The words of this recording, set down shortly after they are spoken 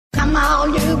Come all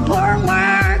you poor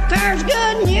workers,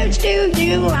 good news to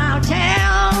you I'll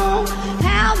tell,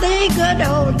 how the good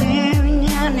old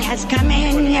union has come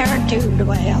in here to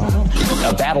dwell.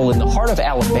 A battle in the heart of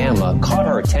Alabama caught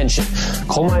our attention.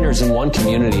 Coal miners in one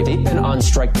community, they've been on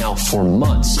strike now for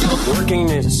months.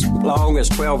 Working as long as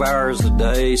 12 hours a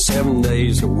day, 7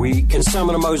 days a week, in some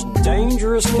of the most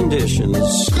dangerous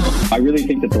conditions. I really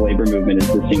think that the labor movement is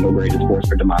the single greatest force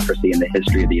for democracy in the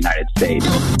history of the United States.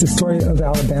 The story of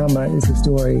Alabama is a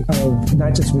story of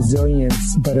not just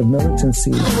resilience, but of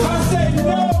militancy. I say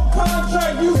no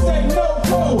contract, you say no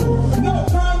code. No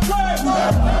contract, no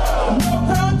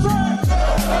contract.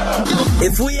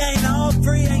 If we ain't all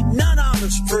free, ain't none of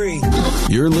us free.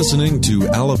 You're listening to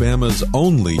Alabama's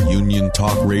only union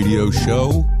talk radio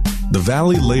show, The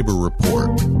Valley Labor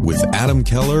Report, with Adam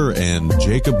Keller and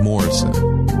Jacob Morrison.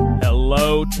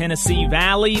 Hello, Tennessee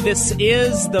Valley. This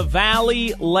is the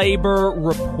Valley Labor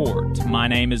Report. My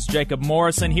name is Jacob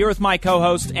Morrison, here with my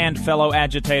co-host and fellow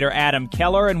agitator Adam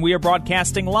Keller, and we are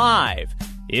broadcasting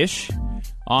live-ish,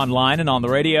 online and on the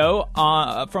radio,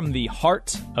 from the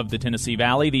heart of the Tennessee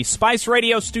Valley, the Spice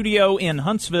Radio studio in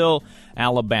Huntsville,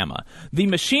 Alabama. The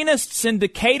machinists in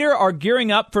Decatur are gearing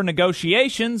up for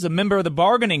negotiations. A member of the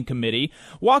bargaining committee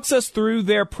walks us through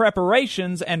their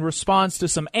preparations and responds to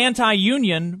some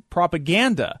anti-union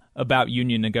propaganda about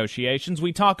union negotiations.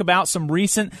 We talk about some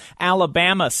recent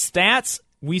Alabama stats.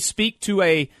 We speak to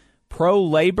a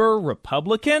pro-labor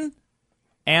Republican,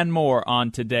 and more on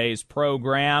today's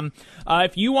program.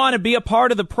 If you want to be a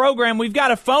part of the program, we've got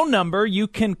a phone number. You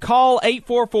can call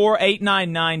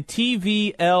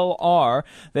 844-899-TVLR.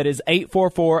 That is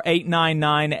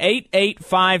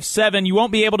 844-899-8857. You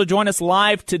won't be able to join us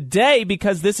live today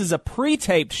because this is a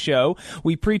pre-taped show.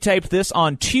 We pre-taped this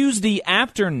on Tuesday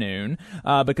afternoon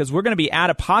because we're going to be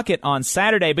out of pocket on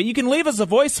Saturday. But you can leave us a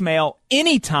voicemail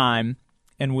anytime,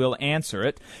 and we'll answer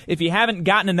it. If you haven't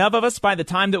gotten enough of us by the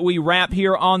time that we wrap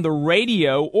here on the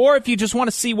radio, or if you just want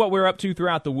to see what we're up to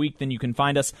throughout the week, then you can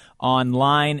find us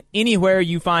online anywhere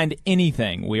you find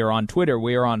anything. We are on Twitter,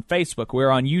 we are on Facebook, we're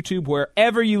on YouTube,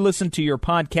 wherever you listen to your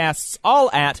podcasts,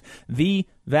 all at The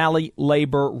Valley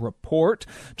Labor Report.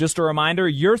 Just a reminder,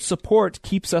 your support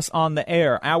keeps us on the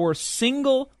air. Our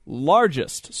single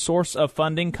largest source of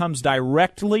funding comes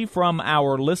directly from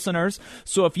our listeners.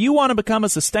 So if you want to become a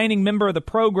sustaining member of the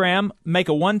program, make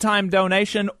a one-time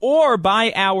donation, or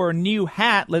buy our new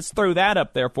hat, let's throw that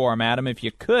up there for him, Adam, if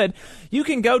you could, you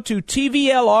can go to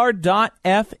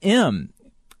TVLR.fm.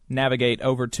 Navigate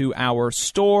over to our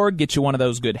store, get you one of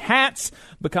those good hats,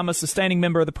 become a sustaining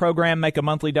member of the program, make a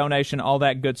monthly donation, all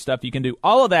that good stuff. You can do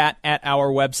all of that at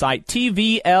our website,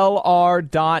 TVLR.fm.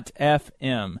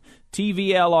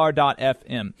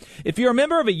 TVLR.fm. If you're a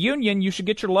member of a union, you should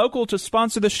get your local to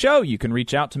sponsor the show. You can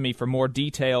reach out to me for more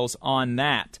details on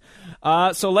that.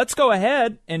 So let's go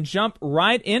ahead and jump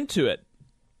right into it.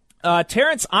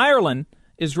 Terrence Ireland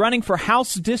is running for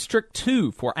House District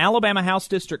 2, for Alabama House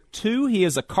District 2. He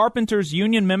is a carpenters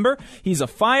union member. He's a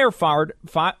firefighter,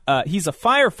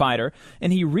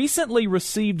 and he recently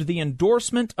received the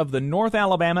endorsement of the North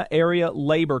Alabama Area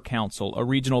Labor Council, a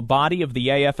regional body of the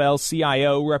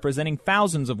AFL-CIO representing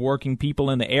thousands of working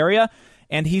people in the area,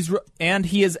 and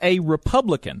he is a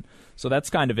Republican. So that's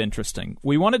kind of interesting.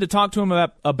 We wanted to talk to him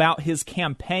about his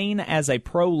campaign as a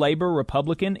pro-labor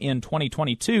Republican in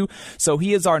 2022. So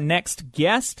he is our next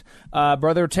guest.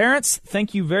 Brother Terrence,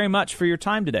 thank you very much for your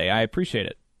time today. I appreciate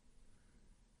it.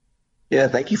 Yeah,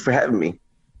 thank you for having me.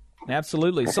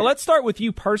 Absolutely. So let's start with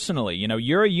you personally. You know,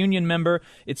 you're a union member.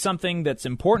 It's something that's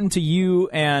important to you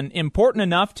and important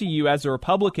enough to you as a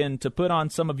Republican to put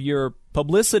on some of your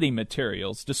publicity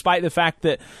materials, despite the fact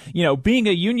that, you know, being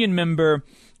a union member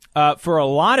for a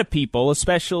lot of people,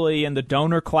 especially in the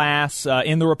donor class,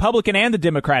 in the Republican and the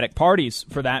Democratic parties,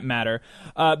 for that matter,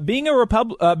 being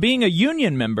a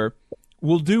union member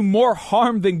will do more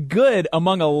harm than good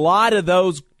among a lot of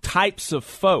those types of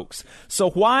folks.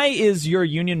 So why is your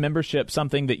union membership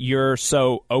something that you're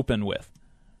so open with?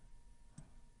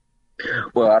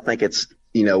 Well, I think it's,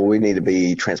 you know, we need to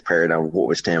be transparent on what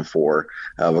we stand for,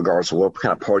 regardless of what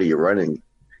kind of party you're running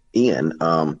in.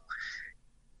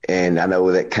 And I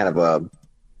know that kind of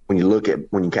when you kind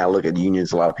of look at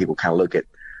unions, a lot of people kind of look at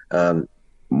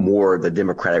more the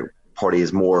Democratic Party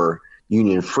is more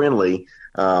union friendly.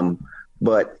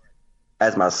 But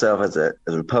as myself, as a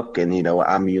Republican, you know,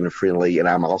 I'm union friendly and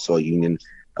I'm also a union.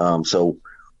 So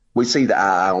we see the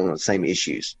eye on the same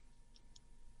issues.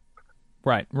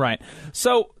 Right.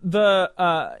 So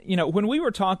when we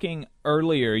were talking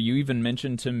earlier, you even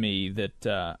mentioned to me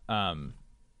that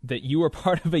that you were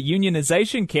part of a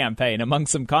unionization campaign among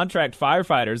some contract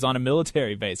firefighters on a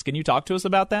military base. Can you talk to us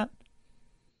about that?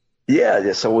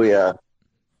 Yeah. So it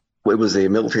was a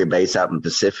military base out in the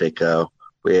Pacific.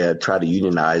 We had tried to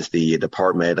unionize the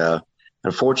department.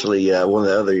 Unfortunately, one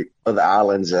of the other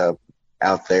islands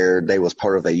out there, they was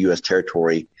part of the U.S.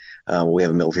 territory. We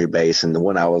have a military base, and the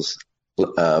one I was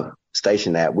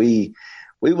stationed at, we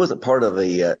wasn't part of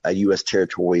a U.S.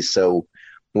 territory. So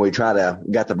when we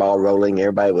got the ball rolling,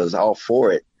 everybody was all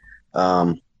for it.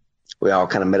 We all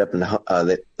kind of met up in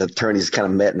the attorneys kind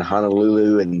of met in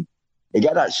Honolulu, and it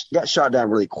got shot down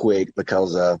really quick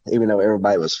because even though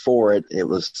everybody was for it,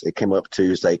 it came up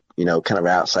to like, kind of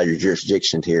outside your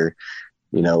jurisdiction here.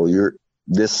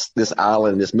 This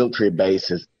island, this military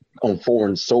base is on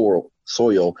foreign soil, so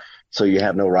you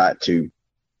have no right to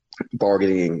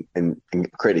bargaining and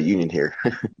create a union here.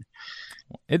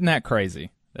 Isn't that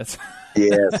crazy?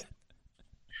 Yes.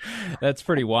 That's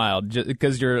pretty wild. Just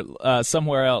because you're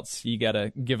somewhere else, you got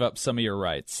to give up some of your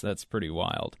rights. That's pretty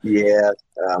wild. Yeah,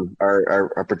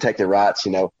 our protected rights.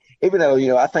 Even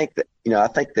though I think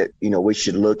that we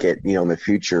should look at in the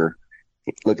future,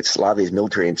 look at a lot of these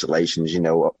military installations.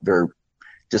 They're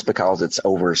just because it's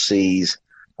overseas.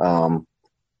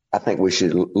 I think we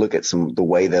should look at the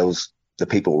way the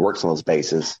people who works on those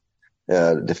bases,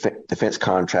 defense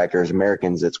contractors,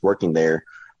 Americans that's working there.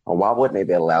 Why wouldn't they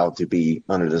be allowed to be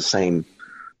under the same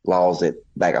laws that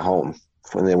back at home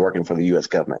when they're working for the U.S.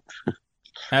 government?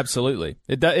 Absolutely.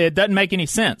 It doesn't make any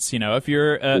sense. If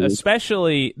you're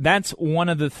especially, that's one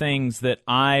of the things that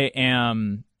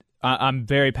I'm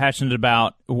very passionate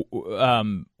about,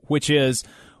 which is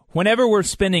whenever we're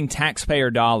spending taxpayer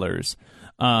dollars,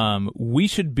 we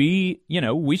should be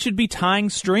tying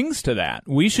strings to that.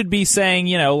 We should be saying,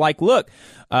 look,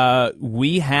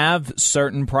 we have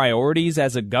certain priorities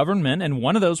as a government, and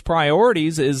one of those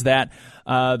priorities is that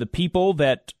the people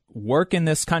that work in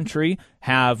this country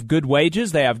have good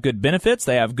wages, they have good benefits,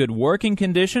 they have good working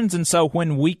conditions, and so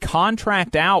when we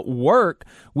contract out work,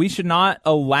 we should not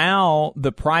allow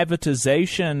the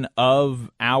privatization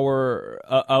of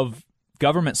of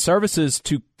government services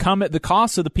to come at the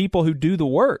cost of the people who do the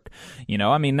work.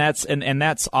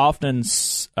 That's often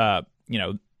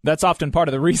that's often part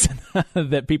of the reason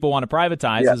that people want to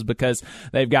privatize is because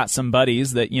they've got some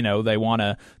buddies that, they want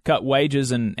to cut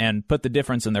wages and put the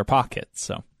difference in their pocket.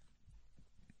 So.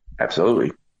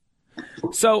 Absolutely.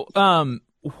 So,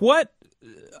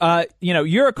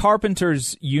 you're a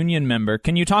carpenters union member.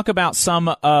 Can you talk about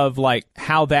some of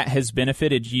how that has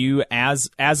benefited you as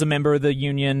a member of the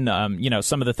union?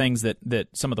 Some of the things that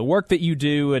some of the work that you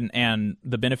do and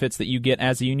the benefits that you get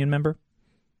as a union member?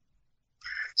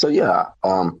 So, yeah.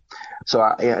 I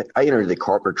entered the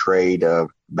carpenter trade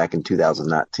back in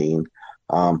 2019.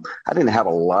 I didn't have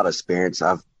a lot of experience.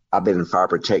 I've been in fire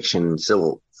protection,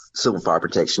 civil fire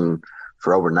protection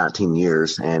for over 19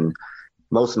 years, and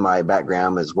most of my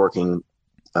background is working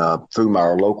through my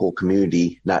local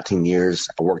community. 19 years,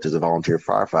 I worked as a volunteer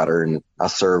firefighter, and I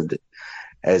served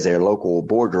as their local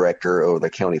board director of the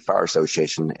County Fire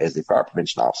Association as the fire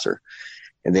prevention officer.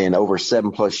 And then over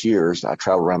 7+ years, I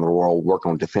traveled around the world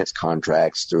working on defense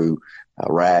contracts through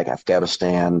Iraq,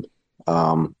 Afghanistan,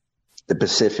 the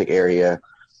Pacific area.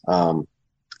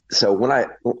 So when I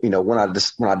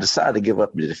decided to give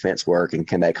up the defense work and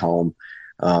came back home,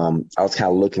 I was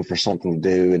kind of looking for something to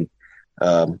do.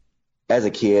 And as a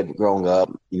kid growing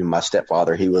up, my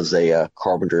stepfather, he was a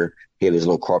carpenter. He had his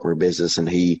little carpenter business, and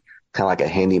he kind of like a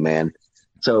handyman.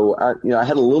 So I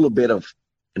had a little bit of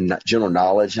general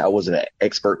knowledge. I wasn't an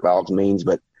expert by all means,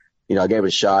 but I gave it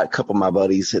a shot. A couple of my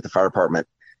buddies at the fire department,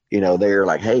 they're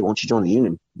like, "Hey, why don't you join the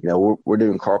union? We're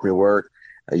doing carpentry work.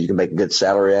 You can make a good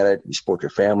salary at it. You support your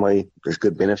family. There's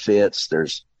good benefits.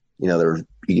 There's you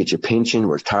get your pension,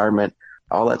 retirement,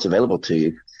 all that's available to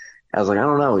you." I was like, I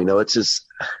don't know. It's just,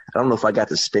 I don't know if I got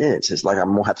the experience. It's like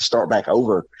I'm going to have to start back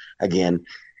over again.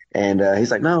 And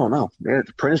he's like, no, man, it's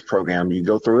the apprentice program. You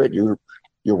go through it. You're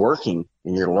working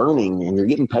and you're learning and you're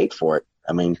getting paid for it.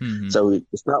 I mean, so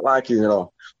it's not like you're going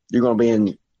to be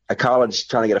in a college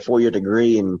trying to get a 4-year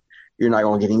degree and you're not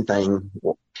going to get anything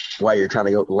while you're trying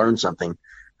to go learn something.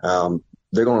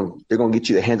 They're going to get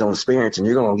you the hands-on experience, and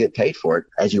you're going to get paid for it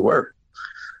as you work.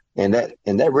 And that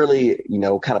really,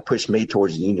 kind of pushed me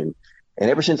towards the union. And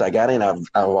ever since I got in, I've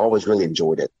always really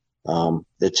enjoyed it.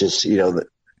 It's just,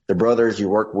 the brothers you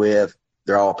work with,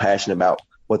 they're all passionate about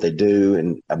what they do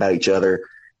and about each other.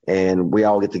 And we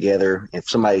all get together. If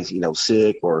somebody's,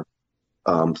 sick or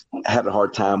having a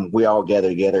hard time, we all gather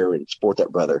together and support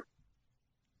that brother.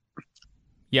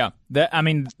 Yeah,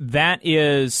 that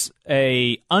is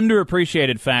a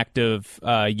underappreciated fact of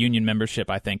union membership,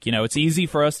 I think. It's easy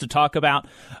for us to talk about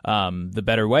the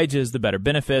better wages, the better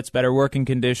benefits, better working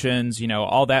conditions,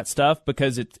 all that stuff,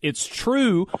 because it's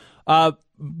true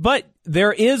But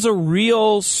there is a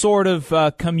real sort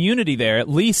of community there, at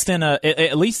least in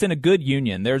a good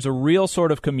union. There's a real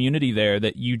sort of community there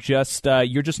that you're just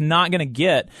not going to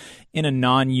get in a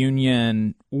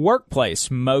non-union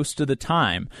workplace most of the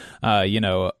time.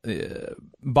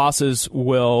 Bosses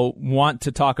will want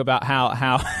to talk about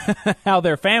how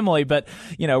their family, but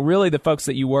really the folks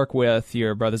that you work with,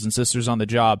 your brothers and sisters on the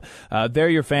job, they're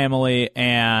your family.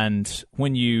 And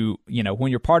when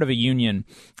you're part of a union,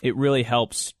 it really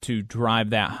helps to drive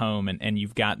that home, and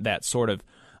you've got that sort of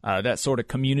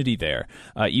community there,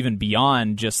 even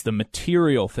beyond just the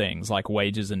material things like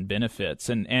wages and benefits.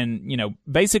 And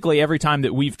basically every time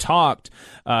that we've talked,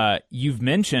 you've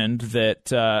mentioned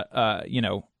that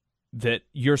that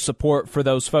your support for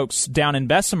those folks down in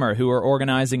Bessemer who are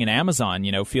organizing in Amazon,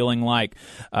 feeling like,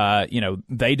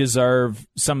 they deserve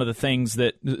some of the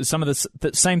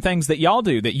same things that y'all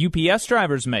do, that UPS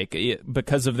drivers make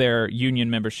because of their union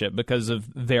membership, because of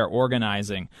their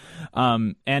organizing.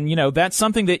 And that's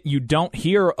something that you don't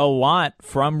hear a lot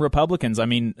from Republicans. I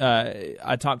mean,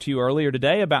 I talked to you earlier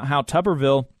today about how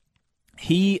Tuberville,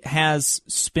 he has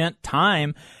spent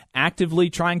time actively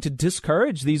trying to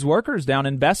discourage these workers down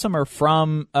in Bessemer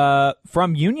from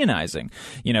unionizing,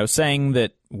 saying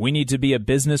that we need to be a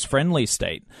business-friendly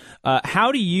state.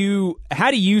 How do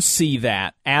you see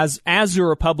that as a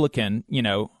Republican,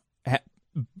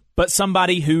 but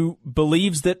somebody who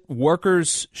believes that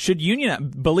workers should unionize,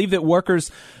 believe that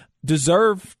workers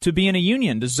deserve to be in a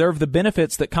union, deserve the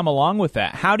benefits that come along with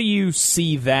that? How do you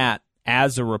see that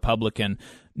as a Republican,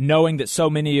 knowing that so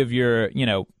many of your,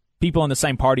 people in the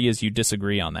same party as you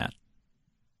disagree on that?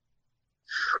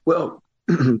 Well,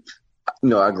 I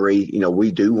agree.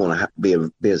 We do want to be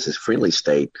a business-friendly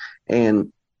state,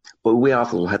 but we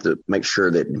also have to make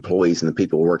sure that employees and the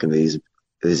people working these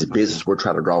businesses we're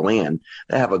trying to draw in,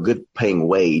 they have a good paying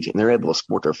wage and they're able to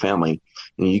support their family.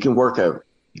 You can work at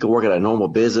a normal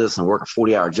business and work a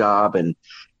 40-hour job, and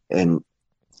by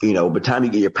the time you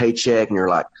get your paycheck and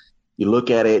you look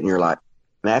at it and you're like,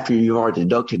 and after you've already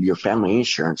deducted your family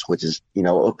insurance, which is,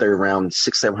 up there around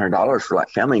 $600-700 for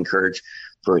family encourage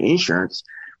for insurance,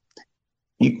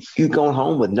 you going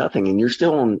home with nothing, and you're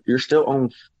still on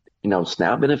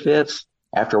SNAP benefits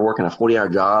after working a 40-hour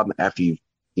job, after you've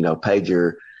paid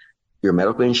your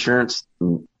medical insurance.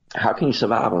 How can you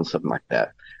survive on something like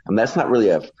that? I mean, that's not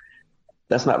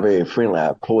very friendly,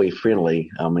 employee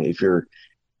friendly. I mean,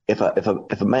 if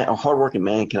a hardworking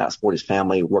man cannot support his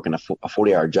family working a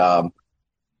 40-hour job,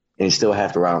 and he still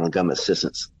have to rely on the government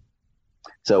assistance.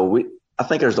 So I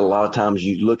think there's a lot of times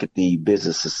you look at the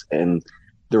businesses and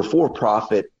they're for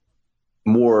profit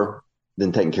more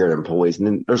than taking care of their employees. And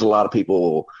then there's a lot of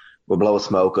people will blow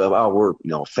smoke of, we're,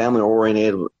 family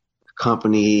oriented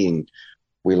company and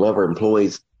we love our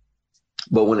employees.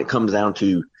 But when it comes down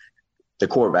to the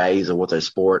core values of what they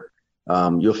support,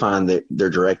 you'll find that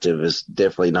their directive is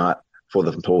definitely not for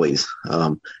the employees.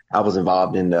 I was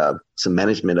involved in some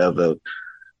management of a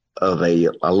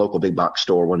local big box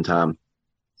store one time,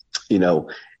 and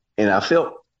I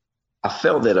felt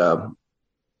that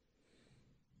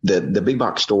the big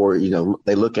box store,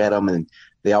 they look at them and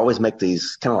they always make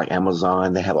these kind of like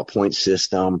Amazon. They have a point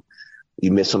system.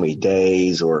 You miss so many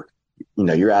days, or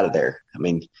you're out of there. I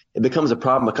mean, it becomes a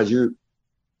problem because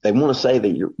they want to say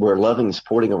that we're loving and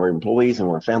supporting of our employees and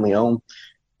we're family owned,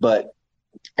 but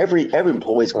every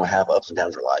employee is going to have ups and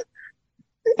downs in life,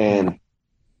 and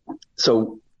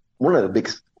so. One of the big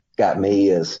got me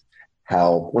is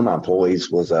how one of my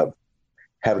employees was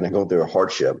having to go through a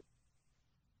hardship.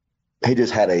 He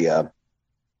just had a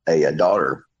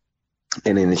daughter,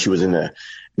 and then she was in a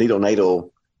neonatal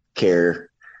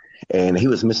care, and he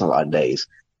was missing a lot of days.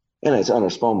 And it's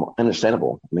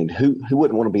understandable. I mean, who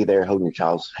wouldn't want to be there holding your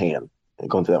child's hand and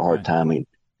going through that hard time? I mean,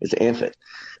 it's an infant.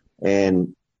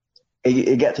 And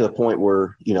it got to the point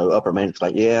where, upper management's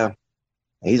like, yeah,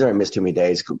 he's already missed too many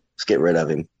days. Let's get rid of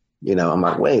him. I'm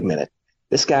like, wait a minute.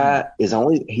 This guy is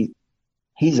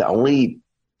he's the only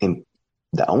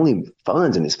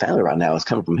funds in his family right now is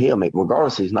coming from him.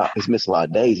 Regardless, he's missing a lot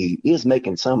of days. He is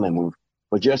making some, and we're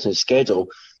adjusting his schedule.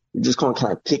 We're just going to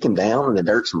kind of kick him down in the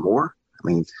dirt some more. I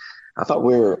mean, I thought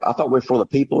we're for the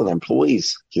people and the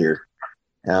employees here.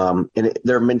 And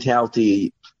their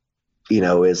mentality,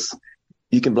 is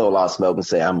you can blow a lot of smoke and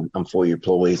say, I'm for your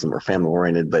employees and we're family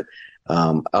oriented, but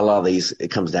a lot of these, it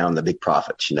comes down to big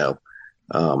profits,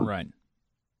 Right.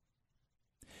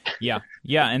 Yeah.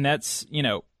 And that's,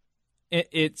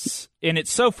 it's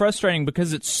so frustrating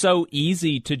because it's so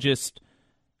easy to just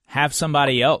have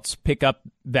somebody else pick up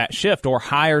that shift, or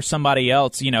hire somebody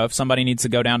else, if somebody needs to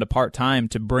go down to part-time,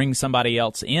 to bring somebody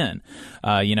else in.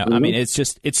 I mean,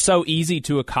 it's so easy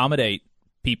to accommodate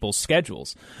people's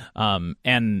schedules.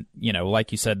 And,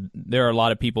 like you said, there are a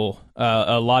lot of people,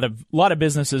 a lot of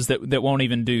businesses that won't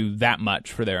even do that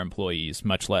much for their employees,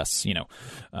 much less,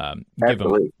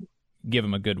 give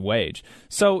them a good wage.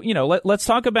 So, let's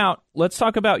talk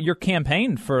about your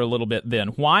campaign for a little bit then.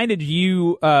 Why did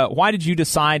you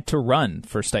decide to run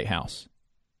for State House?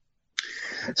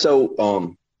 So,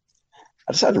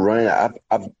 I decided to run.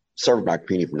 I've served my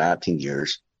community for 19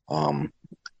 years.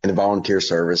 In the volunteer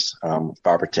service,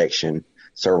 fire protection,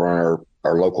 serve on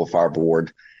our local fire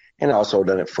board, and also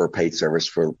done it for paid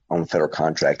service on federal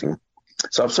contracting.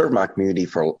 So I've served my community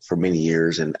for many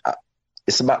years, and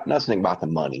it's about nothing about the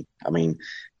money. I mean,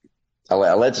 a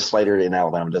legislator in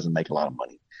Alabama doesn't make a lot of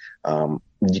money.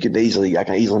 I can easily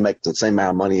make the same amount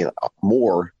of money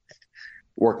more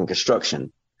working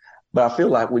construction, but I feel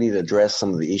like we need to address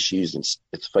some of the issues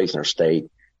that's facing our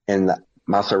state, and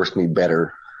my service can be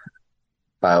better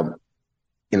by,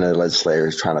 the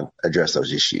legislators trying to address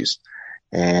those issues.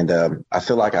 And I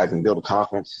feel like I can build a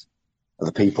confidence of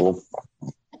the people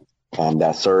that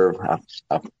I serve.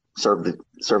 I've served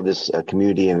this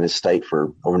community and this state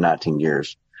for over 19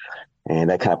 years. And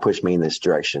that kind of pushed me in this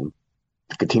direction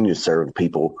to continue to serve the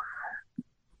people.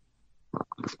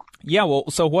 Yeah, well,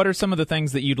 so what are some of the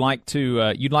things that you'd like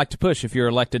to push if you're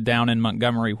elected down in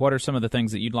Montgomery? What are some of the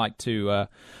things that you'd like to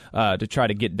try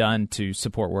to get done to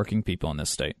support working people in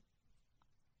this state?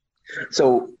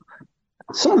 So,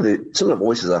 some of the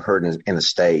voices I've heard in the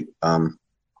state.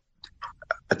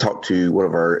 I talked to one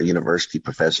of our university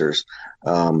professors.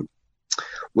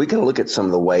 We can look at some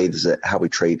of the ways that how we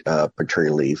treat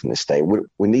paternity leave in the state.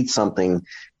 We need something.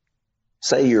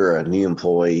 Say you're a new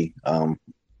employee.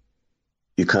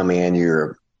 You come in,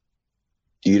 you're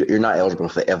not eligible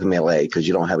for the FMLA because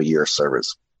you don't have a year of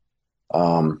service.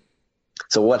 So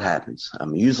what happens?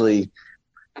 Usually,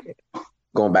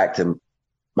 going back to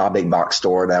my big box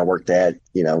store that I worked at,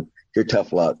 you're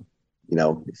tough luck.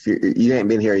 If you ain't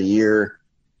been here a year,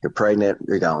 you're pregnant,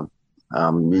 you're gone.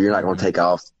 You're not going to take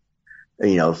off,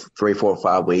 3, 4,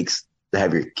 5 weeks to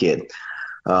have your kid.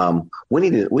 We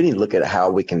need to look at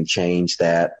how we can change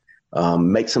that.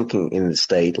 Make something in the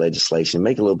state legislation,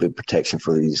 make a little bit of protection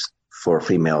for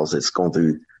females that's going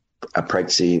through a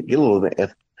pregnancy. Get a little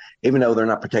bit, even though they're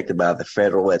not protected by the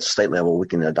federal at state level, we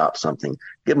can adopt something,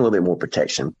 give them a little bit more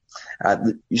protection.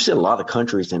 You see a lot of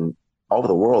countries all over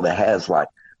the world that has like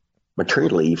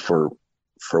maternity leave for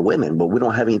women, but we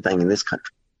don't have anything in this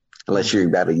country unless you're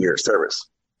about a year of service.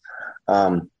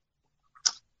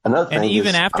 Another thing, and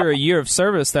even after a year of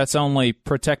service, that's only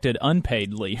protected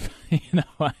unpaid leave.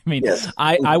 Yes.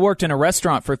 I worked in a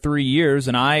restaurant for 3 years,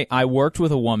 and I worked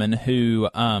with a woman who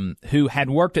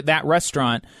had worked at that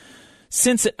restaurant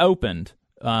since it opened.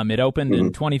 It opened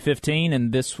in 2015,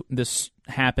 and this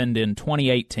happened in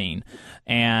 2018.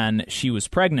 And she was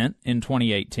pregnant in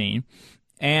 2018,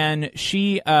 and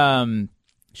she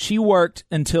worked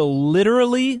until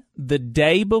literally the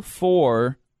day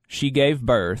before she gave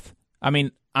birth.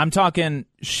 I'm talking,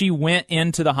 she went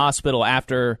into the hospital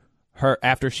after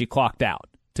she clocked out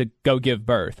to go give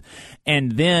birth.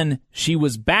 And then she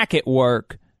was back at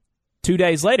work 2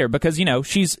 days later because,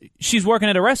 she's working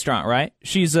at a restaurant, right?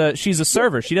 She's a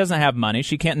server. She doesn't have money.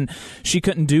 She couldn't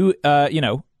do,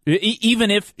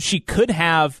 even if she could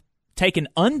have taken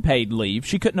unpaid leave,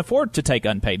 she couldn't afford to take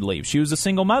unpaid leave. She was a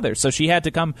single mother. So she had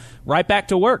to come right back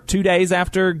to work 2 days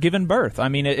after giving birth.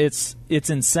 It's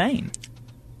insane.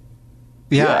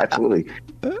 Yeah, absolutely.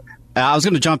 I was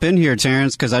going to jump in here,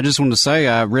 Terrence, because I just want to say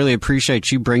I really appreciate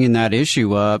you bringing that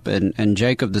issue up. And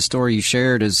Jacob, the story you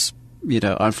shared is,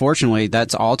 unfortunately,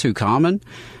 that's all too common.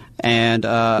 And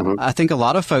I think a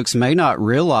lot of folks may not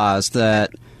realize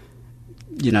that,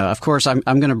 of course, I'm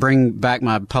going to bring back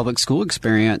my public school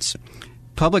experience.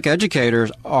 Public educators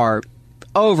are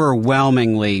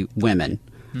overwhelmingly women.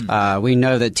 We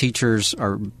know that teachers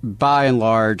are, by and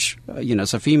large,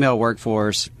 it's a female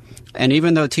workforce. And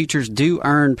even though teachers do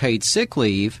earn paid sick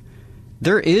leave,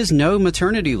 there is no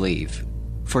maternity leave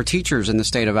for teachers in the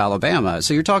state of Alabama.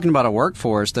 So you're talking about a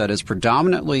workforce that is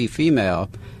predominantly female.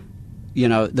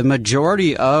 The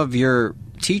majority of your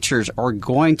teachers are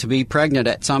going to be pregnant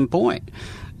at some point.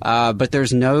 But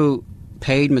there's no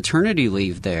paid maternity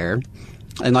leave there.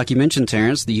 And like you mentioned,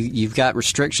 Terrence, you've got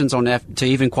restrictions on to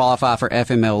even qualify for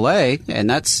FMLA. And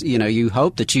that's, you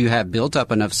hope that you have built up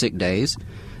enough sick days.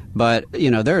 But,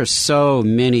 there are so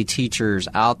many teachers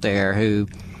out there who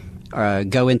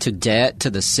go into debt to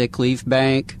the sick leave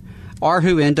bank or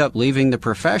who end up leaving the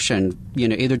profession,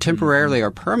 either temporarily or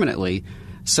permanently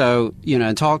So,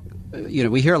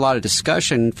 we hear a lot of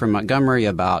discussion from Montgomery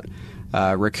about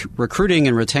recruiting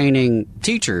and retaining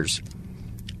teachers.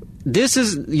 This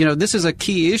is a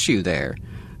key issue there,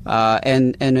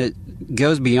 and it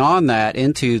goes beyond that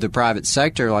into the private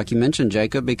sector, like you mentioned,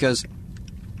 Jacob, because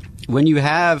when you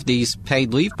have these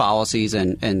paid leave policies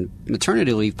and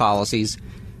maternity leave policies,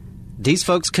 these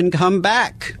folks can come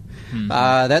back. Mm-hmm.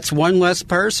 That's one less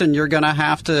person you're going to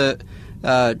have to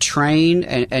train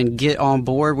and get on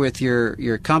board with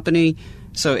your company.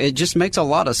 So it just makes a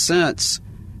lot of sense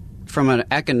from an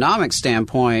economic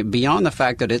standpoint, beyond the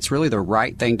fact that it's really the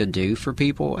right thing to do for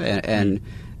people, and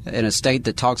in a state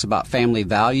that talks about family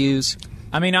values.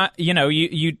 I mean,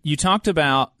 you talked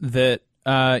about that.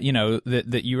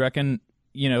 That you reckon,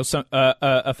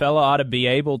 a fella ought to be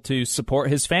able to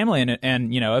support his family,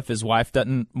 and if his wife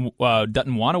doesn't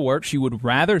want to work, she would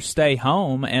rather stay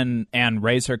home and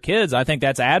raise her kids. I think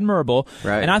that's admirable,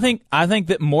 right? And I think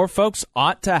that more folks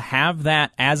ought to have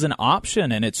that as an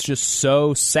option, and it's just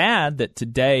so sad that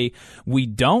today we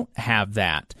don't have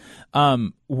that.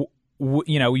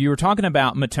 You were talking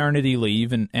about maternity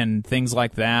leave and things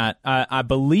like that. I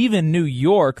believe in New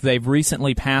York, they've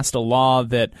recently passed a law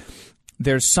that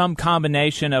there's some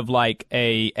combination of like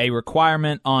a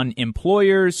requirement on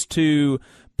employers to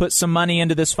put some money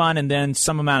into this fund and then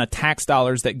some amount of tax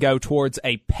dollars that go towards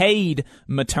a paid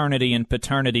maternity and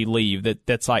paternity leave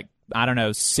that's like, I don't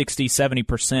know, 60,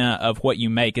 70% of what you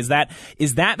make. Is that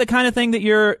the kind of thing that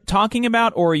you're talking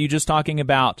about, or are you just talking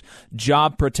about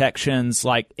job protections,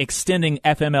 like extending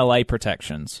FMLA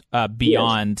protections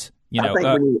beyond, yes.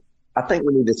 I think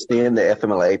we need to extend the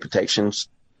FMLA protections.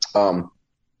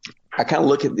 I kind of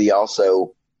look at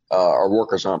our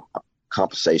workers'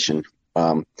 compensation.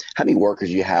 How many workers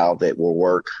you have that will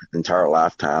work the entire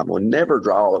lifetime, will never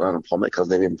draw unemployment because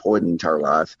they've been employed the entire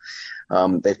life.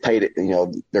 They've paid it,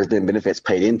 there's been benefits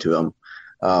paid into them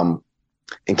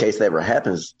in case that ever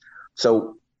happens.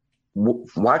 So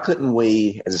why couldn't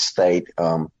we as a state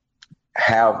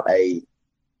have a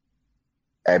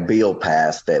bill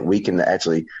passed that we can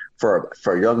actually, for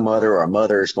a young mother or a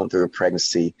mother who's going through a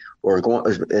pregnancy or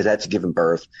is actually giving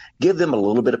birth, give them a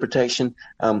little bit of protection?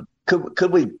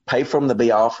 Could we pay for them to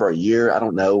be off for a year? I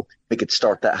don't know. We could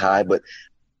start that high, but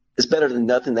it's better than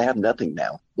nothing. They have nothing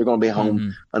now. They're going to be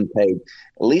home unpaid.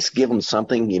 At least give them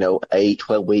something, 8,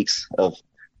 12 weeks of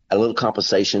a little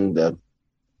compensation.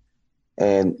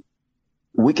 And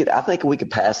I think we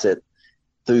could pass it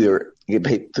through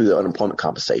the unemployment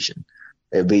compensation.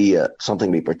 It'd be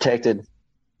something to be protected.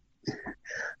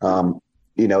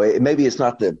 Maybe it's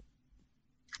not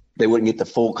they wouldn't get the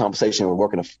full compensation of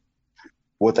working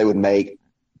what they would make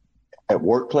at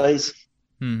workplace,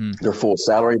 their full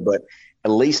salary, but at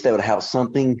least they would have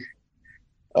something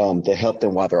to help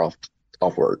them while they're off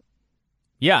work.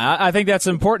 Yeah, I think that's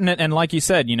important, and like you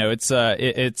said,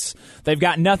 it's they've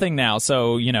got nothing now.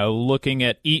 So looking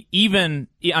at even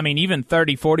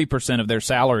 30-40% of their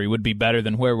salary would be better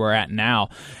than where we're at now,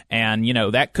 and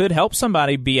that could help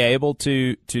somebody be able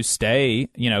to stay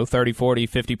 30, 40,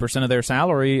 50% of their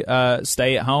salary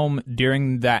stay at home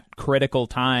during that critical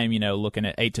time. Looking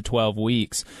at 8 to 12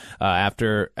 weeks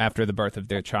after the birth of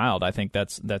their child. I think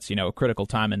that's a critical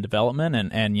time in development,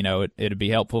 and it'd be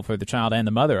helpful for the child and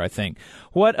the mother, I think.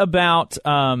 What about,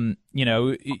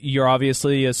 you're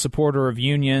obviously a supporter of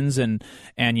unions, and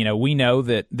we know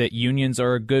that unions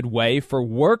are a good way for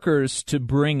workers to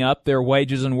bring up their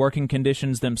wages and working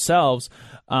conditions themselves.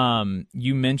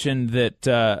 You mentioned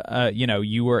that,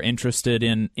 you were interested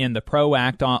in the PRO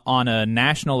Act on a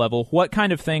national level. What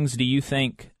kind of things do you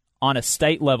think on a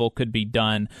state level could be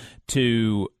done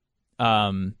to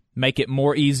make it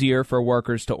more easier for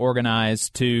workers to organize,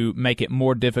 to make it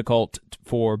more difficult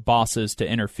for bosses to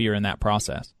interfere in that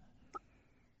process?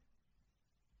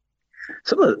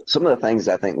 Some of the things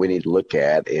I think we need to look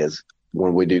at is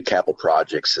when we do capital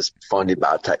projects, it's funded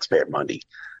by taxpayer money,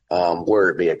 whether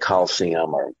it be a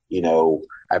coliseum or,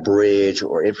 a bridge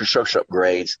or infrastructure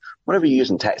upgrades. Whenever you're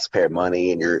using taxpayer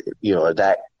money and where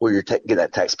you're getting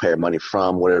that taxpayer money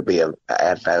from, whether it be an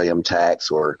ad valorem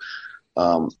tax or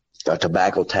a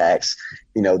tobacco tax,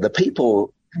 the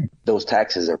people those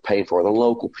taxes are paid for, the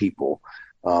local people.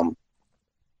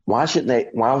 Why shouldn't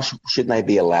they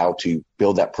be allowed to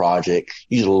build that project,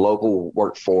 use a local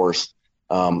workforce,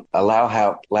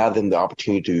 allow them the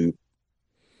opportunity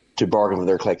to bargain for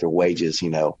their collective wages,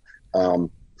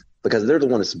 because they're the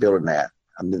one that's building that.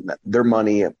 I mean, their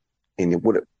money and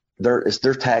it's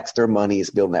their tax, their money is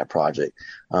building that project.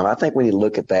 I think we need to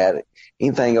look at that.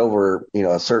 Anything over,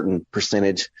 a certain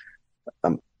percentage,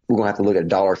 we're going to have to look at a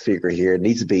dollar figure here. It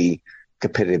needs to be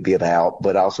competitive bid out,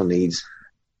 but also needs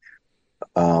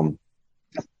a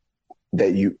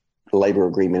labor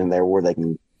agreement in there where they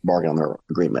can bargain on their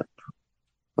agreement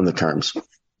on the terms.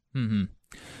 Mm-hmm.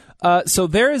 So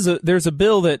there's a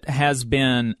bill that has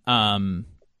been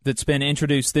that's been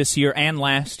introduced this year and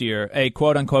last year, a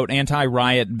quote-unquote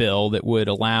anti-riot bill that would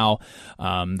allow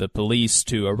the police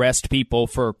to arrest people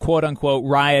for quote-unquote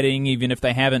rioting, even if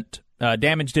they haven't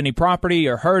damaged any property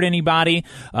or hurt anybody,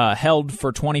 held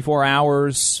for 24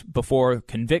 hours before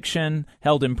conviction,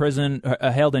 held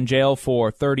in jail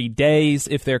for 30 days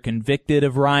if they're convicted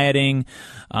of rioting.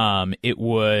 It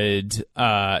would,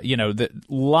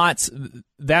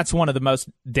 that's one of the most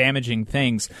damaging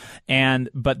things.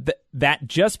 But that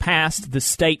just passed the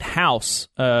state house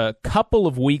a couple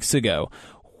of weeks ago.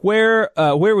 Where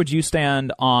would you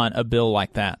stand on a bill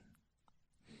like that?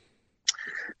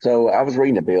 So I was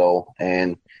reading the bill,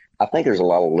 and I think there's a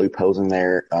lot of loopholes in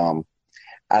there.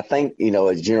 I think,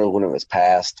 as generally when it was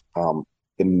passed,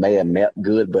 it may have met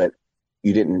good, but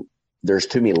there's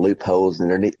too many loopholes, and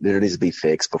there needs to be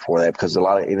fixed before that, because a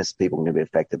lot of innocent people are going to be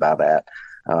affected by that.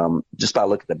 Just by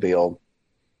looking at the bill,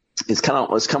 it's kind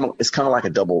of like a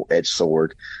double-edged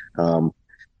sword. You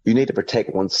need to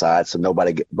protect one side so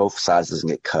both sides doesn't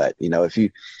get cut. I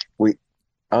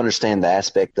understand the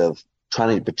aspect of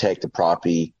trying to protect the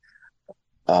property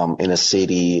in a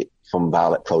city from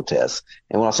violent protests.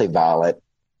 And when I say violent,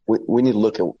 we need to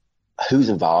look at who's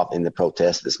involved in the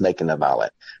protest that's making it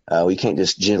violent. We can't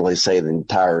just generally say the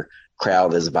entire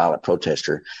crowd is a violent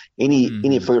protester.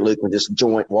 Any Fruit Loop can just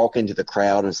walk into the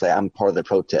crowd and say, I'm part of the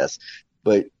protest.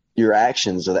 But your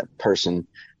actions of that person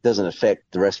doesn't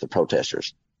affect the rest of the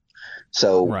protesters.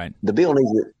 So The bill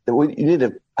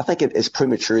I think it's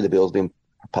premature. The bill is being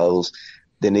proposed.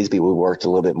 There needs to be reworked a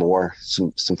little bit more.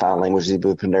 Some fine language needs to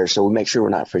be put in there, so we make sure we're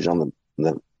not infringing on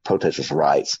the protesters'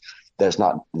 rights.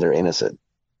 They're innocent.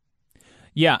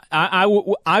 Yeah, I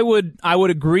would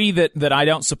agree that I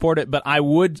don't support it, but I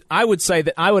would say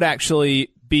that I would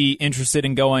actually be interested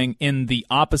in going in the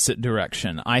opposite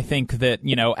direction. I think that,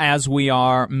 as we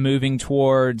are moving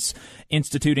towards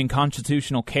instituting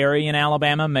constitutional carry in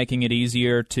Alabama, making it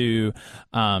easier to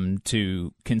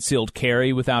concealed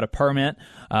carry without a permit,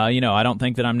 I don't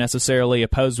think that I'm necessarily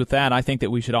opposed with that. I think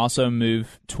that we should also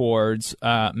move towards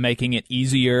making it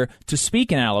easier to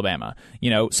speak in Alabama.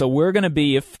 So we're going to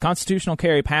be, if constitutional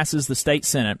carry passes the state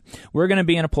Senate, we're going to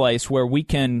be in a place where we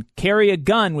can carry a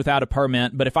gun without a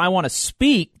permit, but if I want to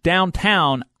speak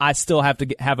downtown, I still have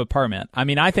to have a permit. I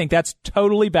mean, I think that's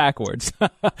totally backwards.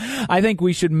 I think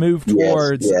we should move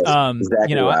towards,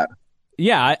 exactly right.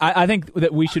 Yeah, I think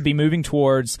that we should be moving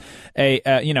towards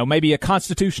maybe a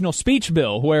constitutional speech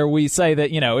bill where we say that,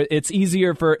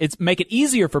 make it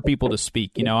easier for people to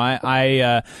speak.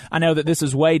 I know that this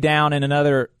is way down in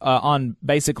on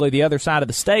basically the other side of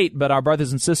the state, but our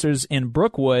brothers and sisters in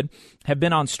Brookwood have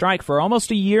been on strike for almost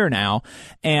a year now,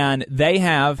 and they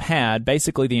have had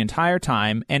basically the entire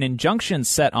time an injunction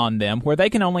set on them where they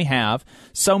can only have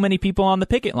so many people on the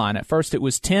picket line. At first it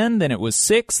was 10, then it was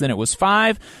 6, then it was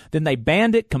 5, then they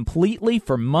banned it completely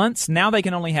for months. Now they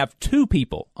can only have 2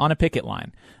 people on a picket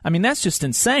line. I mean, that's just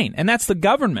insane. And that's the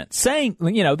government saying,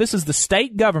 this is the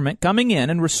state government coming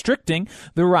in and restricting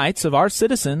the rights of our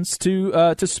citizens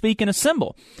to speak and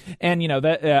assemble. And,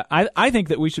 I think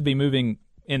that we should be moving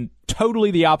in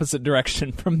totally the opposite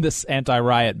direction from this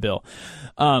anti-riot bill.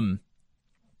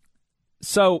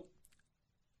 So,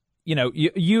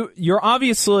 you're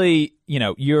obviously,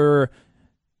 you're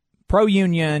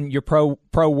pro-union, you're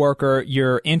pro-worker,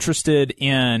 you're interested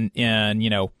in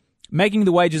making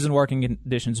the wages and working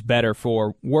conditions better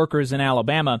for workers in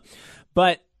Alabama.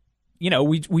 But,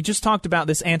 we just talked about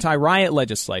this anti-riot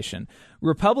legislation.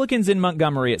 Republicans in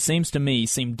Montgomery, it seems to me,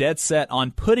 seem dead set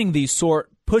on pushing these sort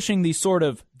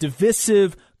of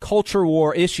divisive culture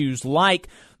war issues like,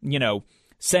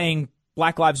 saying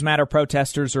Black Lives Matter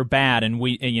protesters are bad and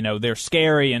they're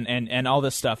scary and all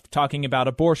this stuff, talking about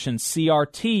abortion,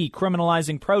 CRT,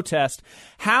 criminalizing protest.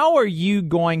 How are you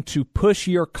going to push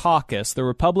your caucus, the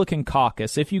Republican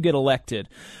caucus, if you get elected,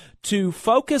 to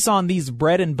focus on these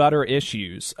bread and butter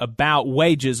issues about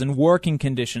wages and working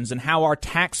conditions and how our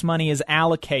tax money is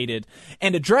allocated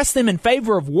and address them in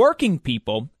favor of working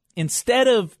people instead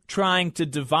of trying to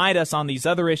divide us on these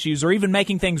other issues or even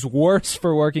making things worse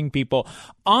for working people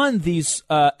on these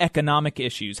economic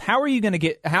issues? How are you going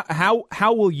to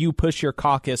how will you push your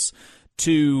caucus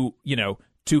to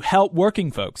help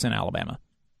working folks in Alabama?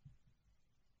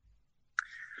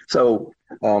 So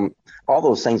all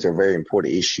those things are very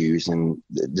important issues, and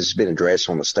this has been addressed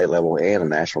on the state level and a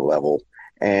national level.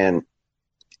 And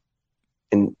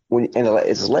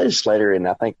as a legislator, and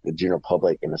I think the general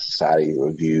public and the society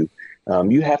review,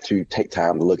 you have to take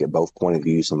time to look at both point of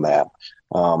views on that.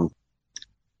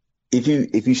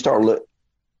 if you start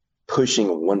pushing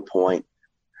at one point,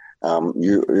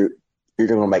 you're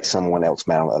going to make someone else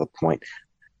mad on the other point.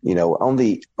 On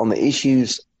the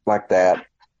issues like that,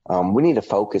 we need to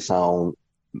focus on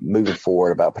moving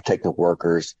forward about protecting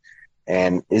the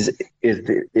And is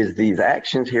these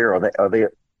actions here,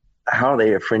 how are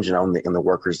they infringing on the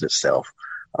workers itself?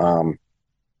 I'd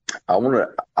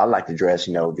like to address,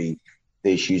 the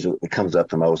issues that comes up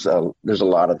the most. There's a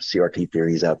lot of CRT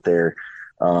theories out there.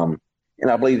 And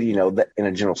I believe, that in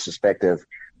a general perspective,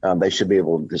 they should be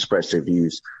able to express their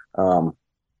views,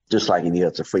 just like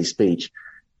it's a free speech.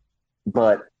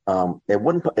 But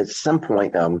at some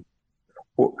point,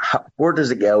 where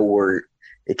does it go where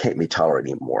it can't be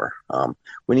tolerated anymore?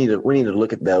 We need to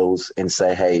look at those and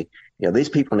say, hey, these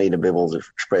people need to be able to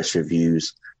express their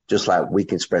views, just like we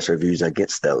can express our views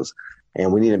against those.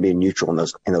 And we need to be neutral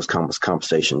in those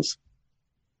conversations.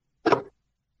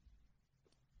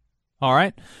 All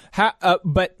right.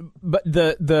 But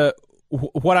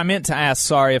what I meant to ask,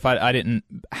 sorry if I didn't,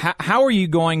 how are you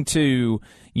going to,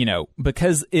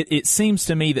 because it seems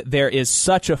to me that there is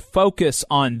such a focus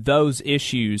on those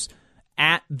issues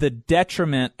at the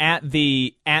detriment, at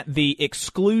the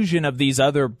exclusion of these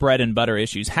other bread and butter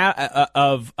issues,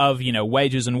 of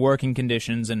wages and working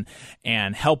conditions and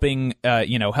helping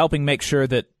make sure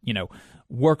that,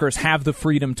 workers have the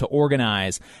freedom to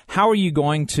organize. How are you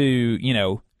going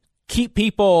to, keep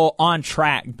people on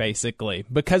track, basically,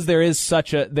 because there is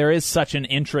such an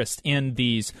interest in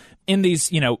these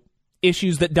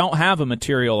issues that don't have a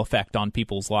material effect on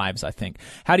people's lives, I think.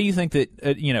 How do you think that,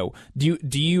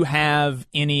 do you have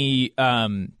any,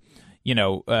 and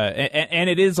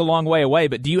it is a long way away,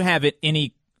 but do you have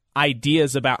any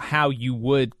ideas about how you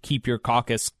would keep your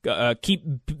caucus, keep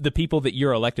the people that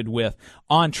you're elected with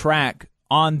on track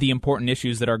on the important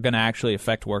issues that are going to actually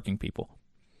affect working people?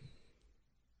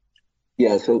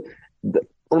 Yeah, so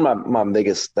one of my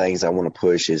biggest things I want to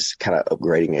push is kind of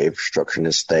upgrading infrastructure in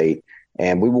the state.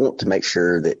 And we want to make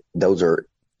sure that those are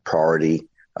priority.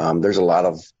 There's a lot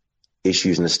of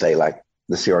issues in the state, like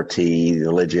the CRT,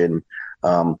 religion.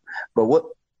 But what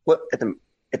at the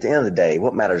end of the day,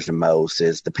 what matters the most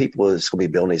is the people that's going to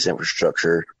be building this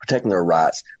infrastructure, protecting their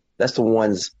rights. That's the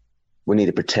ones we need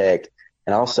to protect.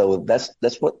 And also, that's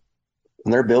what,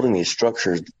 when they're building these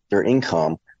structures, their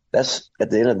income, that's at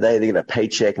the end of the day, they get a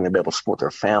paycheck and they'll be able to support their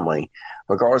family,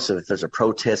 regardless of if there's a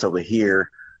protest over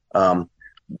here.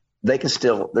 They're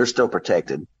still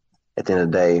protected at the end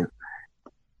of the day.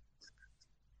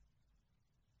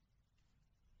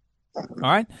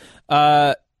 All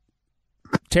right.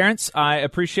 Terrence, I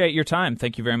appreciate your time.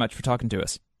 Thank you very much for talking to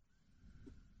us.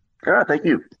 All right. Thank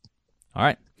you. All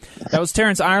right. That was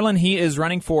Terrence Ireland. He is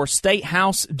running for State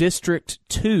House District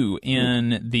 2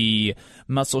 in the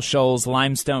Muscle Shoals,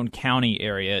 Limestone County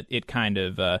area. It kind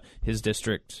of, his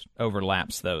district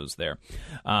overlaps those there.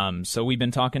 So we've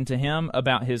been talking to him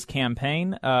about his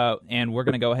campaign, and we're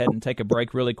going to go ahead and take a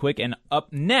break really quick. And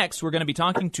up next, we're going to be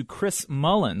talking to Chris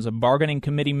Mullins, a bargaining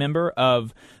committee member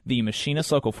of the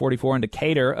Machinist Local 44 in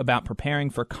Decatur, about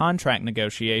preparing for contract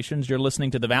negotiations. You're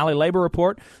listening to the Valley Labor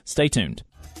Report. Stay tuned.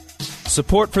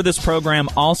 Support for this program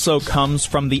also comes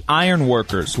from the Iron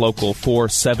Workers, Local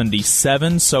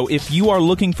 477. So if you are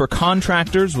looking for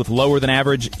contractors with lower than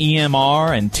average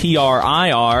EMR and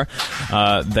TRIR,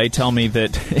 they tell me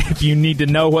that if you need to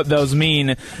know what those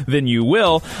mean, then you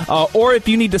will. Or if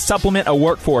you need to supplement a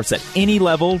workforce at any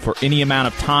level for any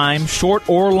amount of time, short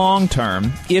or long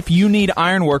term, if you need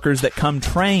iron workers that come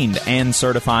trained and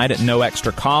certified at no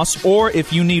extra cost, or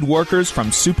if you need workers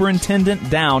from superintendent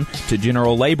down to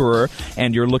general laborer,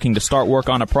 and you're looking to start work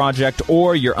on a project,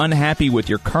 or you're unhappy with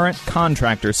your current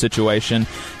contractor situation,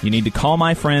 you need to call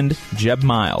my friend Jeb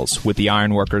Miles with the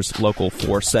Iron Workers Local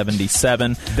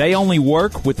 477. They only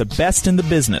work with the best in the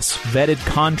business, vetted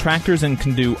contractors, and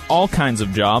can do all kinds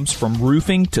of jobs, from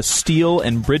roofing to steel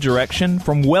and bridge erection,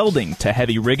 from welding to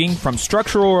heavy rigging, from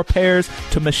structural repairs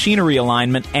to machinery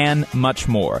alignment, and much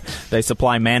more. They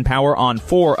supply manpower on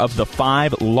 4 of the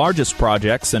 5 largest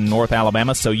projects in North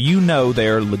Alabama, so you know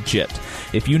they're legit.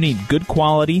 If you need good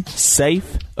quality,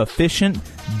 safe, efficient,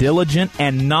 diligent,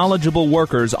 and knowledgeable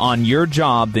workers on your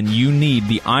job, then you need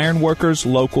the Iron Workers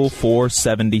Local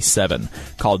 477.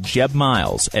 Call Jeb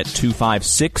Miles at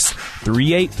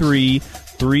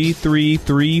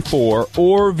 256-383-3334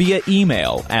 or via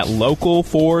email at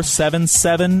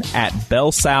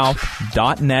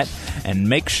local477@bellsouth.net, and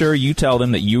make sure you tell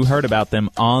them that you heard about them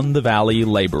on the Valley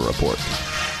Labor Report.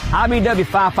 IBW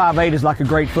 558 is like a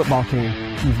great football team.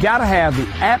 You've got to have the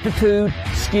aptitude,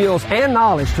 skills, and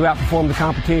knowledge to outperform the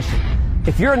competition.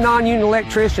 If you're a non-union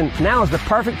electrician, now is the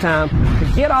perfect time to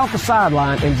get off the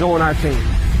sideline and join our team.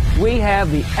 We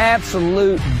have the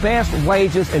absolute best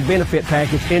wages and benefit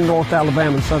package in North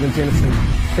Alabama and Southern Tennessee.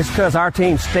 It's because our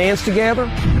team stands together,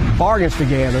 bargains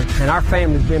together, and our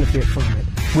families benefit from it.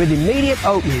 With immediate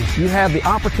openings, you have the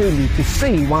opportunity to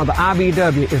see why the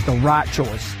IBEW is the right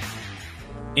choice.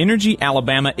 Energy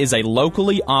Alabama is a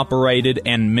locally operated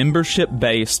and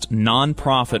membership-based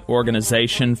nonprofit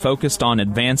organization focused on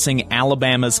advancing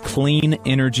Alabama's clean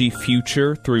energy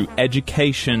future through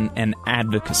education and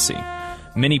advocacy.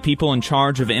 Many people in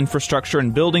charge of infrastructure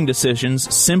and building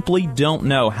decisions simply don't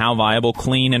know how viable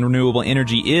clean and renewable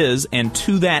energy is, and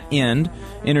to that end,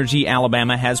 Energy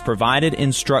Alabama has provided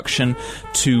instruction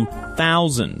to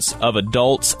thousands of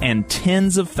adults and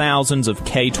tens of thousands of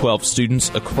K-12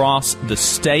 students across the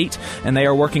state, and they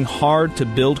are working hard to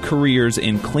build careers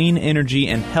in clean energy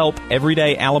and help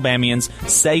everyday Alabamians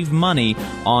save money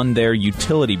on their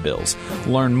utility bills.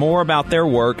 Learn more about their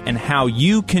work and how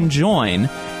you can join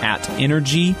at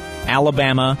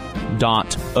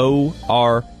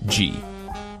energyalabama.org.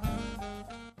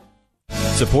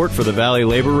 Support for the Valley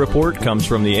Labor Report comes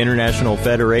from the International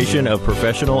Federation of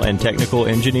Professional and Technical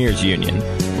Engineers Union.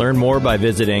 Learn more by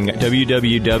visiting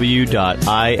www.ifpte.org.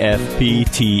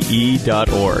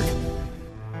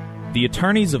 The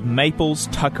attorneys of Maples,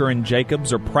 Tucker, and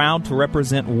Jacobs are proud to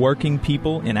represent working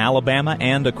people in Alabama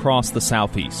and across the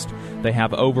Southeast. They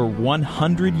have over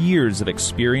 100 years of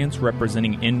experience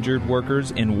representing injured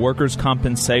workers in workers'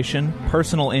 compensation,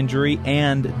 personal injury,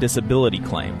 and disability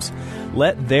claims.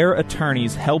 Let their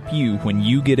attorneys help you when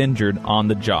you get injured on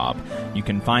the job. You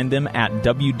can find them at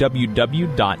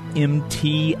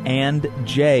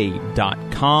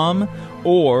www.mtandj.com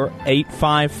or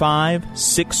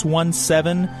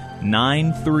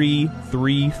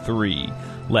 855-617-9333.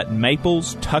 Let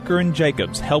Maples, Tucker, and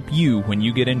Jacobs help you when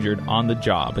you get injured on the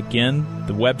job. Again,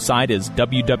 the website is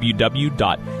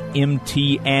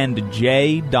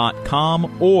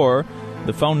www.mtandj.com or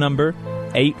the phone number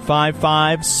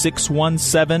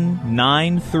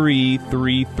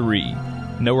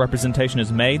 855-617-9333. No representation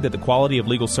is made that the quality of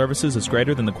legal services is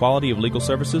greater than the quality of legal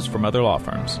services from other law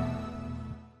firms.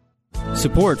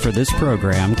 Support for this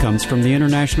program comes from the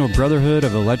International Brotherhood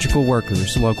of Electrical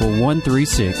Workers, Local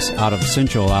 136 out of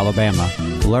Central Alabama.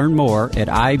 Learn more at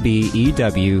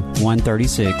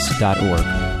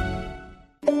IBEW136.org.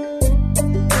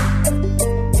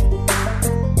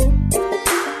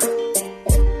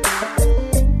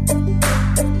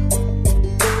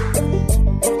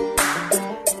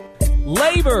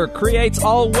 Labor creates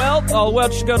all wealth. All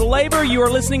wealth should go to labor. You are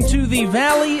listening to the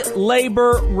Valley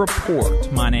Labor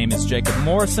Report. My name is Jacob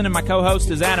Morrison, and my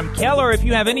co-host is Adam Keller. If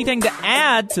you have anything to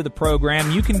add to the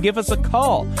program, you can give us a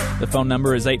call. The phone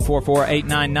number is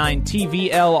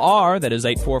 844-899-TVLR. That is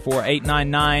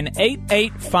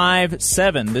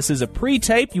 844-899-8857. This is a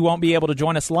pre-tape. You won't be able to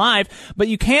join us live, but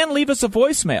you can leave us a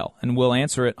voicemail, and we'll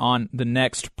answer it on the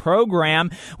next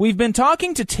program. We've been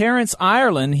talking to Terrence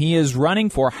Ireland. He is running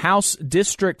for House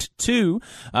District 2,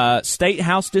 State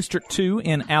House District 2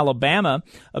 in Alabama,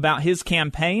 about his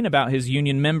campaign, about his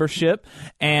union membership,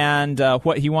 and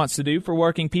what he wants to do for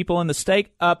working people in the state.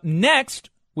 Up next,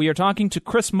 we are talking to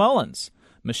Chris Mullins,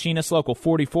 Machinist Local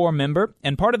 44 member,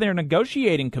 and part of their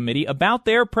negotiating committee, about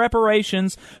their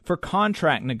preparations for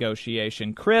contract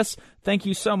negotiation. Chris, thank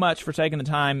you so much for taking the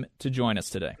time to join us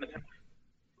today.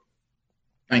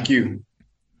 Thank you.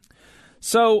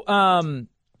 So,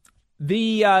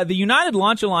 The United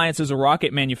Launch Alliance is a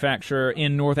rocket manufacturer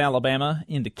in North Alabama,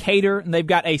 in Decatur, and they've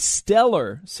got a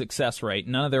stellar success rate.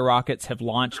 None of their rockets have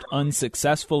launched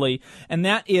unsuccessfully, and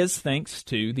that is thanks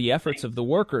to the efforts of the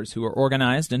workers who are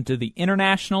organized into the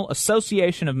International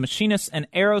Association of Machinists and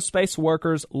Aerospace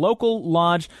Workers, Local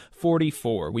Lodge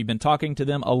 44. We've been talking to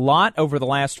them a lot over the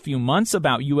last few months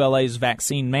about ULA's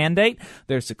vaccine mandate,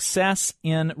 their success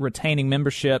in retaining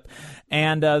membership,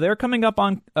 and they're coming up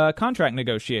on contract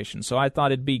negotiations. So I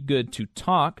thought it'd be good to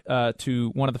talk to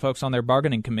one of the folks on their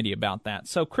bargaining committee about that.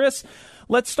 So, Chris,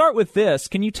 let's start with this.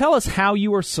 Can you tell us how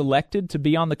you were selected to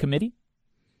be on the committee?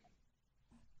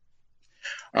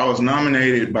 I was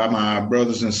nominated by my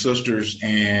brothers and sisters,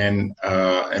 and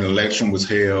an election was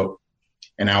held,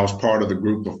 and I was part of the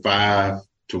group of 5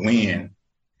 to win,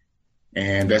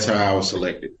 and that's how I was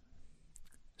selected.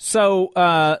 So,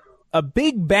 a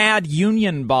big bad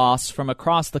union boss from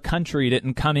across the country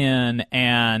didn't come in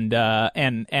and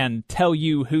tell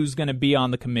you who's going to be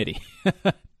on the committee.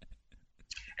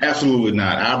 Absolutely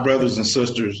not. Our brothers and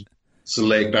sisters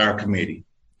select our committee.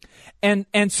 And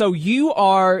so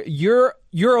you're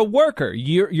a worker.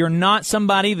 You're not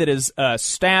somebody that is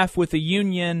staff with a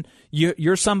union.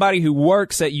 You're somebody who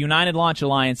works at United Launch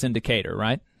Alliance in Decatur,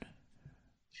 right?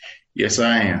 Yes,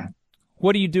 I am.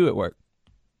 What do you do at work?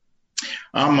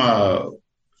 I'm a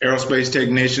aerospace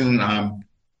technician.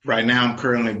 Right now I'm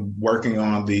currently working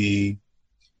on the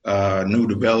new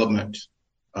development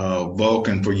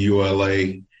Vulcan for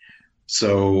ULA.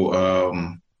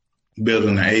 So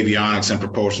building the avionics and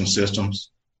propulsion systems.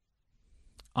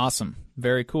 Awesome.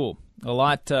 Very cool. A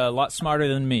lot smarter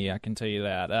than me, I can tell you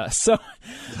that.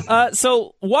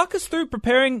 So walk us through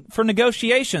preparing for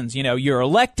negotiations. You know, you're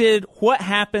elected. What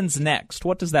happens next?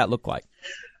 What does that look like?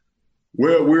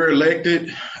 Well, we're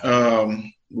elected.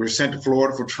 We're sent to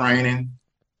Florida for training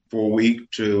for a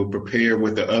week to prepare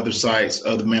with the other sites,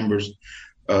 other members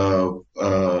of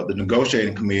the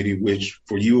negotiating committee, which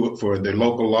for the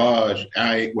local lodge,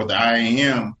 with the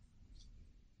IAM,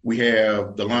 we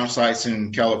have the launch sites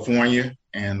in California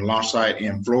and the launch site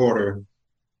in Florida,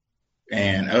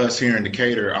 and us here in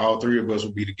Decatur. All three of us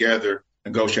will be together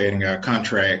negotiating our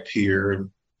contract here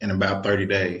in about 30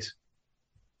 days.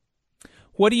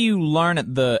 What do you learn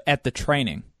at the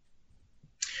training?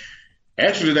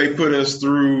 Actually, they put us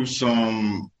through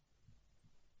some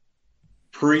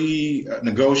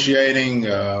pre-negotiating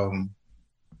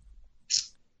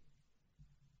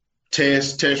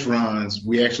test runs.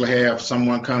 We actually have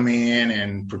someone come in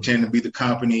and pretend to be the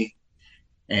company,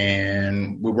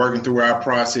 and we're working through our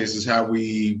processes, how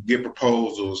we get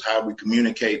proposals, how we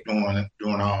communicate doing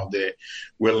all that.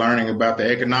 We're learning about the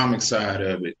economic side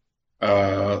of it,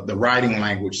 the writing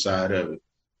language side of it.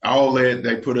 All that,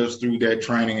 they put us through that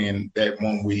training in that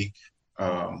 1 week.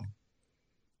 But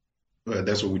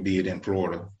that's what we did in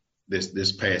Florida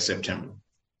this past September.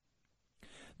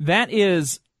 That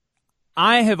is,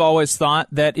 I have always thought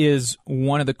that is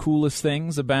one of the coolest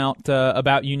things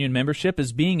about union membership,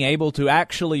 is being able to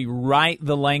actually write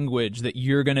the language that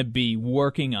you're going to be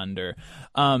working under.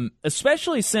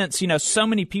 Especially since, so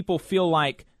many people feel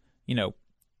like,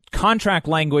 contract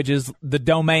language is the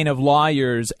domain of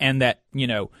lawyers, and that,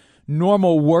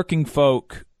 normal working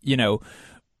folk,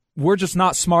 we're just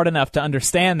not smart enough to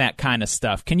understand that kind of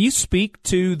stuff. Can you speak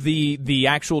to the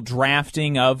actual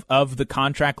drafting of the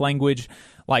contract language,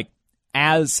 like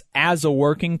as a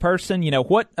working person?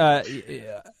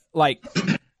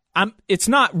 It's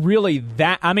not really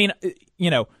that. I mean,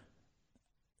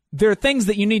 there are things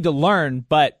that you need to learn,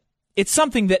 but it's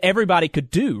something that everybody could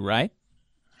do, right?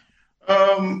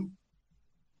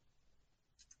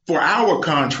 For our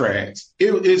contracts,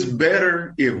 it's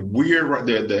better if we're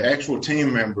the actual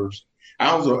team members.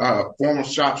 I was a former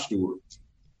shop steward.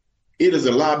 It is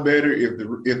a lot better if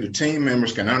the team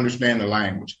members can understand the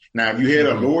language. Now, if you had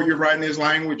a lawyer writing this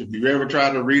language, if you ever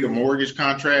tried to read a mortgage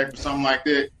contract or something like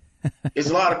that, it's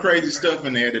a lot of crazy stuff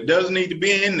in there that doesn't need to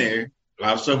be in there. A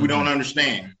lot of stuff we don't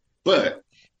understand. But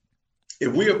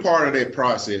if we're a part of that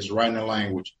process, writing the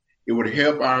language, it would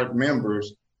help our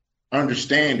members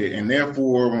understand it, and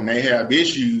therefore when they have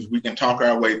issues, we can talk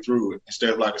our way through it instead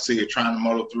of, like I said, trying to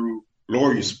muddle through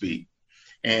lawyer speak.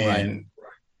 And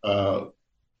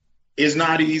it's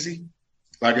not easy.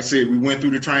 Like I said, we went through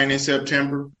the training in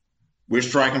September. We're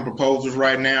striking proposals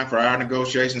right now for our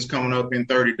negotiations coming up in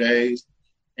 30 days.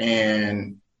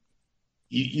 And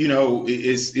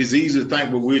it's easy to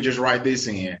think, well, we'll just write this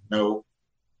in. No,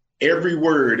 every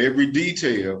word, every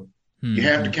detail, you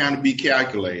have to kind of be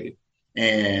calculated.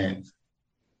 And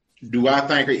do I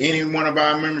think any one of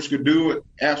our members could do it?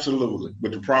 Absolutely,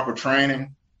 with the proper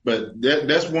training. But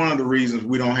that's one of the reasons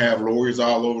we don't have lawyers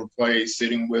all over the place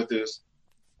sitting with us,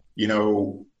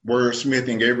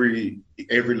 wordsmithing every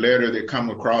letter that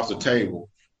comes across the table.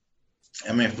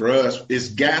 I mean, for us, it's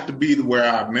got to be where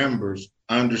our members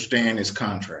understand this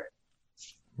contract.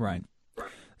 Right.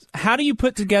 How do you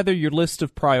put together your list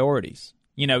of priorities?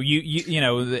 Every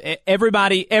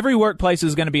workplace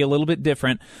is going to be a little bit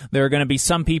different. There are going to be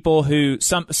some people who,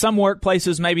 some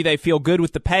workplaces, maybe they feel good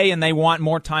with the pay and they want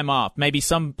more time off. Maybe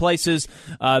some places,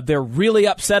 they're really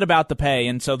upset about the pay,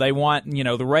 and so they want,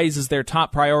 the raise is their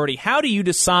top priority. How do you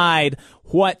decide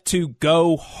what to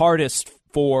go hardest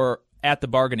for at the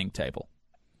bargaining table?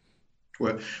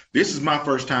 Well, this is my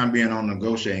first time being on the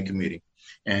negotiating committee,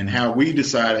 and how we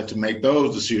decided to make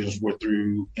those decisions were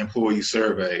through employee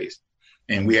surveys.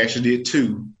 And we actually did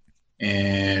 2,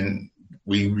 and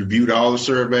we reviewed all the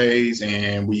surveys,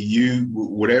 and we used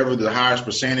whatever the highest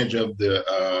percentage of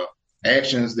the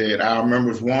actions that our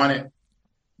members wanted.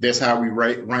 That's how we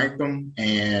rank them.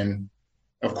 And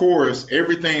of course,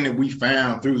 everything that we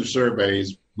found through the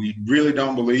surveys, we really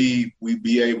don't believe we'd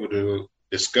be able to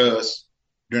discuss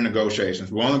during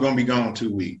negotiations. We're only going to be gone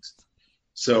 2 weeks.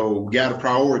 So we got to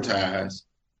prioritize,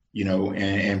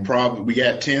 and probably we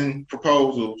got 10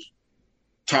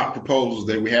 top proposals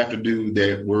that we have to do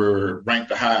that were ranked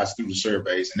the highest through the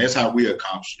surveys, and that's how we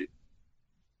accomplished it.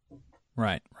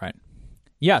 Right.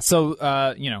 Yeah.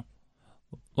 So,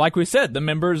 like we said, the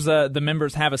members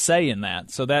have a say in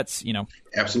that. So that's,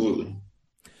 Absolutely.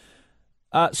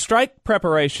 Strike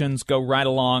preparations go right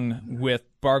along with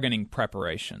bargaining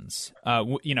preparations.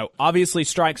 Obviously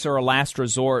strikes are a last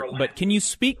resort, but can you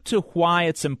speak to why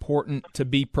it's important to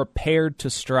be prepared to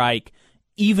strike,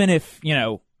 even if,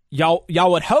 y'all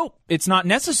would hope it's not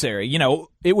necessary?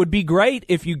 It would be great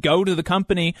if you go to the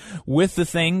company with the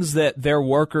things that their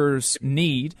workers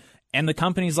need, and the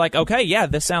company's like, okay, yeah,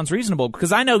 this sounds reasonable.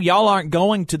 Because I know y'all aren't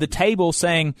going to the table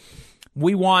saying,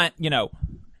 we want,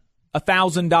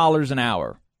 $1,000 an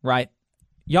hour, right?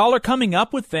 Y'all are coming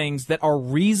up with things that are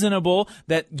reasonable,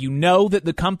 that that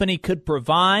the company could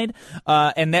provide,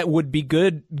 and that would be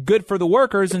good for the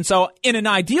workers. And so in an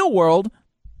ideal world,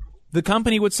 the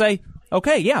company would say,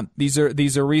 okay, yeah, these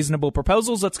are reasonable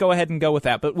proposals. Let's go ahead and go with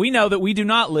that. But we know that we do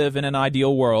not live in an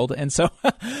ideal world, and so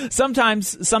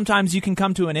sometimes you can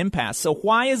come to an impasse. So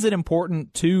why is it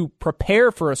important to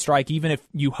prepare for a strike, even if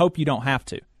you hope you don't have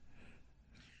to?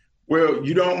 Well,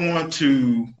 you don't want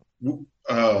to.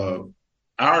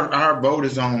 Our vote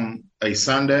is on a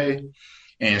Sunday,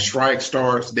 and strike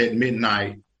starts at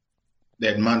midnight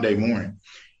that Monday morning.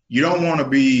 You don't want to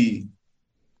be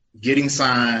getting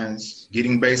signs,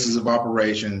 getting bases of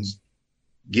operations,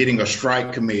 getting a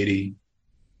strike committee,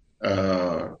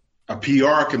 a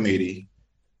PR committee.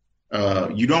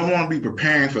 You don't want to be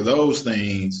preparing for those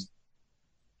things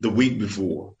the week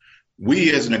before.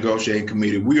 We as a negotiating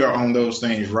committee, we are on those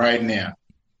things right now.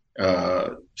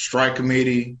 Strike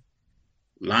committee,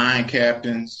 line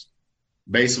captains,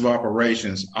 base of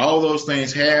operations, all those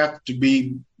things have to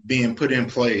be being put in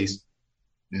place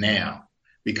now.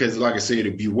 Because like I said,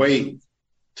 if you wait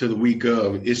to the week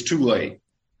of, it's too late.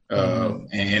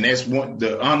 And that's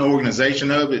the unorganization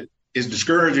of it is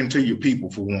discouraging to your people,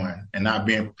 for one, and not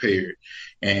being prepared.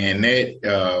 And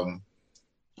that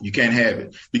you can't have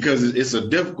it, because it's a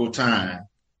difficult time,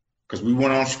 because we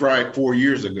went on strike 4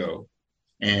 years ago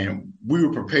and we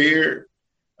were prepared.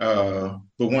 But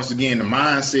once again, the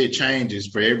mindset changes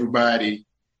for everybody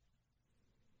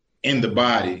in the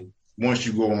body once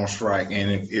you go on strike.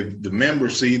 And if the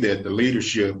members see that the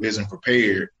leadership isn't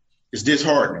prepared, it's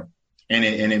disheartening, and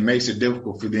it makes it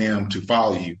difficult for them to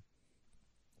follow you.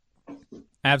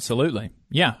 Absolutely.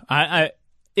 Yeah.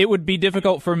 It would be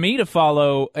difficult for me to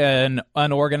follow an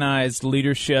unorganized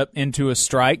leadership into a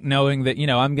strike, knowing that,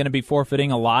 I'm going to be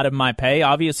forfeiting a lot of my pay.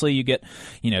 Obviously, you get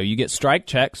strike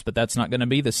checks, but that's not going to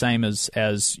be the same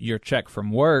as your check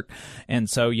from work. And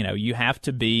so, you have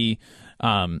to be,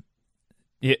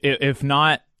 if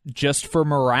not just for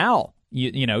morale,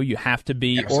 you have to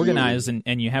be Absolutely. organized,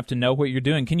 and you have to know what you're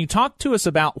doing. Can you talk to us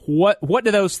about what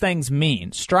do those things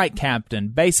mean? Strike captain,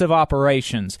 base of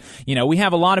operations. We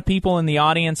have a lot of people in the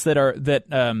audience that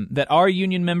are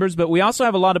union members, but we also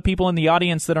have a lot of people in the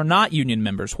audience that are not union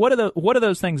members. What do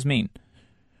those things mean?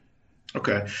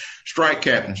 Okay. Strike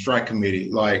captain, strike committee.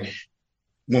 Like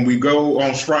when we go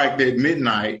on strike at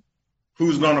midnight,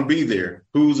 who's going to be there?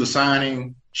 Who's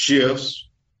assigning shifts?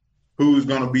 Who's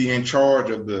going to be in charge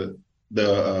of the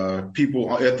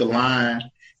people at the line?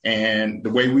 And the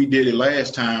way we did it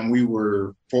last time, we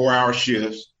were 4-hour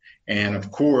shifts. And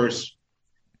of course,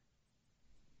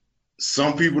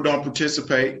 some people don't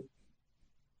participate.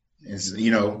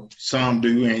 Some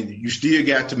do. And you still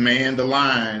got to man the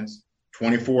lines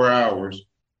 24 hours,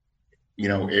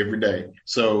 every day.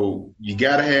 So you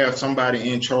got to have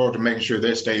somebody in charge of making sure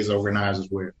that stays organized as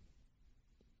well.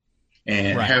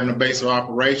 And right. Having a base of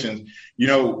operations,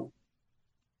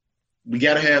 we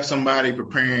got to have somebody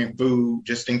preparing food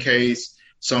just in case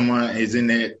someone is in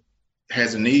that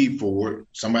has a need for it.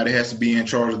 Somebody has to be in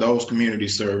charge of those community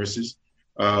services.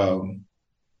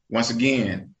 Once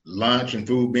again, lunch and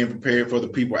food being prepared for the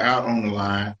people out on the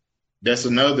line. That's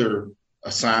another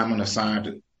assignment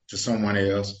assigned to someone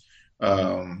else.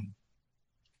 Like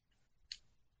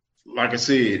I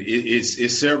said,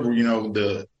 it's several,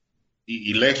 the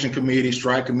election committee,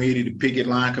 strike committee, the picket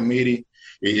line committee.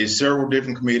 It's several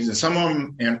different committees, and some of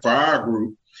them, and for our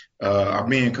group, are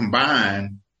being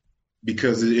combined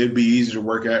because it'd be easier to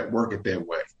work it that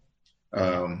way.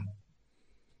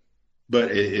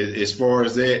 But as far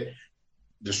as that,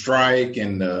 the strike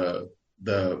and the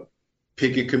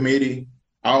picket committee,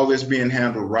 all this being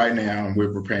handled right now, and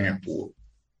we're preparing for it.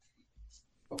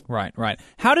 Right.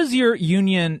 How does your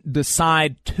union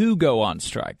decide to go on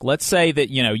strike? Let's say that,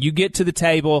 you get to the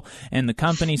table and the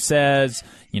company says,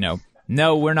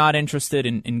 no, we're not interested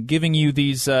in giving you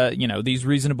these, these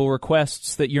reasonable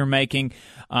requests that you're making.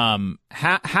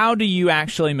 How do you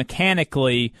actually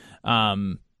mechanically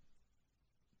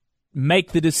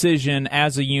make the decision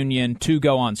as a union to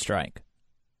go on strike?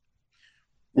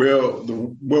 Well,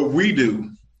 what we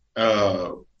do,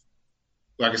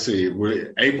 like I said,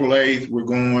 April 8th, we're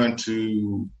going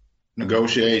to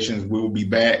negotiations. We will be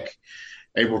back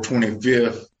April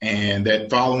 25th. And that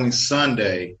following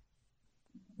Sunday,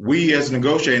 we as a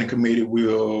negotiating committee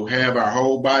will have our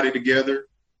whole body together.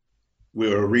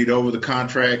 We'll read over the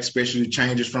contract, especially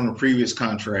changes from the previous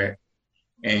contract.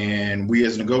 And we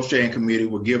as a negotiating committee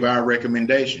will give our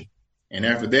recommendation. And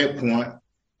after that point,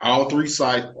 all three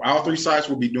sites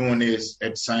will be doing this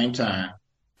at the same time.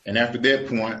 And after that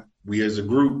point, we as a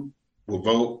group will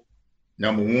vote,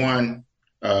 number one,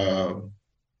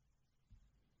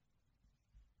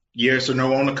 yes or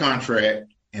no on the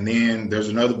contract. And then there's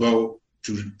another vote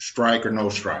to strike or no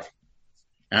strike.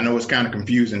 I know it's kind of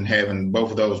confusing having both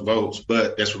of those votes,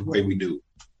 but that's the way we do it.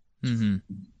 Mm-hmm.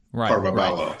 Right. Part of our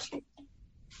bylaws.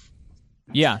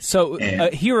 Yeah. So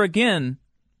here again,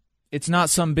 it's not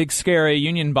some big scary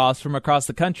union boss from across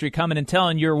the country coming and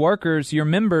telling your workers, your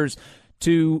members,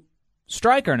 to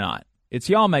strike or not. It's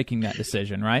y'all making that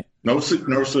decision, right? No,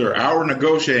 sir. Our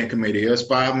negotiating committee, us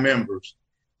 5 members,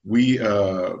 we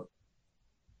when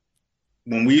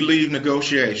we leave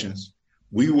negotiations,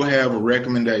 we will have a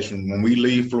recommendation when we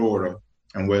leave Florida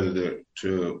on whether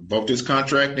to vote this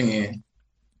contract in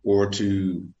or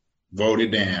to vote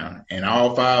it down. And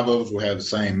all 5 of us will have the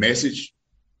same message,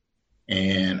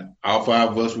 and all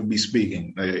 5 of us will be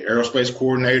speaking. The aerospace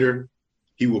coordinator,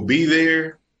 he will be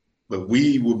there, but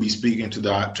we will be speaking to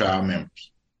our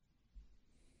members.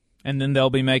 And then they'll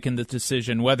be making the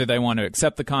decision whether they want to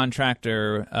accept the contract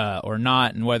or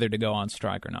not, and whether to go on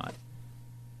strike or not.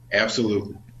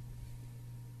 Absolutely.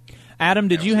 Adam,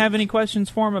 did you have any questions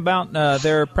for him about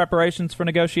their preparations for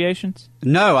negotiations?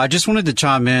 No, I just wanted to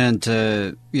chime in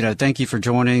to, thank you for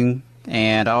joining.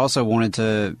 And I also wanted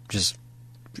to just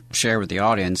share with the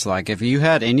audience, like, if you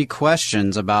had any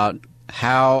questions about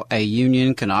how a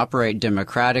union can operate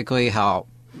democratically, how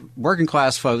working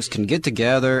class folks can get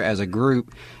together as a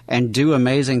group and do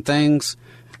amazing things,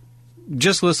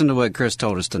 just listen to what Chris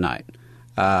told us tonight.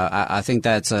 I think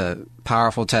that's a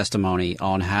powerful testimony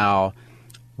on how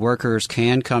workers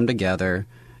can come together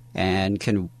and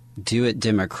can do it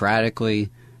democratically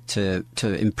to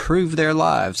improve their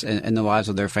lives and the lives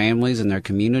of their families and their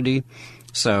community.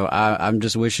 So I'm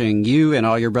just wishing you and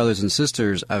all your brothers and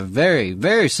sisters a very,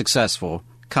 very successful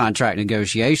contract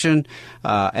negotiation.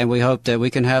 And we hope that we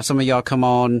can have some of y'all come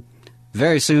on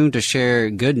very soon to share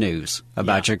good news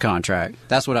about your contract.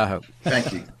 That's what I hope.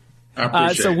 Thank you.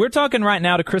 So we're talking right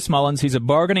now to Chris Mullins. He's a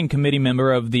bargaining committee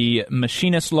member of the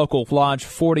Machinist Local Lodge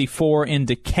 44 in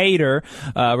Decatur,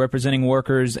 representing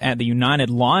workers at the United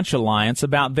Launch Alliance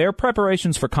about their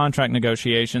preparations for contract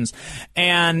negotiations.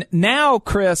 And now,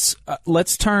 Chris,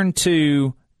 let's turn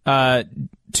to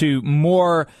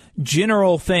more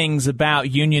general things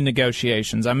about union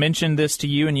negotiations. I mentioned this to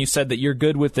you, and you said that you're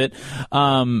good with it.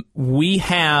 We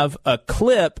have a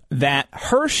clip that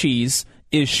Hershey's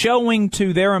is showing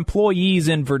to their employees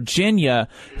in Virginia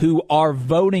who are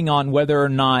voting on whether or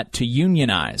not to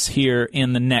unionize here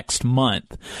in the next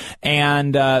month.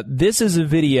 And this is a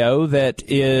video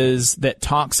that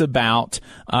talks about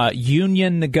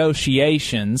union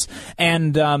negotiations.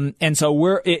 And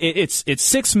so it's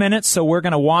 6 minutes, so we're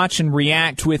going to watch and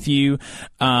react with you.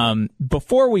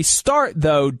 Before we start,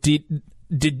 though,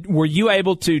 were you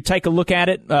able to take a look at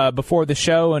it before the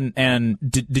show, and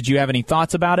did you have any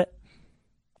thoughts about it?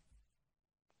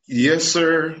 Yes,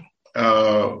 sir.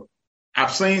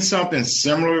 I've seen something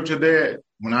similar to that.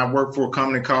 When I worked for a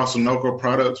company called Sunoco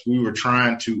Products, we were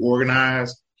trying to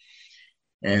organize,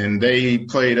 and they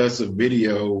played us a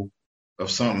video of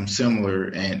something similar,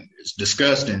 and it's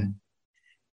disgusting,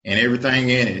 and everything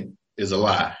in it is a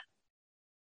lie.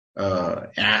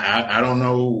 I don't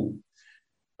know.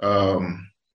 It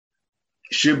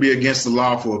should be against the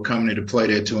law for a company to play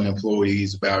that to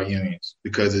employees about unions,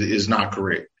 because it is not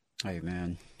correct.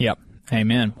 Amen. Yep.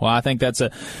 Amen. Well, I think that's a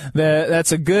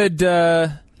good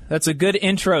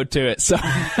intro to it. So,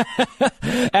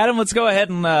 Adam, let's go ahead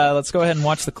and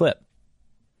watch the clip.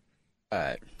 All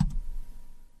right.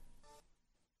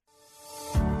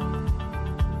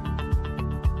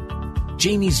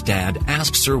 Jamie's dad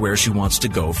asks her where she wants to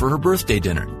go for her birthday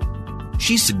dinner.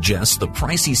 She suggests the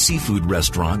pricey seafood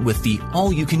restaurant with the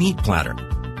all-you-can-eat platter.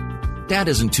 Dad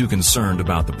isn't too concerned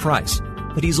about the price,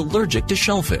 but he's allergic to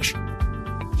shellfish.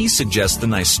 He suggests the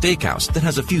nice steakhouse that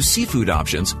has a few seafood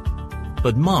options,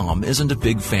 but Mom isn't a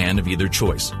big fan of either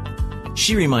choice.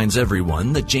 She reminds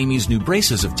everyone that Jamie's new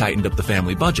braces have tightened up the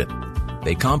family budget.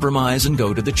 They compromise and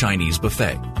go to the Chinese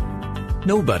buffet.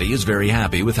 Nobody is very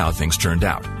happy with how things turned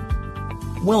out.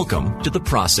 Welcome to the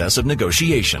process of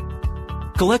negotiation.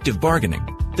 Collective bargaining,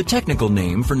 the technical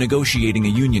name for negotiating a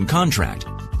union contract,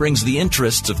 brings the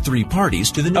interests of three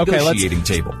parties to the negotiating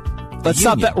table. Let's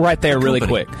stop that right there really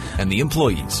quick. And the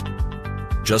employees.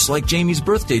 Just like Jamie's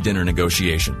birthday dinner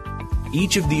negotiation.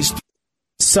 Each of these...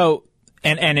 So...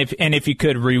 And if you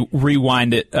could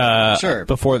rewind it sure.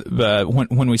 Before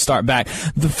when we start back,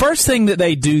 the first thing that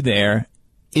they do there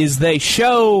is they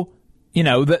show,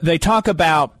 they talk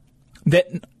about that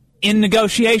in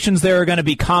negotiations there are going to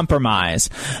be compromise,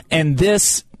 and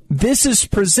this is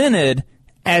presented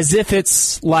as if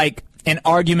it's like an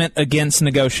argument against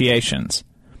negotiations.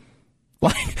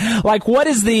 Like what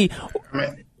is the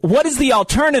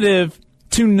alternative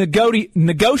to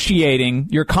negotiating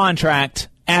your contract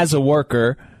as a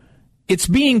worker? It's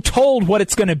being told what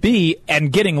it's going to be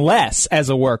and getting less as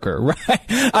a worker, right?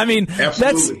 I mean,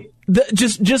 absolutely.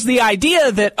 That's just the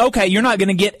idea that, okay, you're not going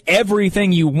to get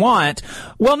everything you want.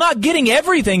 Well, not getting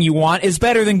everything you want is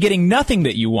better than getting nothing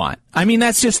that you want. I mean,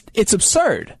 it's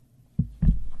absurd.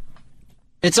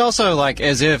 It's also like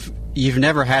as if you've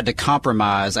never had to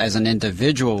compromise as an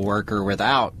individual worker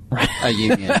without a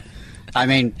union. I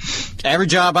mean, every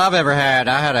job I've ever had,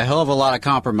 I had a hell of a lot of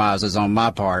compromises on my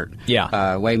part.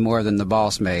 Yeah. Way more than the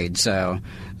boss made. So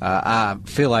I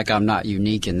feel like I'm not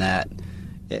unique in that.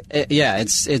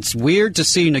 It's weird to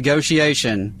see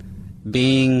negotiation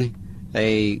being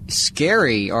a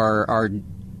scary or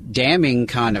damning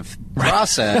kind of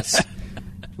process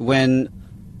when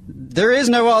there is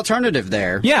no alternative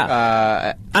there.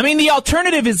 Yeah. The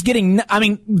alternative is getting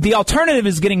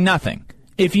nothing.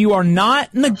 If you are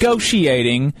not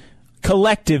negotiating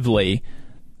collectively,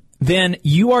 then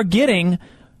you are getting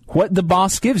what the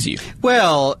boss gives you.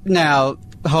 Well, now,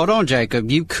 hold on,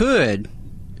 Jacob. You could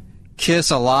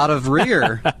kiss a lot of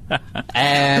rear,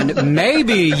 and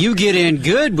maybe you get in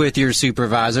good with your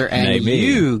supervisor, and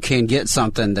you can get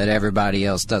something that everybody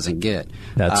else doesn't get.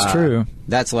 That's true.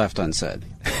 That's left unsaid.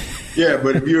 Yeah,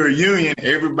 but if you're a union,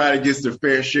 everybody gets their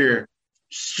fair share,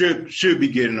 should be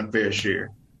getting a fair share.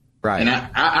 Right. And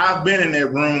I've been in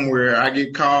that room where I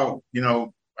get called,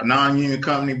 a non-union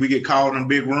company, we get called in a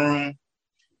big room.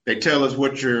 They tell us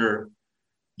what your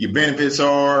benefits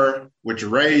are, what your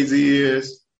raise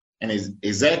is, and it's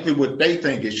exactly what they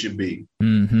think it should be.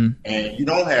 Mm-hmm. And you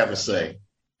don't have a say.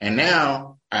 And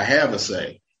now I have a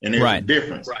say. And there's a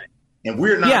difference. Right. And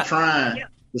we're not trying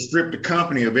to strip the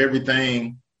company of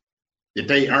everything that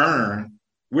they earn.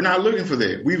 We're not looking for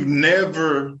that. We've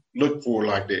never looked for it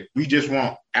like that. We just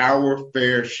want our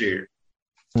fair share.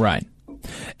 Right.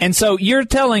 And so you're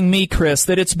telling me, Chris,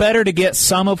 that it's better to get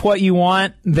some of what you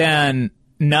want than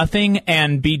nothing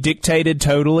and be dictated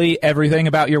totally everything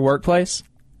about your workplace?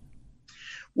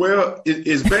 Well,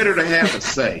 it's better to have a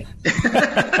say.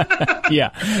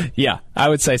 Yeah, I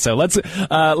would say so. Let's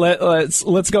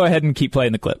go ahead and keep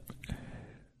playing the clip.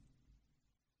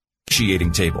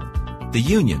 Negotiating table. The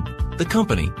union, the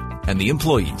company, and the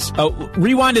employees. Oh,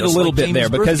 rewind it a little bit there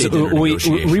because we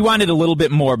rewind it a little bit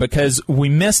more because we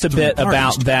missed a bit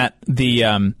about that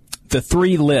the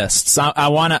three lists. I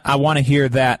want to hear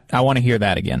that. I want to hear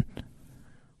that again.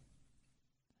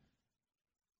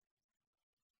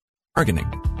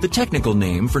 Bargaining, the technical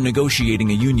name for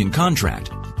negotiating a union contract,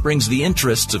 brings the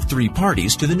interests of three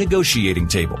parties to the negotiating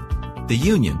table. The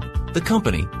union, the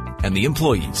company, and the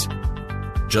employees.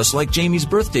 Just like Jamie's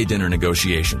birthday dinner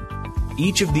negotiation.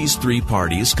 Each of these three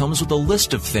parties comes with a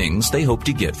list of things they hope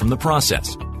to get from the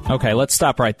process. Okay, let's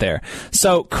stop right there.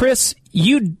 So, Chris,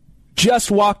 you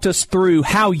just walked us through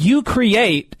how you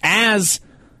create, as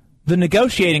the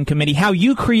negotiating committee, how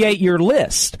you create your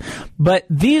list. But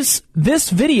this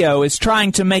video is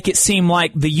trying to make it seem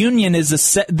like the union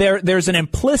is there's an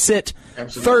implicit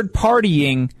third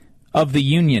partying of the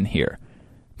union here.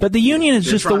 But the union is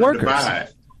just the workers.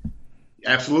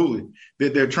 Absolutely.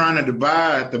 They're trying to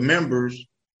divide the members.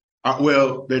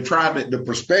 The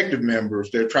prospective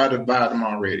members, they're trying to divide them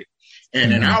already.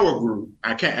 And in our group,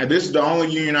 this is the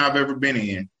only union I've ever been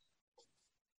in.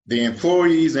 The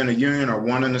employees and the union are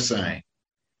one and the same.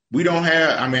 We don't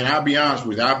have, I'll be honest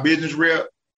with you, our business rep,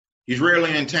 he's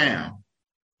rarely in town.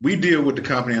 We deal with the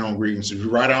company on grievances. We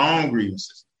write our own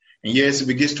grievances. And yes, if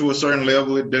it gets to a certain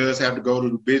level, it does have to go to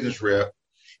the business rep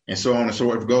and so on and so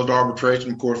forth. If it goes to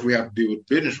arbitration, of course, we have to deal with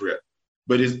the business rep.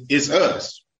 But it's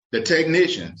us, the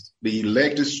technicians, the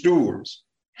elected stewards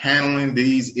handling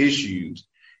these issues.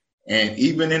 And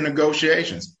even in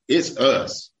negotiations, it's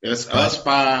us. It's us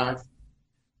five,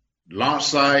 launch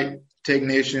site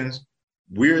technicians.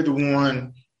 We're the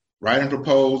one writing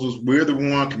proposals. We're the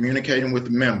one communicating with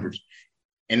the members.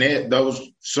 And those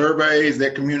surveys,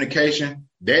 that communication,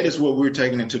 that is what we're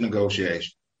taking into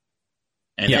negotiation.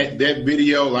 And that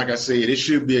video, like I said, it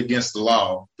should be against the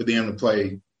law for them to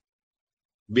play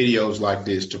videos like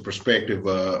this to prospective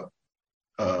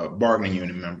bargaining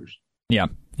unit members. Yeah.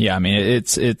 Yeah, I mean,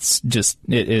 it's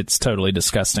totally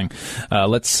disgusting.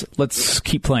 Let's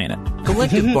keep playing it.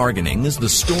 Collective bargaining is the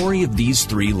story of these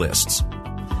three lists.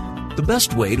 The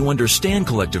best way to understand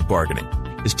collective bargaining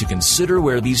is to consider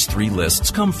where these three lists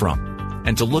come from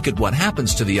and to look at what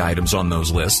happens to the items on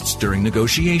those lists during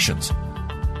negotiations.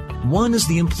 One is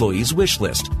the employee's wish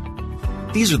list.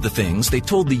 These are the things they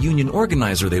told the union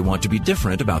organizer they want to be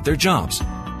different about their jobs.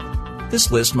 This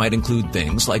list might include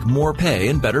things like more pay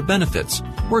and better benefits,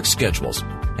 work schedules,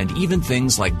 and even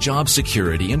things like job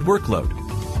security and workload.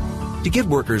 To get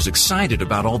workers excited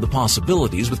about all the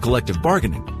possibilities with collective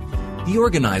bargaining, the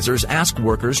organizers ask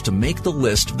workers to make the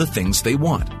list of the things they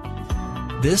want.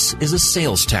 This is a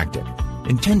sales tactic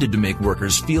intended to make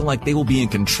workers feel like they will be in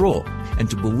control and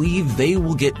to believe they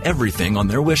will get everything on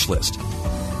their wish list.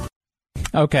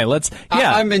 Okay,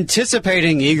 I'm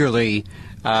anticipating eagerly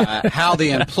how the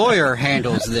employer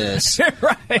handles this.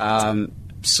 Right. I'm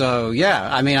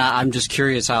just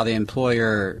curious how the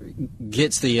employer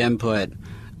gets the input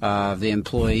of the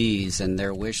employees and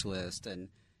their wish list. And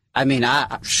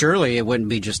surely it wouldn't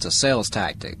be just a sales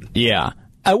tactic. Yeah.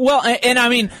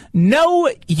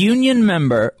 No union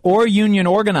member or union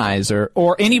organizer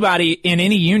or anybody in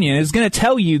any union is going to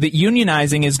tell you that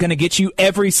unionizing is going to get you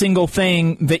every single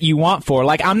thing that you want for.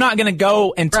 Like, I'm not going to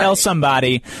go and tell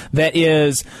somebody that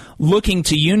is looking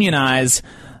to unionize,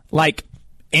 like,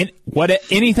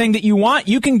 anything that you want,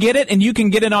 you can get it, and you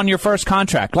can get it on your first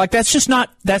contract. Like, that's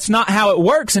not how it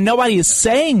works, and nobody is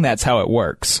saying that's how it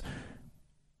works.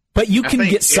 But you can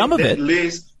get some of it.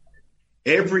 List,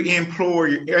 every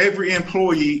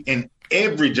employee in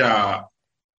every job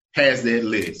has that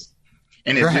list.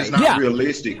 And it's just not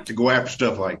realistic to go after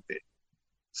stuff like that.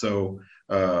 So,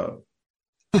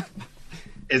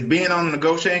 as being on the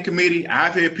negotiating committee,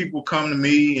 I've had people come to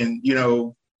me and,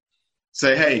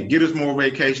 say, hey, get us more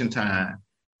vacation time.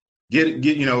 Get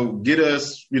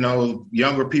us,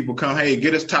 younger people come, hey,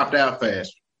 get us topped out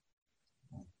faster.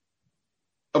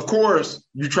 Of course,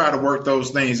 you try to work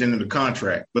those things into the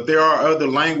contract, but there are other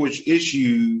language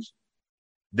issues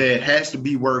that has to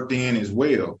be worked in as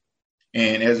well.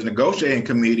 And as a negotiating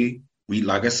committee,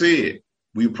 like I said,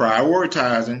 we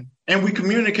prioritizing and we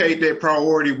communicate that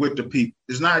priority with the people.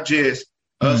 It's not just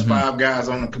us five guys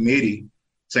on the committee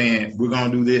saying we're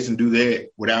going to do this and do that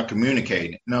without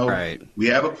communicating. No, we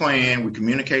have a plan. We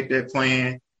communicate that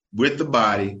plan with the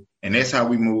body, and that's how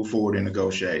we move forward in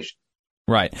negotiation.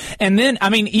 Right. And then,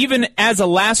 even as a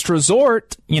last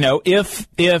resort, if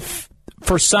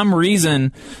for some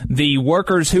reason the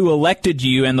workers who elected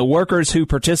you and the workers who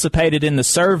participated in the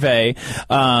survey,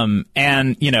 and,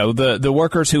 the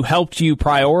workers who helped you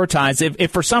prioritize,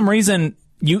 if for some reason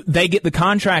they get the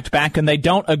contract back and they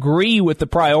don't agree with the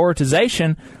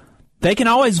prioritization, they can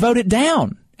always vote it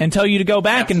down and tell you to go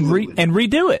back and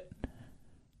redo it.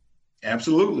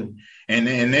 Absolutely.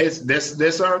 And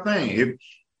that's our thing.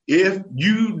 If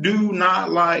you do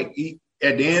not like,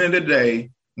 at the end of the day,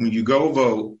 when you go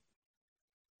vote,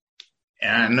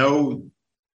 and I know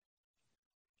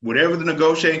whatever the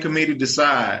negotiating committee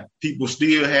decide, people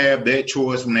still have that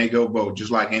choice when they go vote,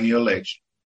 just like any election.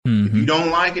 If you don't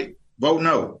like it, vote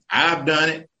no. I've done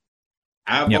it.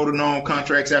 I've voted on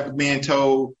contracts after being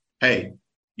told, hey,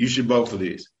 you should vote for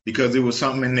this, because there was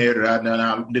something in there that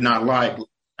I did not like.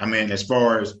 As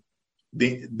far as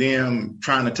them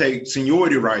trying to take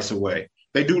seniority rights away.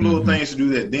 They do little things to do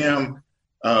that. Them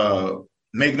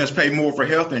making us pay more for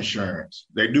health insurance.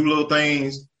 They do little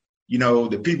things,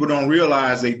 that people don't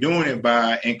realize they're doing it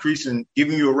by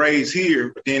giving you a raise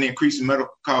here, but then increasing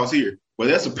medical costs here. Well,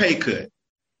 that's a pay cut.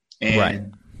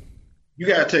 And you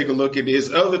got to take a look at this.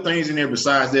 Other things in there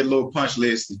besides that little punch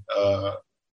list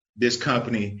this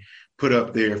company put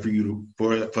up there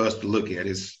for us to look at.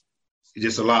 It's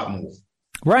just a lot more.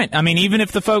 Right. Even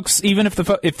if the folks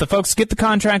get the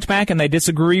contract back and they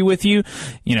disagree with you,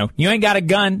 you ain't got a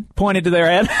gun pointed to their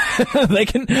head. they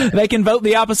can vote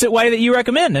the opposite way that you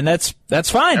recommend, and that's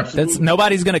fine. Absolutely.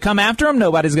 Nobody's going to come after them.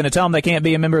 Nobody's going to tell them they can't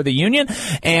be a member of the union.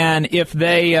 And if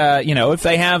they, if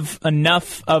they have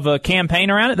enough of a campaign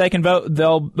around it, they can vote.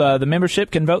 The membership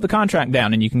can vote the contract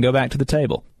down, and you can go back to the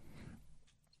table.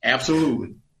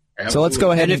 Absolutely. So let's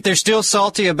go ahead. And if they're still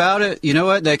salty about it, you know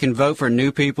what? They can vote for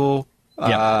new people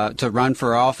to run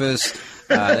for office.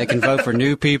 They can vote for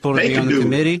new people to be on the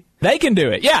committee. They can do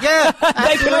it. Yeah.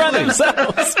 They can run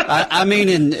themselves. I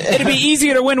mean, it'd be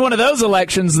easier to win one of those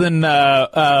elections than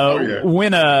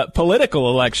win a political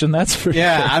election. That's for sure.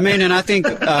 I mean, and I think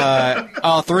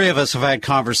all three of us have had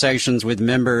conversations with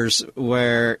members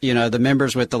where, the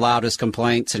members with the loudest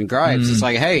complaints and gripes, it's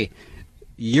like, hey,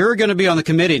 you're going to be on the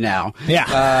committee now.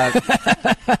 Yeah.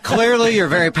 Clearly, you're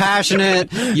very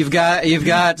passionate. You've got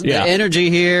the energy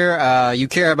here. You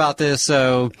care about this.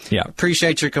 So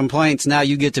appreciate your complaints. Now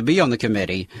you get to be on the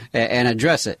committee and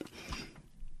address it.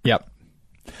 Yep.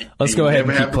 Let's go ahead.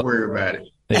 Never have to worry about it.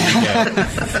 There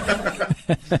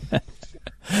you go.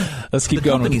 Let's keep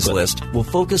going. The company's list will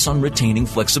focus on retaining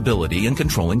flexibility and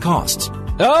controlling costs.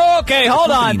 Okay,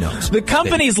 hold on. The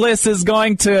company's list is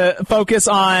going to focus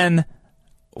on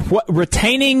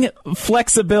retaining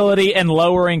flexibility and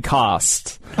lowering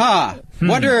costs. I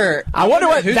wonder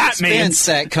what that means.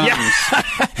 That comes.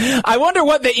 Yeah. I wonder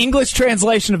what the English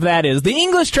translation of that is. The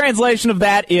English translation of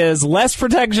that is less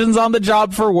protections on the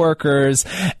job for workers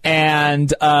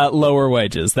and lower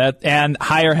wages. And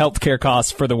higher healthcare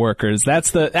costs for the workers.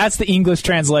 That's the English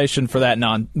translation for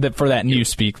that new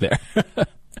speak there.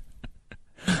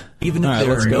 Even if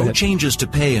there are no changes to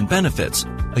pay and benefits,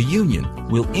 a union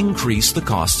will increase the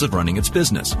costs of running its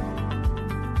business.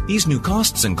 These new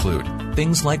costs include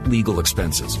things like legal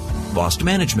expenses, lost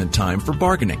management time for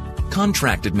bargaining,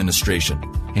 contract administration,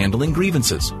 handling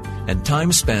grievances, and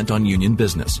time spent on union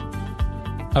business.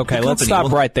 Okay, let's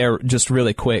stop right there just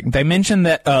really quick. They mentioned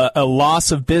that a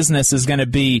loss of business is going to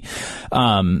be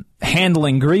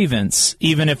handling grievance,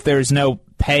 even if there's no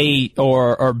pay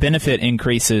or benefit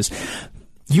increases.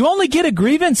 You only get a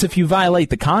grievance if you violate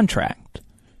the contract.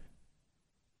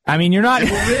 I mean, you're not,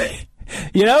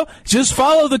 just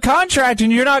follow the contract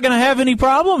and you're not going to have any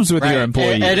problems with your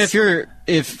employees. And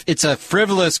if it's a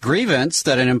frivolous grievance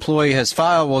that an employee has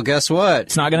filed, well, guess what?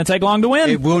 It's not going to take long to win.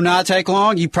 It will not take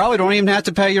long. You probably don't even have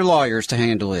to pay your lawyers to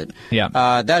handle it. Yeah.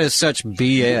 That is such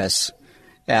BS.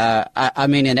 I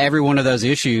mean, and every one of those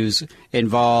issues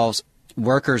involves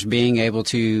workers being able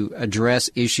to address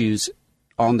issues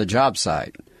on the job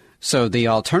site. So the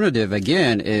alternative,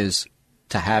 again, is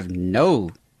to have no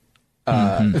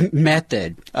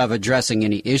method of addressing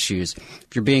any issues.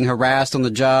 If you're being harassed on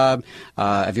the job,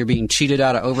 if you're being cheated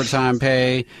out of overtime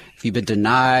pay, if you've been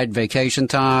denied vacation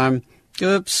time,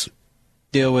 oops,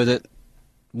 deal with it.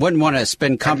 Wouldn't want to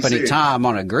spend company time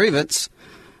on a grievance.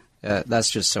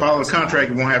 That's just so. Follow the contract,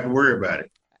 you won't have to worry about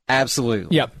it.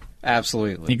 Absolutely. Yep.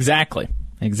 Absolutely. Exactly.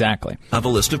 I have a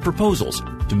list of proposals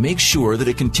to make sure that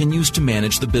it continues to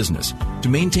manage the business, to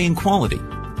maintain quality,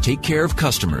 take care of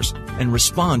customers, and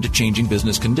respond to changing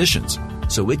business conditions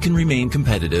so it can remain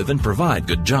competitive and provide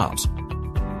good jobs.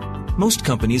 Most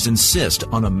companies insist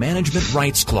on a management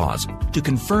rights clause to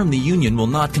confirm the union will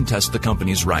not contest the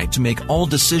company's right to make all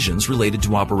decisions related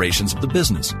to operations of the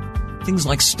business, things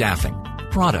like staffing,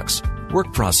 products,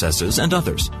 work processes, and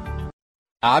others.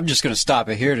 I'm just going to stop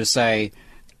it here to say,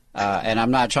 and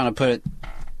I'm not trying to put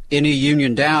any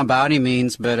union down by any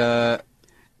means, but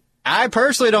I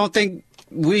personally don't think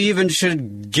we even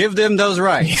should give them those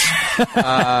rights.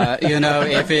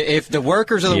 If the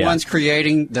workers are the ones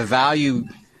creating the value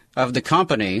of the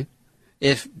company,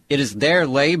 if it is their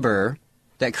labor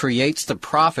that creates the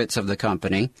profits of the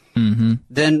company,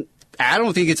 then I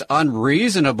don't think it's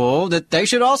unreasonable that they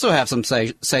should also have some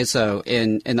say so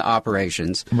in the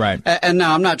operations. Right. And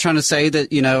now I'm not trying to say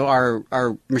that,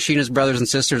 our machinist brothers and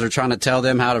sisters are trying to tell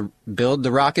them how to build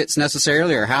the rockets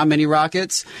necessarily or how many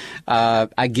rockets.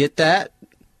 I get that.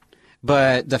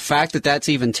 But the fact that that's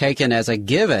even taken as a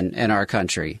given in our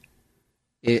country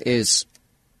is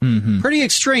pretty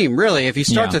extreme, really. If you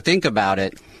start to think about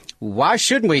it, why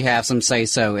shouldn't we have some say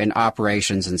so in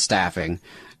operations and staffing?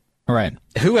 Right.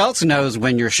 Who else knows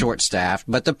when you're short-staffed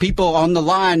but the people on the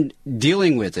line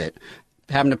dealing with it,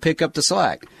 having to pick up the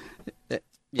slack?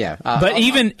 Yeah. But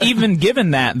even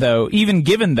given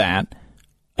that,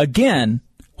 again,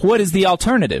 what is the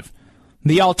alternative?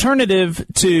 The alternative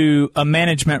to a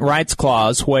management rights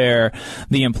clause where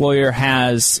the employer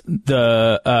has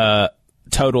the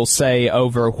total say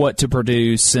over what to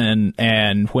produce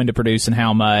and when to produce and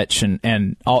how much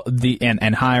and all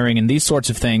and hiring and these sorts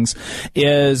of things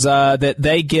is that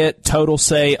they get total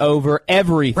say over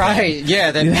everything. Right.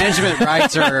 Yeah. The management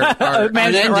rights are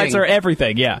management rights are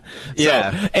everything. Yeah.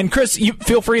 Yeah. So, and Chris, you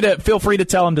feel free to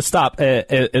tell them to stop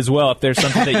as well if there's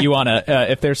something that you want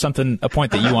to a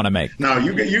point that you want to make. No,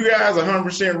 you guys are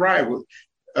 100% right.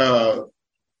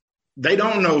 They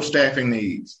don't know staffing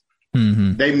needs.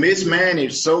 They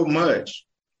mismanage so much.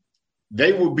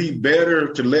 They would be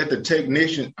better to let the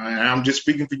technician, and I'm just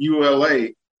speaking for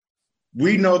ULA,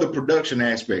 we know the production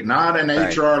aspect, not an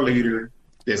HR leader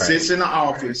that sits in the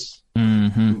office,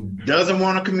 who doesn't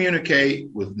want to communicate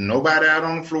with nobody out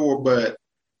on the floor, but,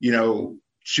 he or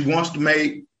she wants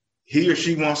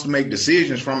to make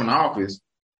decisions from an office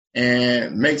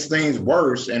and makes things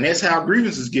worse. And that's how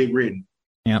grievances get written.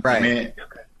 Yeah. Right.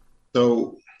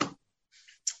 So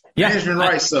management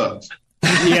rights sucks.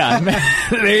 Yeah,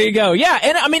 there you go. Yeah,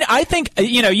 and I mean, I think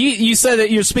you said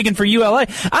that you're speaking for ULA.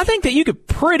 I think you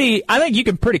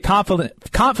can pretty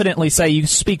confidently say you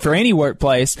speak for any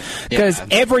workplace, because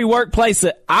every workplace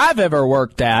that I've ever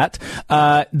worked at,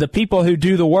 the people who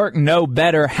do the work know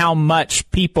better how much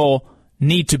people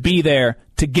need to be there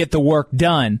to get the work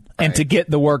done, and to get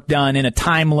the work done in a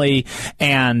timely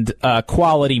and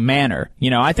quality manner.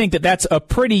 I think that's a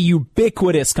pretty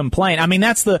ubiquitous complaint. I mean,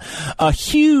 that's a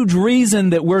huge reason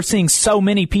that we're seeing so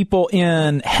many people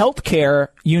in healthcare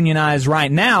unionized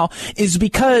right now, is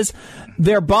because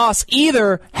their boss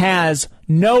either has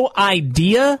no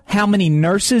idea how many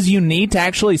nurses you need to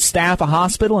actually staff a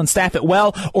hospital and staff it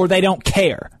well, or they don't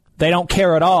care. They don't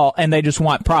care at all, and they just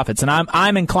want profits. And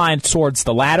I'm inclined towards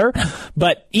the latter.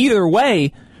 But either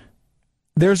way,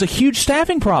 there's a huge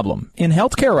staffing problem in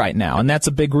healthcare right now, and that's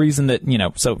a big reason that,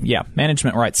 so yeah,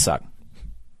 management rights suck.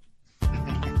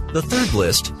 The third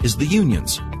list is the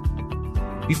unions.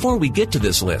 Before we get to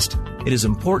this list, it is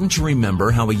important to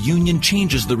remember how a union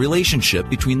changes the relationship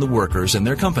between the workers and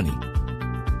their company.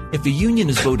 If a union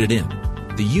is voted in,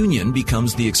 the union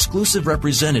becomes the exclusive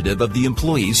representative of the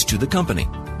employees to the company.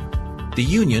 The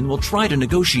union will try to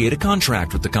negotiate a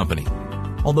contract with the company.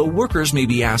 Although workers may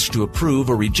be asked to approve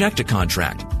or reject a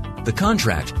contract, the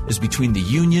contract is between the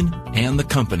union and the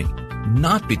company,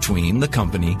 not between the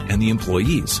company and the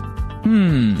employees.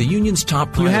 The union's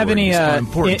top priorities are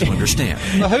important to understand.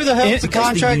 Well, who the hell is the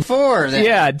contract for? Then?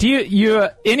 Yeah. Do you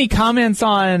any comments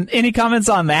on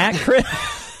that,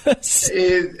 Chris?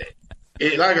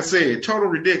 Like I said, total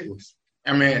ridiculous.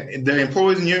 I mean, the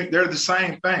employees and union, they're the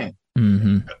same thing.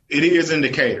 Mm-hmm. It is in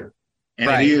Decatur,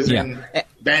 and it is in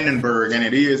Vandenberg, and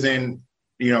it is in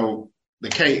the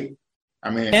Cape.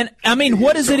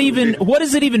 What does it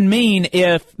even mean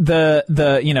if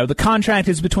the contract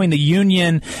is between the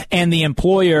union and the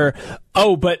employer?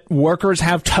 Oh, but workers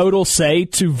have total say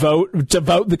to vote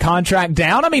the contract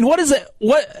down. I mean, what is it?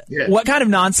 What kind of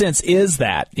nonsense is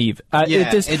that, Eve?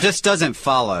 It just doesn't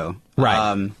follow.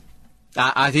 Right.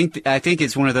 I think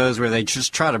it's one of those where they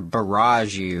just try to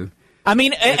barrage you. I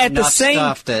mean, at the same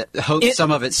stuff that hopes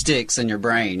some of it sticks in your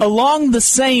brain. Along the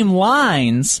same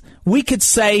lines, we could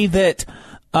say that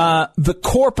the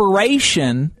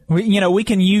corporation, we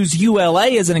can use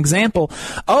ULA as an example.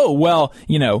 Oh, well,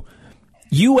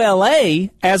 ULA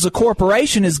as a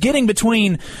corporation is getting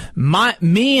between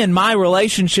me and my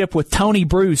relationship with Tony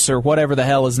Bruce, or whatever the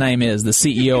hell his name is, the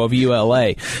CEO of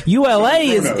ULA. ULA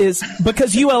is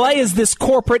because ULA is this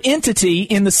corporate entity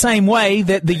in the same way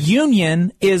that the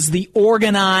union is the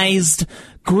organized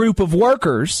group of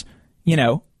workers.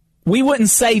 We wouldn't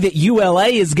say that ULA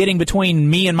is getting between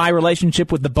me and my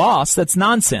relationship with the boss. That's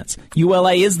nonsense.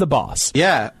 ULA is the boss.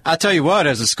 Yeah, I tell you what,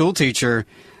 as a school teacher,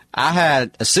 I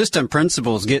had assistant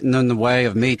principals getting in the way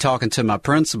of me talking to my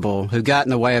principal, who got in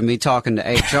the way of me talking to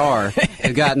HR,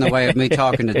 who got in the way of me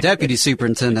talking to deputy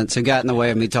superintendents, who got in the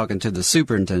way of me talking to the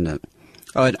superintendent.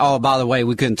 Oh, by the way,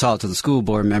 we couldn't talk to the school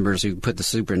board members who put the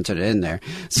superintendent in there.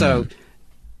 So,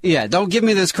 yeah, don't give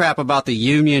me this crap about the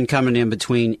union coming in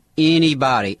between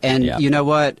anybody. And you know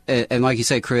what? And like you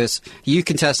say, Chris, you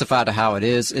can testify to how it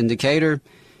is in Decatur.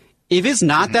 If it's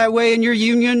not that way in your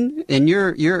union, in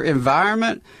your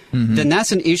environment, then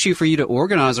that's an issue for you to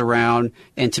organize around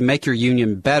and to make your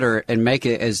union better and make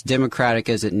it as democratic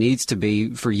as it needs to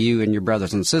be for you and your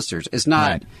brothers and sisters. It's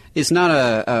not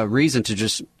a reason to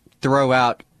just throw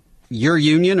out your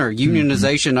union or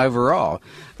unionization overall.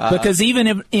 Because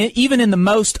even in the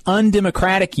most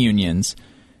undemocratic unions,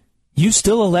 you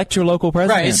still elect your local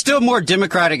president. Right. It's still more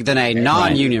democratic than a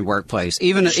non-union workplace.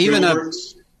 Even a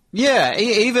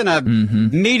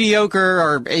mediocre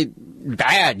or a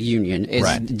bad union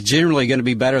is generally going to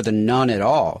be better than none at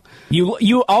all.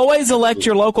 You always elect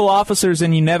your local officers,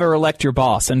 and you never elect your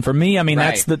boss. And for me, I mean,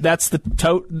 that's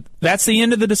the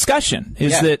end of the discussion.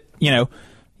 That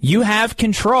you have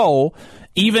control.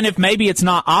 Even if maybe it's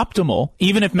not optimal,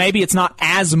 even if maybe it's not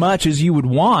as much as you would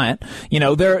want,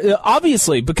 there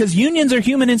obviously, because unions are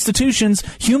human institutions,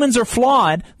 humans are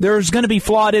flawed. There's going to be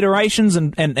flawed iterations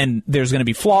and there's going to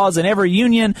be flaws in every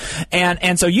union.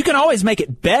 And so you can always make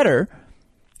it better.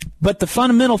 But the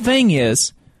fundamental thing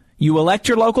is you elect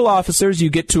your local officers, you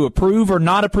get to approve or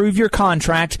not approve your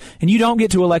contract, and you don't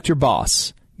get to elect your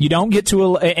boss. You don't get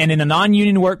to, and in a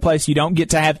non-union workplace, you don't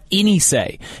get to have any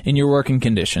say in your working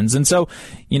conditions. And so,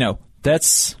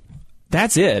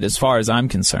 that's it as far as I'm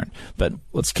concerned. But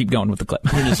let's keep going with the clip.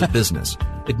 It is a business.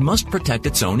 It must protect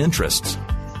its own interests.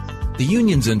 The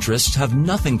union's interests have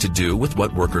nothing to do with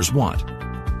what workers want.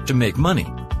 To make money,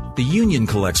 the union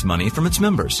collects money from its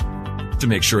members. To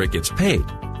make sure it gets paid,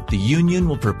 the union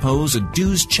will propose a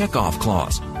dues checkoff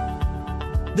clause.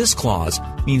 This clause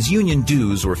means union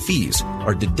dues or fees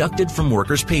are deducted from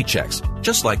workers' paychecks,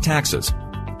 just like taxes.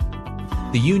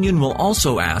 The union will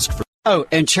also ask for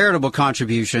and charitable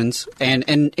contributions and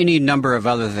any number of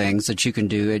other things that you can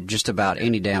do at just about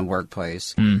any damn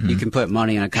workplace. Mm-hmm. You can put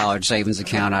money in a college savings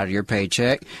account out of your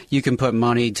paycheck. You can put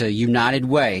money to United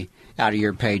Way out of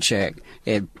your paycheck.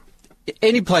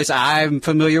 Any place I'm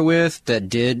familiar with that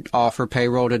did offer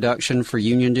payroll deduction for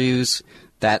union dues,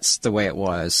 that's the way it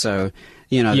was. So,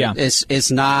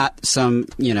 it's not some,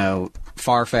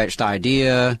 far-fetched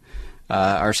idea.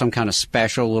 Or some kind of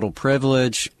special little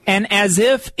privilege. And as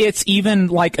if it's even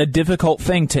like a difficult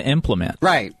thing to implement.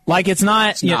 Right. Like it's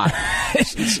not.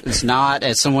 It's not.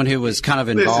 As someone who was kind of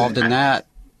involved in that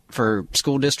for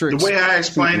school districts. The way I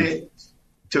explain it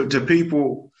to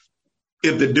people,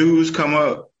 if the dues come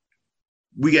up,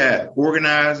 we got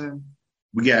organizing,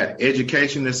 we got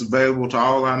education that's available to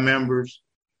all our members.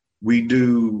 We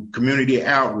do community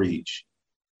outreach.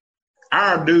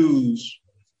 Our dues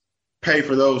pay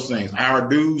for those things. Our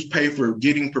dues pay for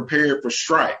getting prepared for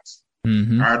strikes.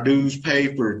 Mm-hmm. Our dues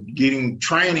pay for getting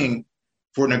training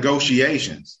for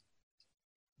negotiations.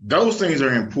 Those things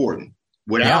are important.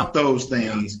 Without those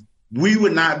things, we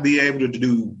would not be able to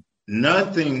do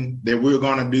nothing that we're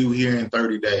going to do here in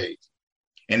 30 days.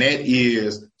 And that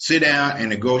is sit down and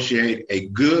negotiate a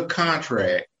good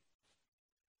contract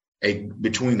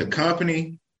between the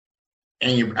company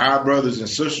and our brothers and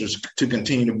sisters to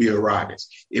continue to build rockets.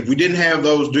 If we didn't have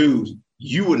those dues,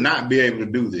 you would not be able to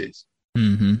do this.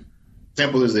 Mm-hmm.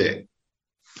 Simple as that.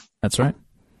 That's right.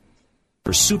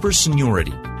 For super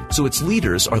seniority, so its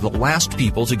leaders are the last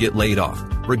people to get laid off,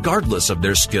 regardless of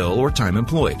their skill or time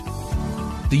employed.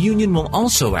 The union will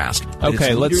also ask.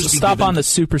 Okay, let's stop on the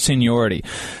super seniority.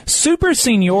 Super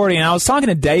seniority, and I was talking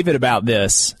to David about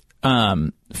this.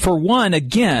 For one,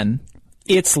 again,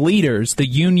 its leaders, the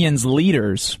union's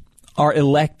leaders, are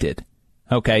elected.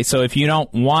 Okay, so if you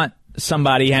don't want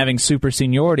somebody having super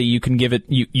seniority, you can give it.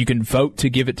 You can vote to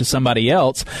give it to somebody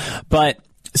else. But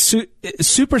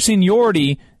super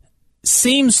seniority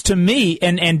seems to me,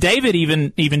 and David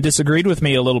even disagreed with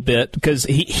me a little bit because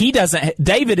he doesn't.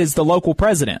 David is the local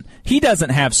president. He doesn't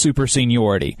have super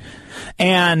seniority,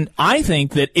 and I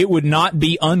think that it would not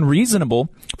be unreasonable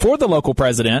for the local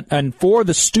president and for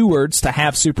the stewards to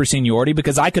have super seniority,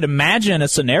 because I could imagine a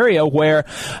scenario where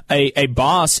a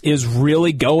boss is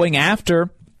really going after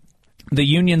the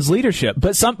union's leadership.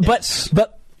 But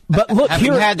look,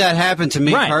 having had that happen to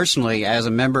me personally as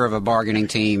a member of a bargaining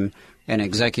team and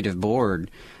executive board,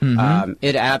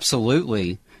 it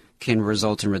absolutely can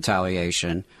result in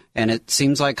retaliation. And it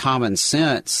seems like common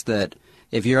sense that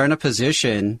if you're in a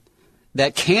position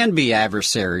that can be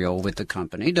adversarial with the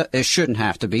company, it shouldn't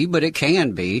have to be, but it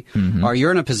can be, or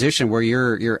you're in a position where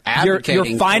you're advocating,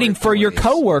 you're fighting for your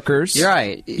coworkers. You're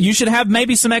right. You should have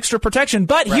maybe some extra protection.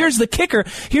 But here's the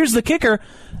kicker.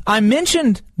 I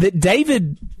mentioned that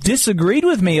David disagreed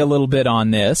with me a little bit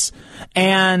on this,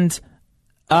 and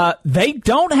they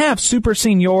don't have super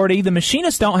seniority. The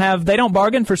machinists they don't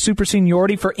bargain for super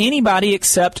seniority for anybody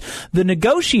except the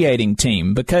negotiating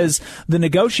team, because the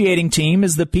negotiating team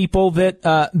is the people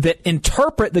that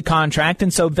interpret the contract,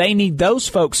 and so they need those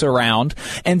folks around,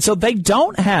 and so they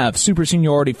don't have super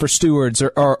seniority for stewards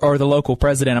or the local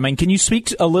president. I mean, can you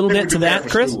speak a little bit to that,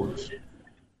 Chris?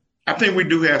 I think we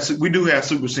do have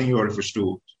super seniority for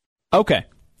stewards. Okay,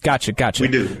 gotcha. We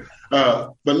do,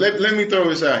 but let me throw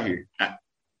this out here.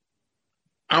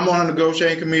 I'm on a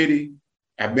negotiating committee.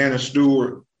 I've been a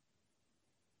steward.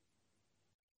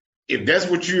 If that's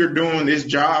what you're doing this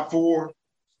job for,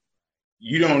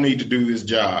 you don't need to do this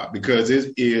job, because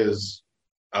it is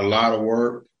a lot of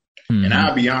work. Mm-hmm. And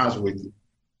I'll be honest with you.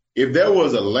 If there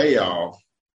was a layoff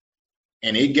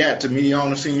and it got to me on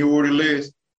the seniority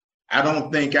list, I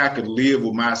don't think I could live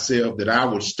with myself that I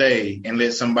would stay and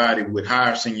let somebody with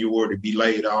higher seniority be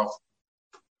laid off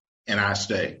and I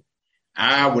stay.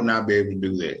 I would not be able to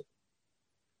do that.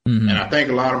 Mm-hmm. And I think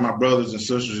a lot of my brothers and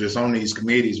sisters that's on these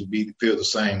committees would feel the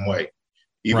same way,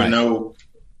 even though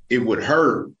it would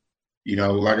hurt.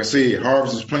 Like I said,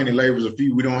 harvest is plenty, labor is a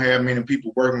few. We don't have many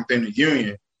people working within the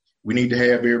union. We need to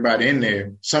have everybody in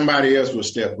there. Somebody else will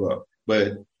step up.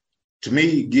 But to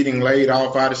me, getting laid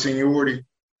off out of seniority,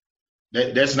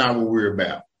 that's not what we're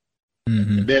about.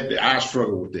 That I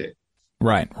struggle with that.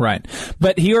 Right.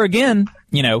 But here again,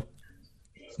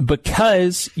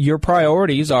 because your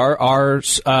priorities are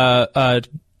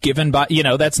given by,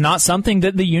 that's not something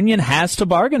that the union has to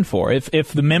bargain for. If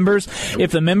the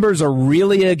members are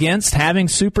really against having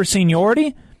super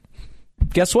seniority,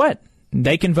 guess what?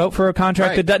 They can vote for a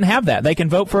contract that doesn't have that. They can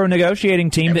vote for a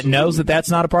negotiating team that knows that that's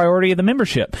not a priority of the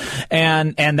membership.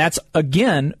 And that's,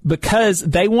 again, because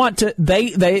they want to,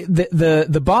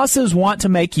 the bosses want to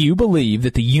make you believe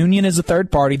that the union is a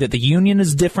third party, that the union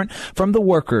is different from the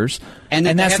workers. And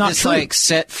that's have not this true.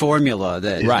 set formula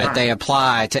that they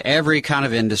apply to every kind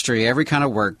of industry, every kind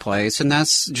of workplace. And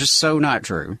that's just so not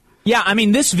true. Yeah, I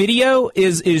mean, this video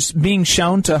is being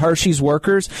shown to Hershey's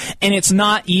workers, and it's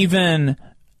not even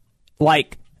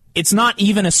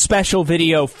a special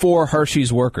video for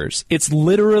Hershey's workers. It's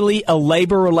literally a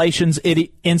Labor Relations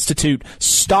Institute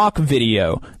stock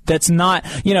video. That's not,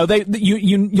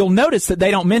 you'll notice that they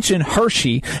don't mention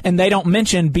Hershey and they don't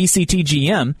mention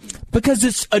BCTGM because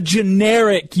it's a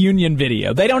generic union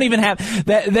video. They don't even have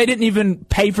that. They didn't even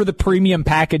pay for the premium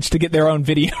package to get their own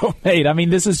video made. I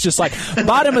mean, this is just like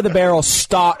bottom of the barrel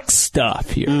stock stuff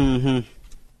here. Mm-hmm.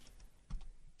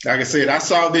 Like I said, I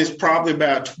saw this probably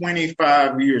about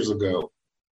 25 years ago,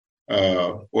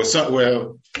 something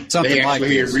they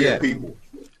actually had real people.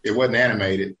 It wasn't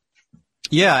animated.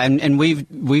 Yeah, and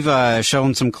we've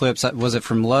shown some clips. Was it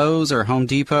from Lowe's or Home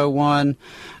Depot one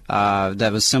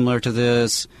that was similar to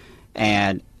this?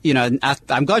 And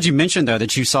I'm glad you mentioned though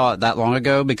that you saw it that long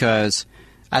ago, because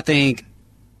I think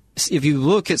if you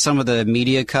look at some of the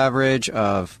media coverage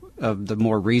of the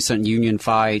more recent union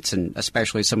fights, and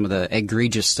especially some of the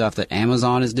egregious stuff that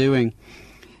Amazon is doing,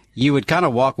 you would kind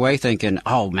of walk away thinking,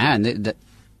 oh, man,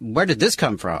 where did this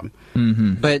come from?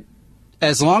 Mm-hmm. But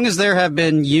as long as there have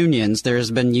been unions, there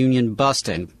has been union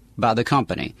busting by the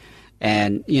company.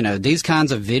 And, these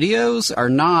kinds of videos are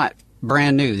not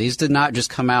brand new. These did not just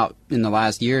come out in the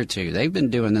last year or two. They've been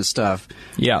doing this stuff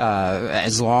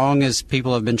as long as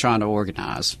people have been trying to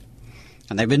organize.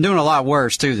 And they've been doing a lot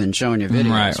worse, too, than showing you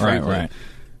videos. Right.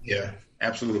 Yeah,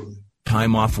 absolutely.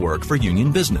 Time off work for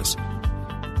union business.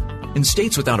 In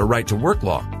states without a right to work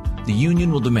law, the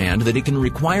union will demand that it can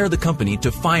require the company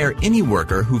to fire any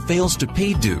worker who fails to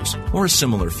pay dues or a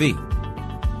similar fee.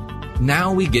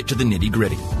 Now we get to the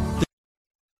nitty-gritty.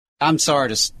 I'm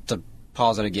sorry to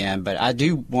pause it again, but I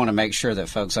do want to make sure that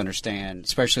folks understand,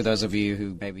 especially those of you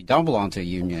who maybe don't belong to a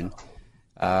union,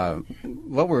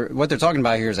 what they're talking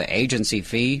about here is an agency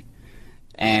fee,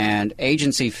 and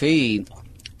agency fee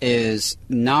is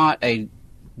not a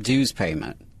dues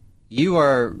payment. You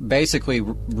are basically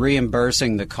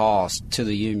reimbursing the cost to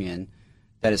the union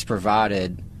that is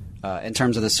provided in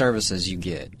terms of the services you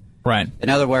get. Right. In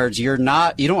other words, you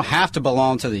don't have to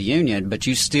belong to the union, but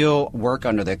you still work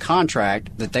under the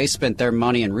contract that they spent their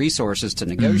money and resources to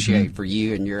negotiate for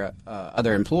you and your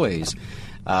other employees.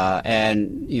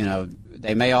 And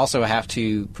they may also have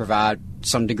to provide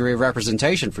some degree of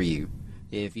representation for you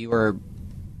if you are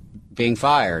being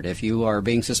fired, if you are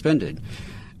being suspended,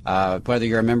 whether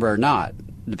you're a member or not,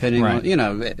 depending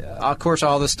on, of course,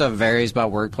 all this stuff varies by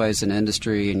workplace and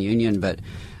industry and union, but,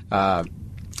 of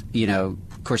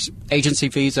course, agency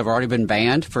fees have already been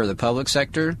banned for the public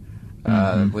sector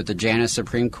with the Janus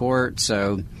Supreme Court.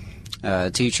 So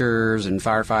teachers and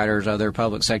firefighters, other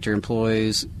public sector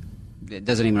employees, it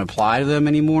doesn't even apply to them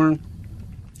anymore.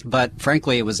 But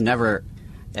frankly, it was never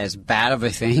as bad of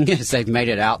a thing as they've made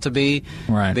it out to be.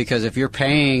 Right. Because if you're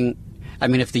paying,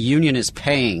 if the union is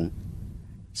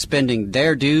spending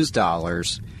their dues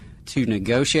dollars to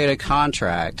negotiate a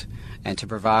contract and to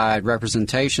provide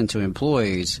representation to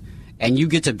employees, and you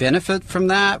get to benefit from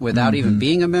that without even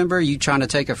being a member, you trying to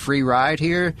take a free ride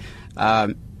here,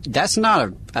 that's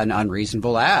not an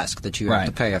unreasonable ask that you have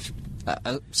to pay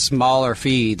a smaller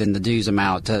fee than the dues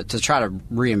amount to try to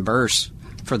reimburse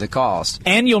for the cost.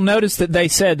 And you'll notice that they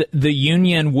said the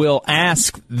union will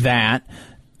ask that.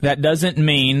 That doesn't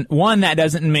mean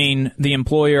the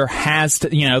employer has to,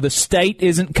 the state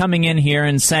isn't coming in here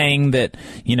and saying that,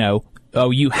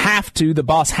 you have to, the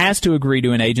boss has to agree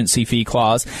to an agency fee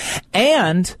clause.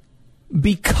 And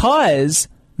because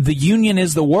the union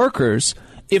is the workers,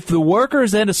 if the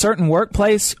workers at a certain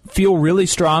workplace feel really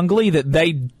strongly that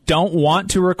they don't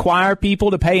want to require people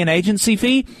to pay an agency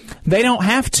fee, they don't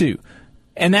have to.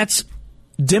 And that's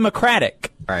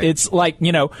democratic. Right. It's like,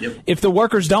 if the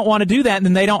workers don't want to do that,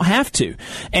 then they don't have to.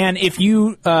 And if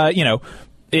you,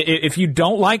 if you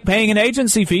don't like paying an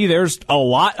agency fee, there's a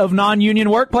lot of non-union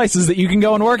workplaces that you can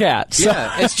go and work at. So,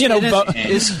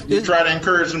 you try to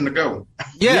encourage them to go.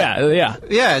 Yeah,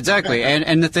 exactly.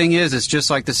 And the thing is, it's just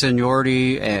like the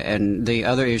seniority and the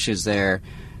other issues there.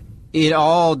 It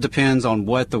all depends on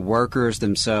what the workers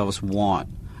themselves want.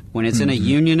 When it's in a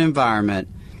union environment,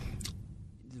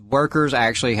 workers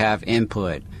actually have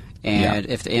input. And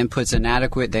if the input's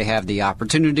inadequate, they have the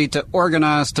opportunity to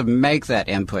organize to make that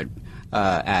input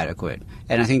adequate.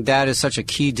 And I think that is such a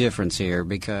key difference here,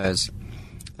 because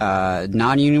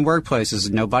non-union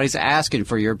workplaces, nobody's asking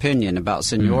for your opinion about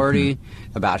seniority,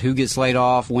 about who gets laid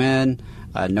off when.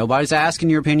 Nobody's asking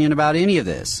your opinion about any of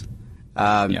this.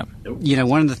 You know,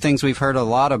 one of the things we've heard a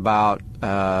lot about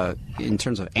in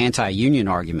terms of anti-union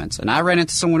arguments, and I ran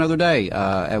into someone the other day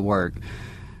at work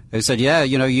who said, yeah,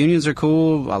 you know, unions are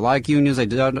cool. I like unions. They've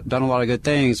done a lot of good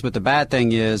things. But the bad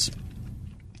thing is,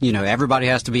 you know, everybody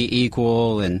has to be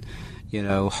equal, and, you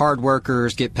know, hard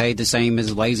workers get paid the same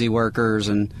as lazy workers.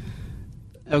 And,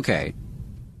 okay,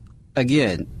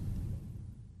 again,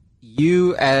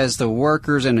 you as the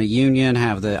workers in a union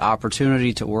have the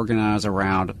opportunity to organize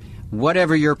around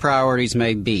whatever your priorities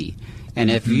may be.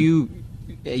 And if you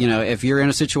know, if you're in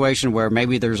a situation where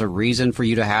maybe there's a reason for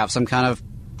you to have some kind of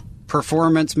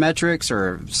performance metrics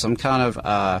or some kind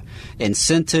of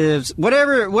incentives,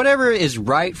 whatever is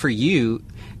right for you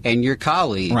and your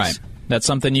colleagues. Right. That's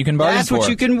something you can bargain for. That's what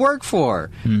you can work for.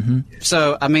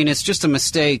 So, I mean, it's just a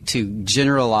mistake to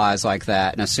generalize like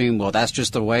that and assume, well, that's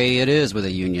just the way it is with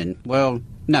a union. Well,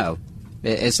 no,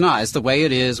 it's not. It's the way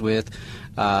it is with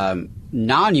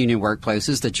non-union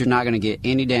workplaces, that you're not going to get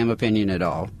any damn opinion at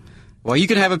all. Well, you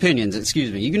can have opinions.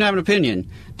 Excuse me. You can have an opinion.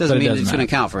 Doesn't mean it's going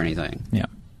to count for anything. Yeah.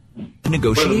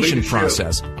 Negotiation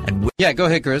process. Yeah, go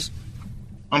ahead, Chris.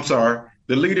 I'm sorry.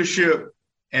 The leadership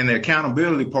and the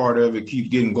accountability part of it keeps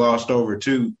getting glossed over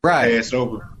too, passed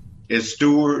over. As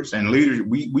stewards and leaders,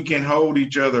 we can hold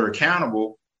each other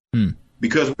accountable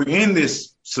because we're in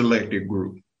this selected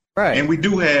group. Right. And we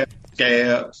do have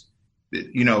scabs,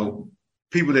 you know,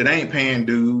 people that ain't paying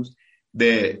dues,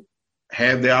 that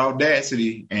have the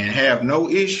audacity and have no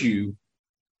issue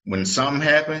when something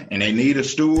happened and they need a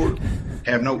steward,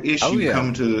 have no issue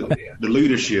coming to the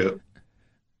leadership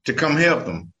to come help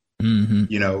them,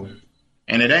 you know,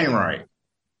 and it ain't right.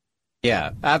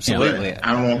 Yeah, absolutely.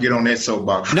 I don't want to get on that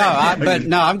soapbox.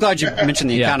 I'm glad you mentioned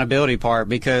the accountability part,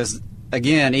 because,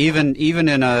 again, even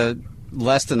in a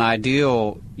less than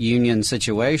ideal union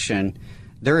situation,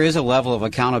 there is a level of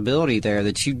accountability there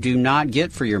that you do not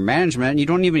get for your management, and you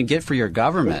don't even get for your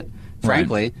government,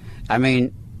 frankly. Right. I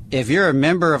mean, if you're a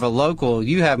member of a local,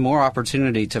 you have more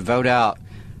opportunity to vote out,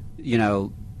 you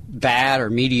know, bad or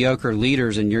mediocre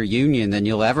leaders in your union than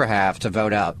you'll ever have to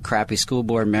vote out crappy school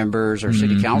board members or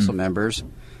city council members.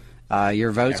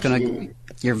 Your vote's going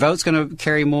to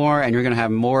carry more, and you're going to have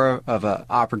more of an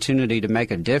opportunity to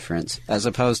make a difference, as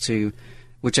opposed to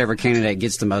whichever candidate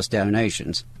gets the most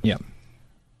donations. Yeah.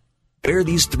 Where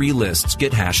these three lists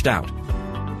get hashed out.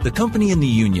 The company and the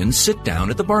union sit down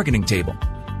at the bargaining table,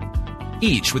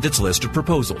 each with its list of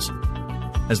proposals.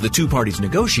 As the two parties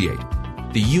negotiate,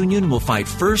 the union will fight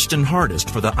first and hardest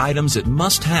for the items it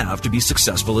must have to be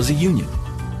successful as a union.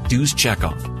 Dues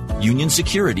checkoff, union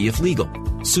security if legal,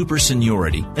 super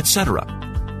seniority, etc.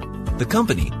 The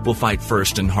company will fight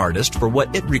first and hardest for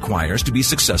what it requires to be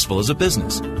successful as a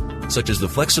business, such as the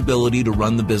flexibility to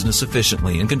run the business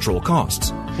efficiently and control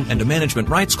costs, and a management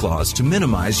rights clause to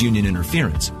minimize union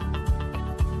interference.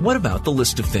 What about the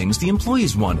list of things the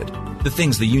employees wanted, the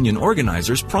things the union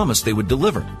organizers promised they would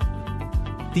deliver?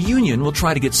 The union will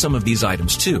try to get some of these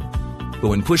items too, but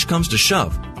when push comes to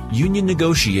shove, union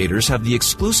negotiators have the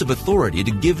exclusive authority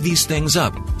to give these things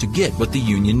up to get what the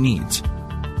union needs.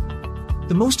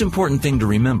 The most important thing to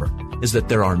remember is that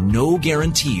there are no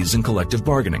guarantees in collective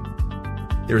bargaining.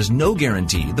 There is no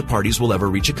guarantee the parties will ever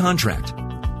reach a contract.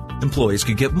 Employees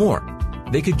could get more,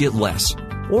 they could get less,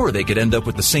 or they could end up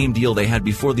with the same deal they had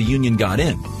before the union got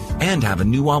in and have a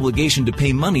new obligation to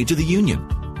pay money to the union.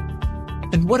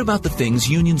 And what about the things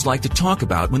unions like to talk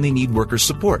about when they need workers'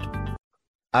 support?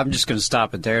 I'm just going to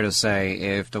stop it there to say,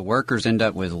 if the workers end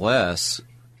up with less,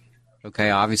 okay,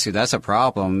 obviously that's a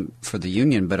problem for the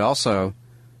union, but also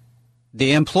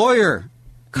the employer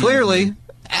clearly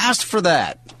asked for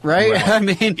that, right? I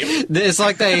mean, it's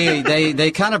like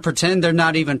they kind of pretend they're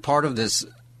not even part of this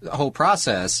whole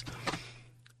process.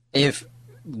 If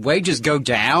wages go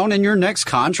down in your next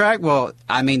contract, well,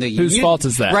 I mean, whose fault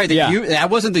is that? Right, that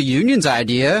wasn't the union's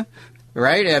idea,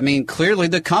 right? I mean, clearly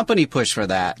the company pushed for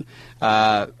that.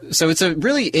 So it's a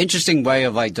really interesting way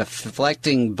of like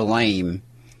deflecting blame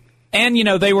And,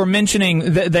 they were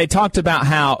mentioning, they talked about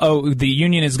how, the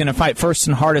union is going to fight first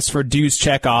and hardest for dues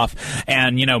checkoff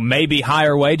and, maybe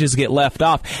higher wages get left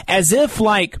off. As if,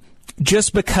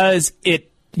 just because it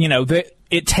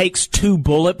takes 2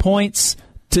 bullet points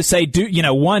to say,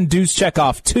 one, dues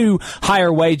checkoff, 2,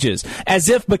 higher wages. As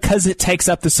if because it takes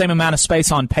up the same amount of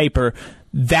space on paper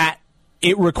that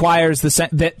it requires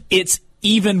that it's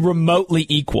even remotely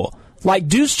equal.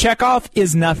 Dues checkoff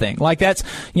is nothing. That's,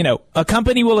 a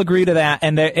company will agree to that,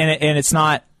 and it's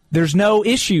not. There's no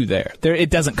issue there. It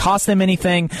doesn't cost them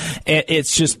anything.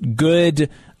 It's just good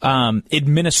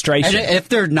administration.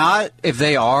 And if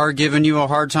they are giving you a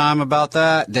hard time about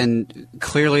that, then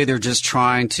clearly they're just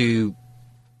trying to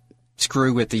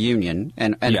screw with the union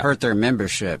and hurt their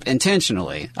membership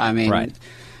intentionally. I mean, right.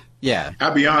 Yeah.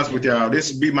 I'll be honest with y'all.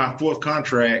 This will be my 4th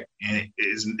contract, and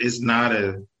it's not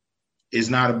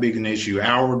a big an issue.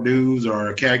 Our dues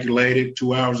are calculated,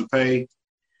 2 hours of pay,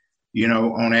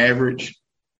 on average.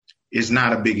 It's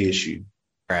not a big issue.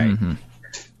 Right. Mm-hmm.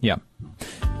 Yeah.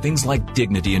 Things like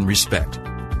dignity and respect.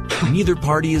 Neither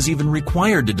party is even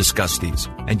required to discuss these,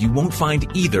 and you won't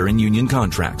find either in union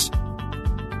contracts.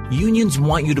 Unions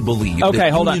want you to believe.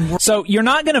 Okay, hold on. So you're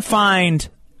not going to find,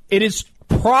 it is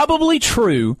probably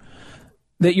true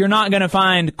that you're not going to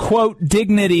find, quote,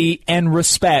 dignity and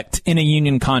respect in a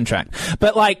union contract.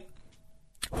 But,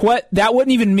 that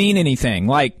wouldn't even mean anything.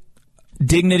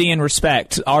 Dignity and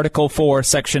respect, Article 4,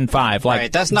 Section 5.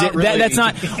 Right, that's not really... That's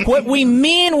not... What we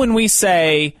mean when we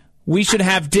say we should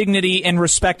have dignity and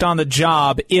respect on the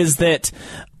job is that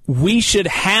we should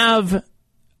have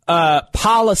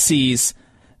policies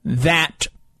that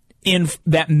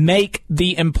make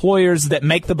the employers, that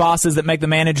make the bosses, that make the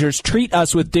managers treat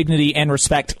us with dignity and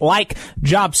respect, like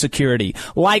job security,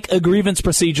 like a grievance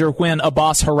procedure when a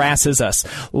boss harasses us,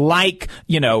 like,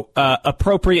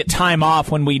 appropriate time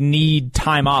off when we need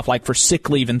time off, like for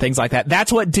sick leave and things like that.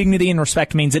 That's what dignity and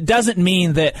respect means. It doesn't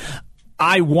mean that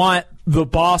I want the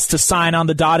boss to sign on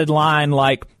the dotted line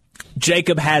like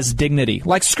Jacob has dignity.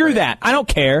 Screw that. I don't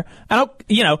care.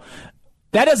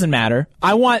 That doesn't matter.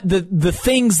 I want the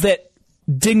things that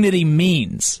dignity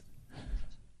means.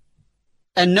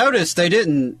 And notice they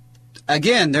didn't.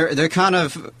 Again, they're kind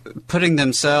of putting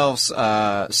themselves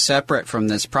separate from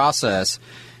this process.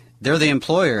 They're the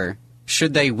employer.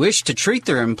 Should they wish to treat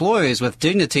their employees with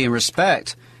dignity and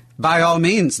respect, by all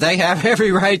means, they have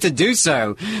every right to do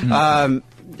so. Mm-hmm.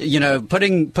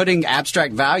 Putting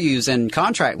abstract values in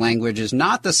contract language is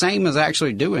not the same as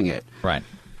actually doing it. Right.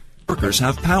 Workers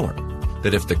have power.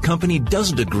 That if the company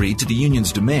doesn't agree to the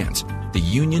union's demands, the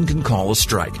union can call a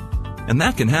strike. And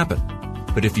that can happen.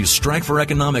 But if you strike for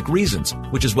economic reasons,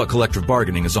 which is what collective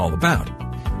bargaining is all about,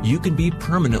 you can be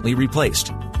permanently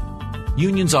replaced.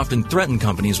 Unions often threaten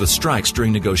companies with strikes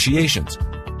during negotiations.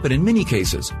 But in many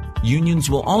cases, unions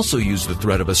will also use the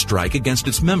threat of a strike against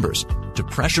its members to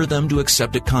pressure them to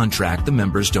accept a contract the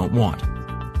members don't want.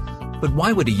 But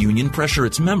why would a union pressure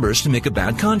its members to make a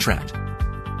bad contract?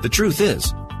 The truth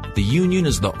is, the union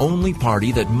is the only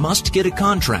party that must get a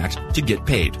contract to get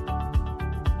paid.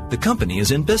 The company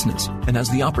is in business and has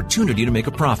the opportunity to make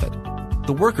a profit.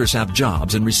 The workers have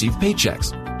jobs and receive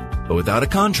paychecks. But without a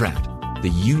contract, the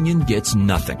union gets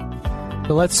nothing.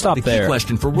 So let's stop there. The key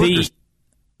question for workers...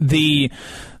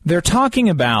 They're talking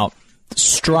about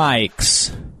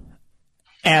strikes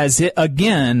as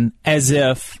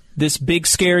if this big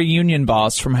scary union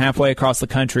boss from halfway across the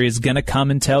country is going to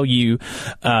come and tell you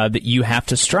that you have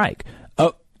to strike.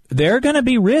 There are going to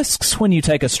be risks when you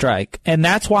take a strike, and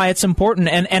that's why it's important.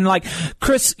 And like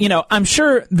Chris, I'm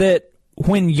sure that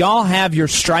when y'all have your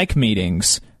strike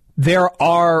meetings, there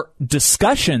are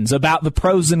discussions about the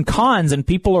pros and cons, and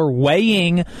people are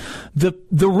weighing the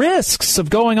risks of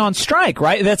going on strike,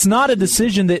 right? That's not a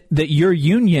decision that your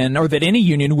union or that any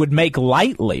union would make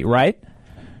lightly, right?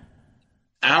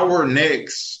 Our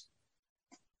next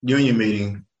union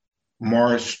meeting,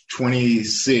 March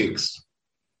 26th,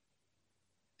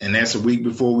 and that's a week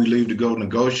before we leave to go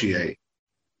negotiate.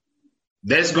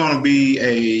 That's going to be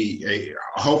a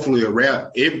hopefully a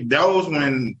wrap. If those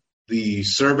when the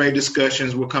survey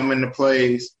discussions will come into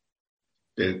place,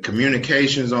 the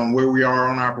communications on where we are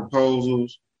on our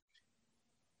proposals,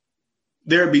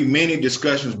 there'll be many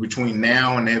discussions between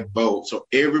now and that vote, so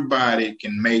everybody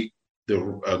can make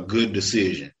a good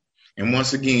decision. And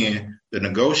once again, the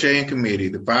negotiating committee,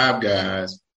 the 5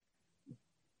 guys,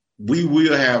 we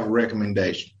will have a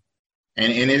recommendation.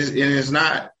 And it's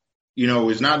not,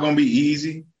 it's not going to be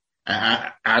easy.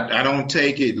 I don't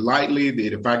take it lightly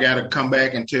that if I got to come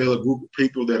back and tell a group of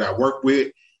people that I work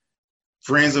with,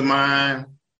 friends of mine,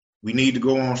 we need to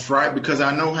go on strike, because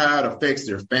I know how it affects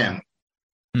their family.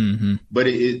 Mm-hmm. But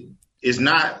it's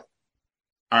not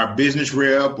our business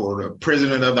rep or the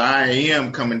president of the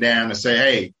IAM coming down and say,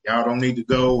 hey, y'all don't need to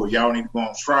go or y'all need to go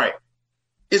on strike.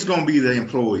 It's going to be the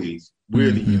employees.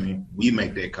 We're the union. We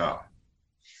make that call.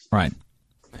 Right.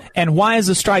 And why is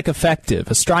a strike effective?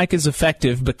 A strike is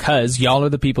effective because y'all are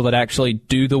the people that actually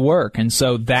do the work. And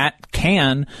so that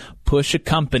can push a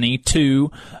company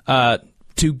to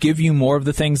give you more of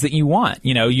the things that you want.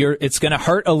 You know, it's going to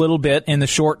hurt a little bit in the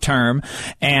short term,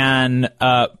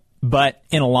 but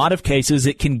in a lot of cases,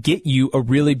 it can get you a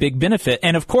really big benefit.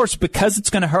 And of course, because it's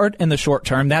going to hurt in the short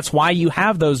term, that's why you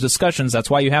have those discussions.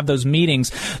 That's why you have those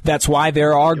meetings. That's why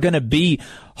there are going to be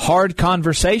hard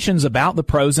conversations about the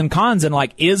pros and cons. And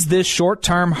like, is this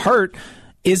short-term hurt?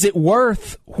 Is it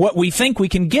worth what we think we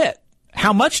can get?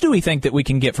 How much do we think that we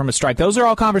can get from a strike? Those are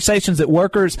all conversations that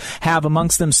workers have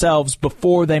amongst themselves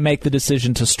before they make the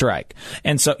decision to strike.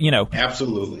 And so, you know.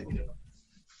 Absolutely.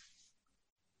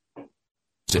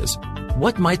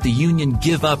 What might the union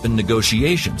give up in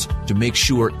negotiations to make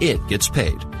sure it gets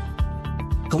paid?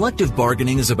 Collective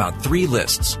bargaining is about 3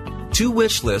 lists, 2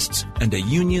 wish lists, and a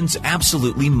union's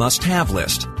absolutely must-have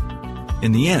list.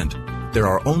 In the end, there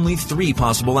are only 3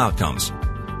 possible outcomes.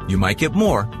 You might get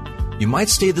more, you might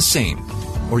stay the same,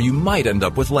 or you might end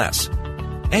up with less.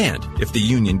 And if the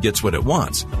union gets what it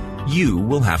wants, you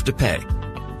will have to pay.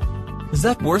 Is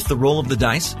that worth the roll of the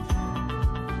dice?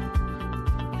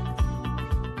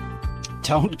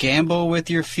 Don't gamble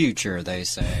with your future, they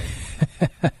say.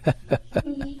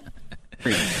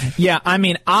 Yeah, I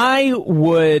mean, I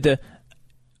would.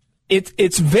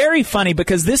 It's very funny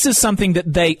because this is something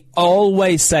that they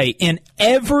always say in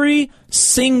every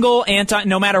single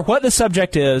no matter what the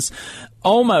subject is.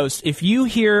 Almost, if you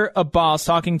hear a boss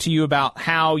talking to you about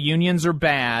how unions are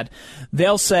bad,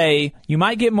 they'll say, you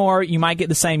might get more, you might get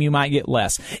the same, you might get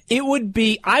less.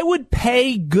 I would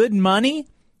pay good money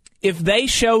if they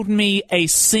showed me a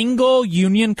single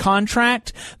union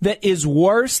contract that is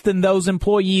worse than those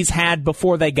employees had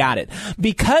before they got it.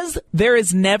 Because there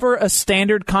is never a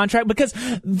standard contract, because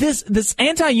this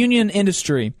anti-union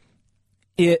industry,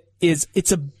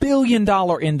 it's a $1 billion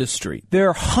industry. There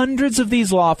are hundreds of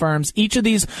these law firms, each of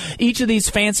these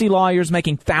fancy lawyers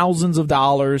making thousands of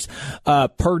dollars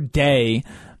per day.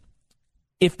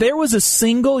 If there was a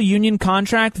single union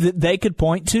contract that they could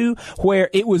point to where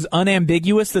it was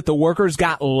unambiguous that the workers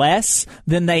got less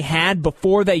than they had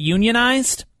before they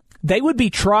unionized, they would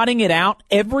be trotting it out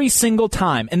every single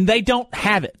time. And they don't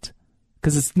have it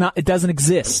because it doesn't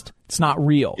exist. It's not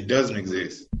real. It doesn't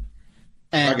exist.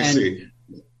 I can see.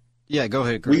 Yeah, go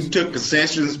ahead, Chris. We've took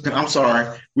concessions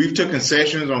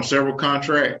on several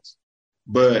contracts,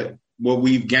 but what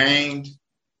we've gained,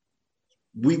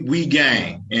 we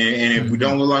gain, and if we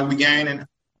don't look like we gaining,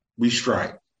 we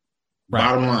strike. Right.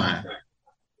 Bottom line.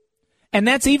 And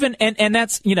that's even, and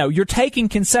that's, you're taking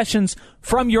concessions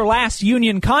from your last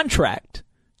union contract.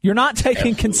 You're not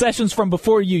taking concessions from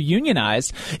before you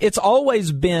unionized. It's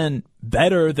always been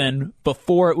better than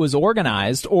before it was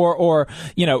organized, or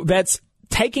that's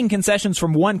taking concessions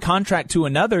from one contract to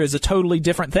another is a totally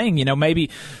different thing. Maybe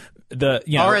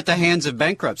or at the hands of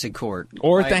bankruptcy court,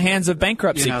 at the hands of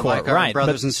bankruptcy court, like our right?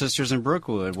 Brothers and sisters in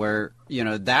Brookwood, where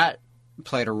that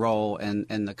played a role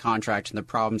in the contract and the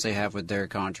problems they have with their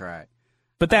contract.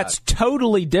 But that's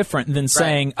totally different than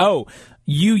saying, "Oh,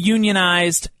 you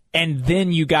unionized and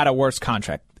then you got a worse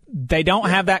contract." They don't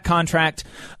have that contract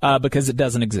because it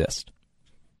doesn't exist.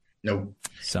 No.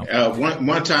 So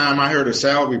one time I heard a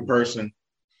salary person.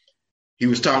 He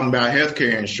was talking about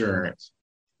healthcare insurance.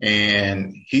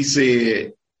 And he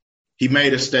said, he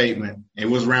made a statement, it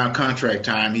was around contract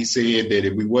time. He said that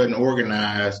if we wasn't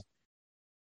organized,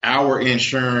 our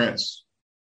insurance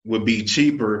would be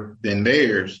cheaper than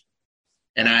theirs.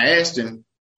 And I asked him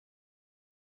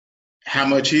how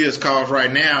much his costs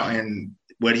right now. And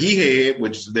what he had,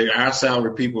 which our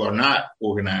salary people are not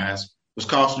organized, was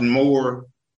costing more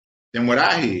than what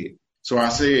I had. So I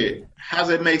said, how does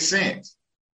that make sense?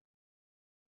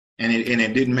 And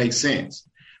it didn't make sense.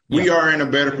 We are in a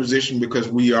better position because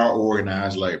we are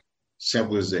organized labor.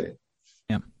 Simple as that.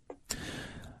 Yeah.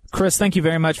 Chris, thank you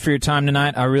very much for your time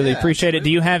tonight. I really appreciate it. Do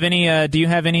you have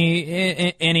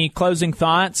any closing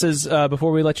thoughts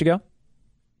before we let you go?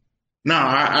 No,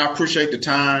 I appreciate the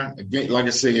time. Again, like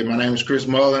I said, my name is Chris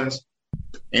Mullins.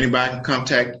 Anybody can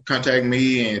contact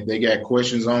me, and if they got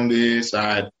questions on this,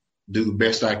 I do the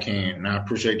best I can. And I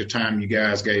appreciate the time you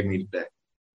guys gave me today.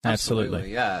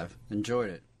 Absolutely. Yeah, enjoyed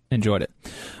it.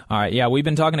 All right, yeah, we've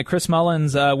been talking to Chris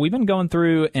Mullins. We've been going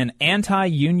through an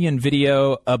anti-union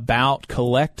video about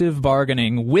collective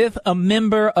bargaining with a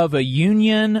member of a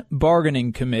union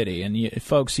bargaining committee. And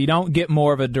folks, you don't get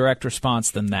more of a direct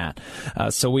response than that.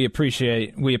 So we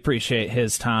appreciate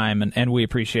his time, and we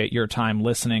appreciate your time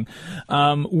listening.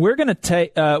 We're gonna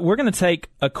take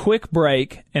a quick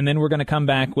break, and then we're gonna come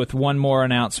back with one more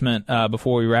announcement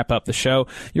before we wrap up the show.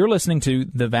 You're listening to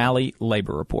the Valley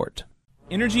Labor Report.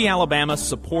 Energy Alabama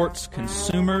supports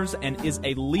consumers and is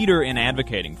a leader in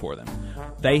advocating for them.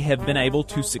 They have been able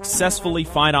to successfully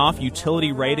fight off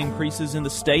utility rate increases in the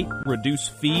state, reduce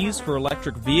fees for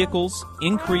electric vehicles,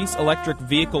 increase electric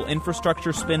vehicle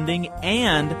infrastructure spending,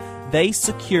 and they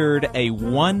secured a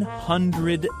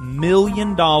 $100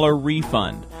 million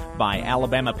refund by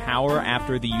Alabama Power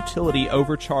after the utility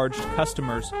overcharged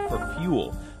customers for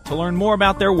fuel. To learn more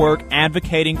about their work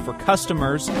advocating for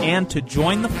customers and to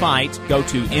join the fight, go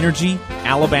to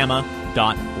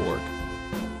energyalabama.org.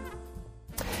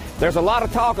 There's a lot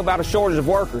of talk about a shortage of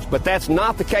workers, but that's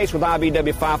not the case with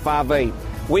IBW 558.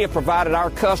 We have provided our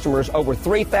customers over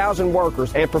 3,000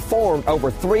 workers and performed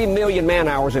over 3 million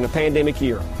man-hours in a pandemic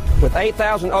year. With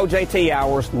 8,000 OJT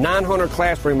hours, 900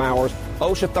 classroom hours,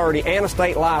 OSHA 30, and a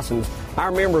state license,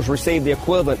 our members receive the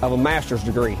equivalent of a master's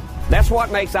degree. That's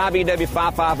what makes IBW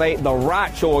 558 the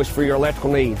right choice for your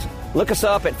electrical needs. Look us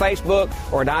up at Facebook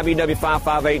or at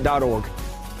IBW558.org.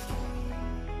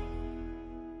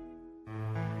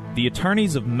 The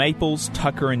attorneys of Maples,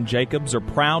 Tucker, and Jacobs are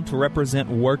proud to represent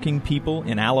working people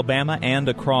in Alabama and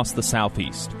across the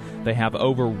Southeast. They have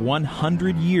over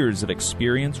 100 years of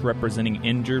experience representing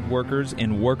injured workers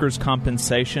in workers'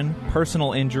 compensation,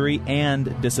 personal injury,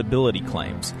 and disability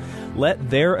claims. Let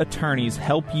their attorneys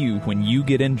help you when you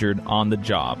get injured on the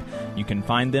job. You can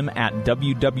find them at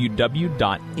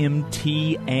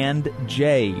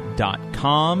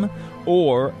www.mtandj.com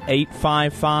or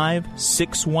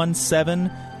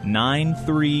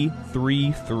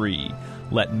 855-617-9333.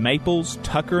 Let Maples,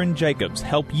 Tucker, and Jacobs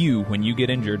help you when you get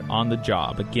injured on the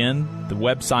job. Again, the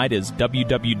website is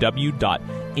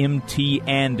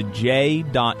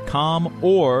www.mtandj.com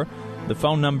or the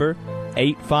phone number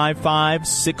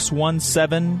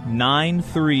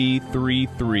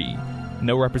 855-617-9333.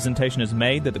 No representation is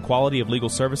made that the quality of legal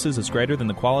services is greater than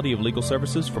the quality of legal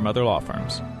services from other law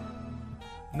firms.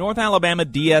 North Alabama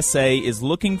DSA is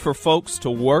looking for folks to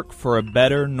work for a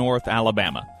better North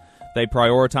Alabama. They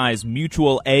prioritize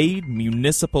mutual aid,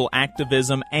 municipal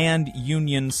activism, and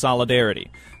union solidarity.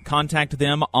 Contact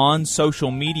them on social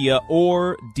media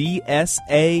or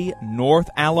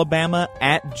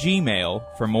dsanorthalabama@gmail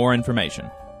for more information.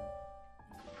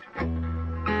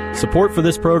 Support for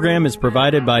this program is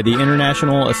provided by the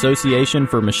International Association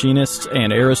for Machinists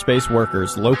and Aerospace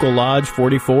Workers, Local Lodge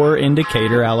 44 in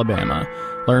Decatur, Alabama.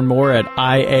 Learn more at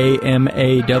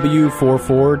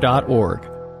iamaw44.org.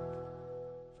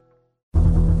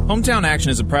 Hometown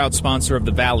Action is a proud sponsor of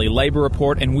the Valley Labor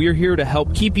Report, and we're here to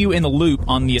help keep you in the loop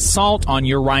on the assault on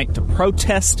your right to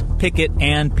protest, picket,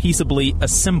 and peaceably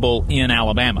assemble in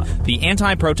Alabama. The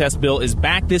anti-protest bill is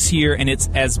back this year, and it's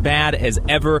as bad as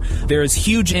ever. There is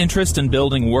huge interest in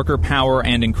building worker power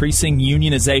and increasing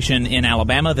unionization in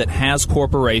Alabama that has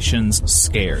corporations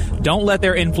scared. Don't let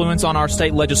their influence on our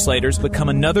state legislators become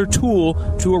another tool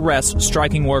to arrest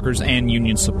striking workers and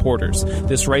union supporters.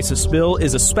 This racist bill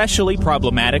is especially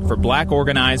problematic for black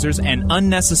organizers and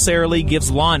unnecessarily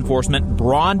gives law enforcement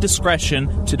broad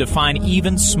discretion to define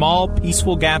even small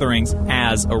peaceful gatherings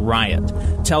as a riot.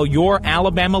 Tell your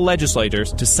Alabama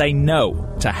legislators to say no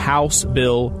to House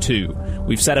Bill 2.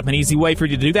 We've set up an easy way for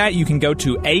you to do that. You can go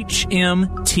to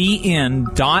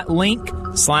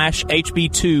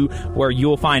hmtn.link/HB2 where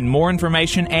you'll find more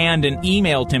information and an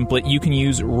email template you can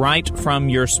use right from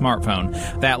your smartphone.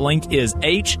 That link is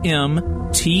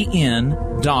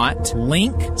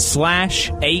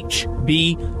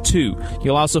hmtn.link/HB2.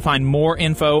 You'll also find more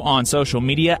info on social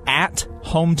media at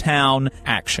Hometown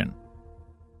Action.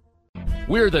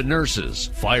 We're the nurses,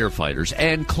 firefighters,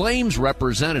 and claims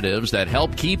representatives that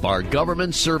help keep our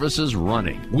government services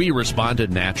running. We respond to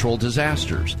natural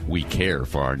disasters. We care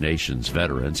for our nation's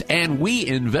veterans, and we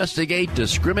investigate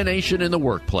discrimination in the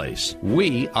workplace.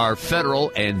 We are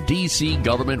federal and D.C.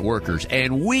 government workers,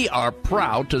 and we are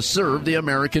proud to serve the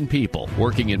American people.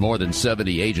 Working in more than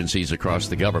 70 agencies across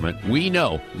the government, we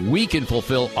know we can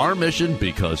fulfill our mission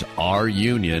because our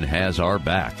union has our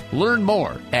back. Learn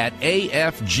more at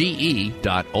afge.org.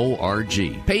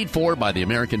 Paid for by the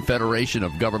American Federation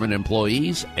of Government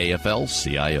Employees,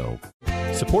 AFL-CIO.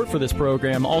 Support for this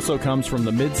program also comes from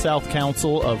the Mid-South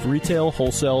Council of Retail,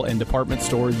 Wholesale, and Department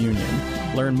Store Union.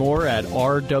 Learn more at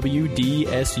rwdsu.info.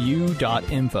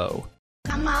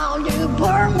 Come on, you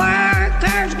poor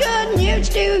workers, good news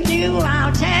to you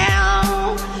I'll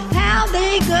tell, how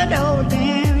the good old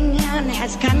union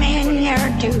has come in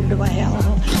here to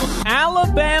dwell.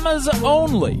 Alabama's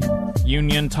only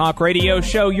Union Talk Radio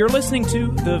show. You're listening to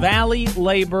the Valley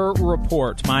Labor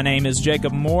Report. My name is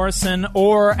Jacob Morrison,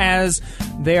 or as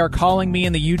they are calling me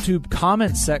in the YouTube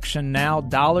comments section now,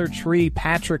 Dollar Tree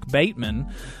Patrick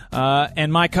Bateman.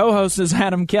 And my co-host is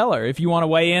Adam Keller. If you want to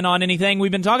weigh in on anything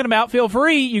we've been talking about, feel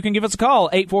free. You can give us a call,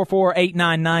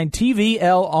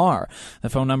 844-899-TVLR. The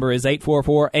phone number is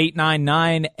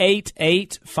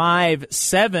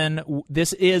 844-899-8857.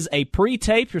 This is a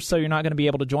pre-tape, so you're not going to be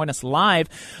able to join us live,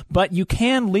 but you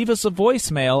can leave us a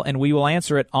voicemail, and we will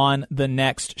answer it on the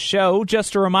next show.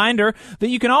 Just a reminder that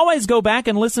you can always go back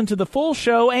and listen to the full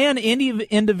show and any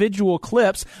individual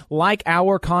clips, like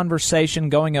our conversation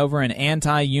going over an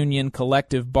anti-union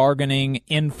collective bargaining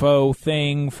info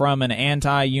thing from an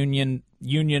anti-union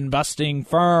busting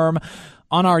firm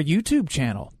on our YouTube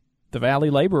channel, the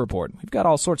Valley Labor Report. We've got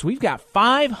all sorts. We've got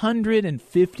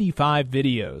 555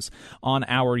 videos on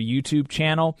our YouTube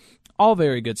channel. All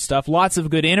very good stuff. Lots of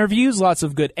good interviews, lots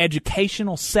of good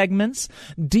educational segments,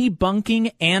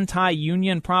 debunking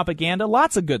anti-union propaganda.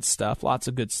 Lots of good stuff.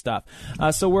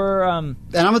 So we're... And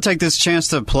I'm going to take this chance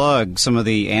to plug some of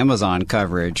the Amazon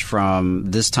coverage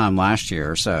from this time last year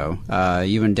or so.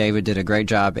 You and David did a great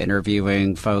job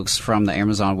interviewing folks from the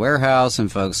Amazon warehouse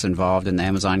and folks involved in the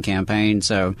Amazon campaign.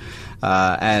 So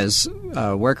as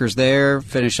workers there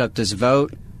finish up this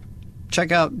vote,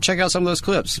 check out some of those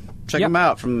clips. Check them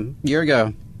out from a year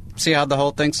ago. See how the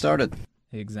whole thing started.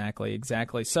 Exactly.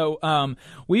 So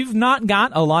we've not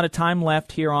got a lot of time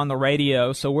left here on the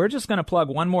radio, so we're just going to plug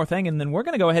one more thing, and then we're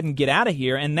going to go ahead and get out of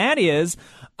here, and that is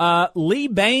Lee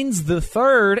Baines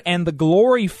III and the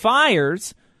Glory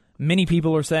Fires. Many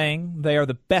people are saying they are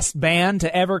the best band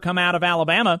to ever come out of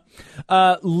Alabama.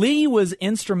 Lee was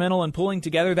instrumental in pulling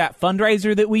together that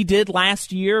fundraiser that we did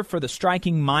last year for the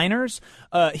striking miners.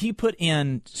 He put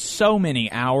in so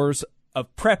many hours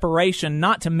of preparation,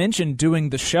 not to mention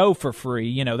doing the show for free.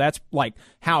 You know, that's like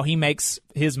how he makes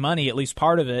his money, at least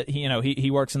part of it.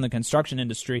 He works in the construction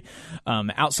industry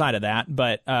outside of that.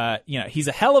 But, he's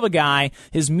a hell of a guy.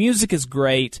 His music is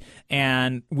great.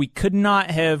 And we could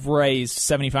not have raised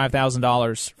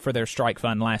 $75,000 for their strike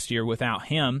fund last year without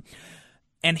him.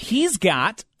 And he's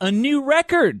got a new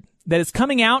record that is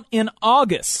coming out in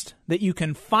August that you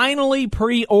can finally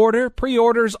pre-order.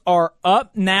 Pre-orders are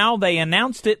up now. They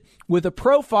announced it with a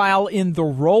profile in the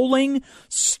Rolling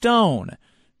Stone.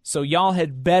 So y'all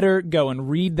had better go and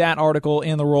read that article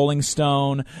in the Rolling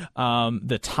Stone.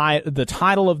 The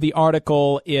title of the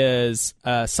article is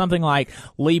something like,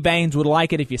 Lee Baines would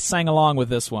like it if you sang along with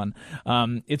this one.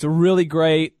 It's really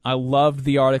great. I loved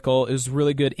the article. It was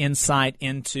really good insight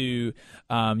into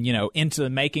the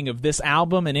making of this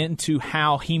album and into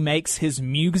how he makes his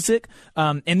music.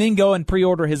 And then go and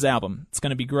pre-order his album. It's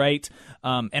going to be great.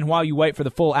 And while you wait for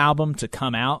the full album to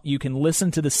come out, you can listen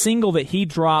to the single that he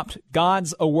dropped,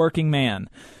 God's a Working Man.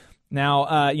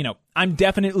 Now, I'm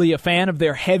definitely a fan of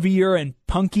their heavier and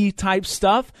punky type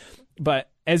stuff, but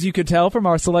as you could tell from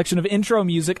our selection of intro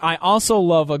music, I also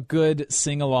love a good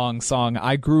sing-along song.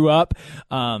 I grew up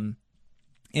in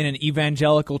an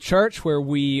evangelical church where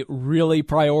we really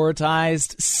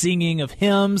prioritized singing of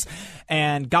hymns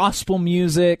and gospel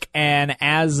music, and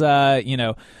as I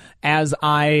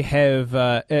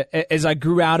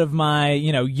grew out of my,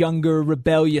 younger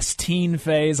rebellious teen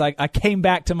phase, I came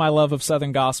back to my love of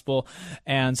Southern gospel.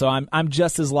 And so I'm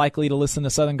just as likely to listen to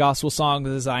Southern gospel songs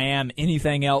as I am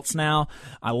anything else now.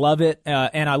 I love it.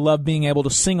 And I love being able to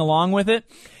sing along with it.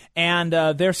 And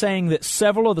they're saying that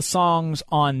several of the songs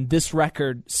on this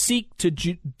record seek to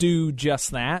do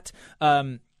just that.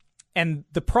 And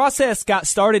the process got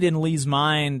started in Lee's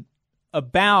mind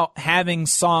about having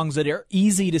songs that are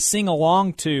easy to sing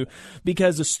along to,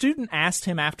 because a student asked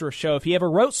him after a show if he ever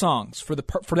wrote songs for the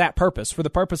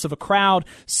purpose of a crowd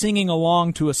singing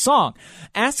along to a song.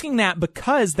 Asking that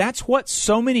because that's what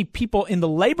so many people in the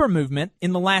labor movement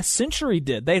in the last century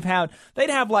did. They'd have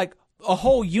like a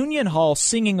whole union hall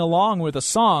singing along with a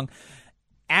song.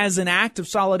 As an act of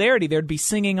solidarity, there'd be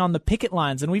singing on the picket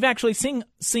lines. And we've actually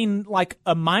seen like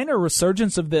a minor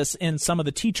resurgence of this in some of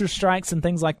the teacher strikes and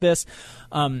things like this.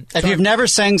 If you've never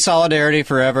sang Solidarity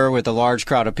Forever with a large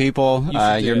crowd of people,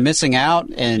 you're missing out.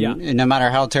 And no matter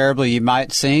how terribly you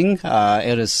might sing,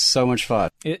 it is so much fun.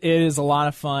 It is a lot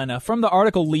of fun. From the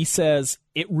article, Lee says,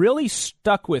 it really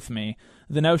stuck with me,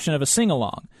 the notion of a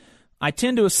sing-along. I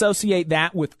tend to associate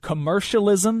that with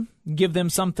commercialism, give them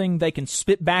something they can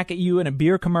spit back at you in a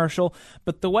beer commercial.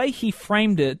 But the way he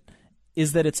framed it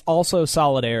is that it's also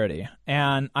solidarity.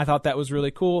 And I thought that was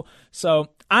really cool. So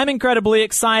I'm incredibly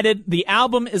excited. The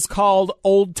album is called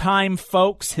Old Time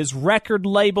Folks. His record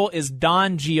label is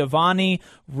Don Giovanni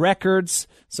Records.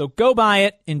 So go buy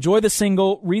it, enjoy the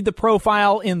single, read the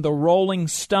profile in the Rolling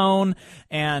Stone,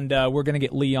 and we're going to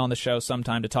get Lee on the show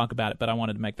sometime to talk about it, but I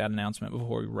wanted to make that announcement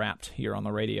before we wrapped here on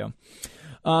the radio.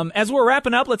 As we're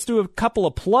wrapping up, let's do a couple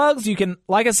of plugs. You can,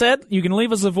 like I said, you can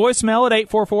leave us a voicemail at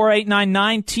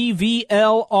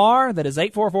 844-899-TVLR. That is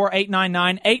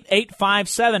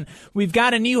 844-899-8857. We've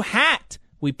got a new hat.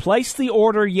 We placed the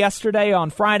order yesterday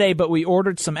on Friday, but we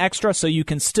ordered some extra, so you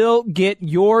can still get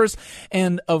yours.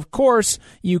 And, of course,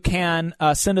 you can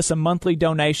send us a monthly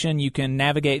donation. You can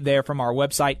navigate there from our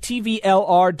website,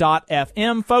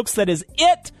 tvlr.fm. Folks, that is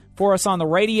it for us on the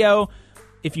radio.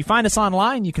 If you find us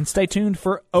online, you can stay tuned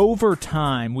for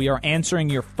Overtime. We are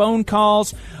answering your phone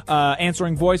calls,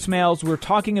 answering voicemails. We're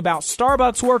talking about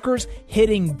Starbucks workers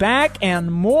hitting back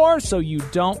and more, so you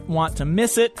don't want to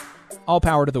miss it. All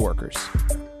power to the workers.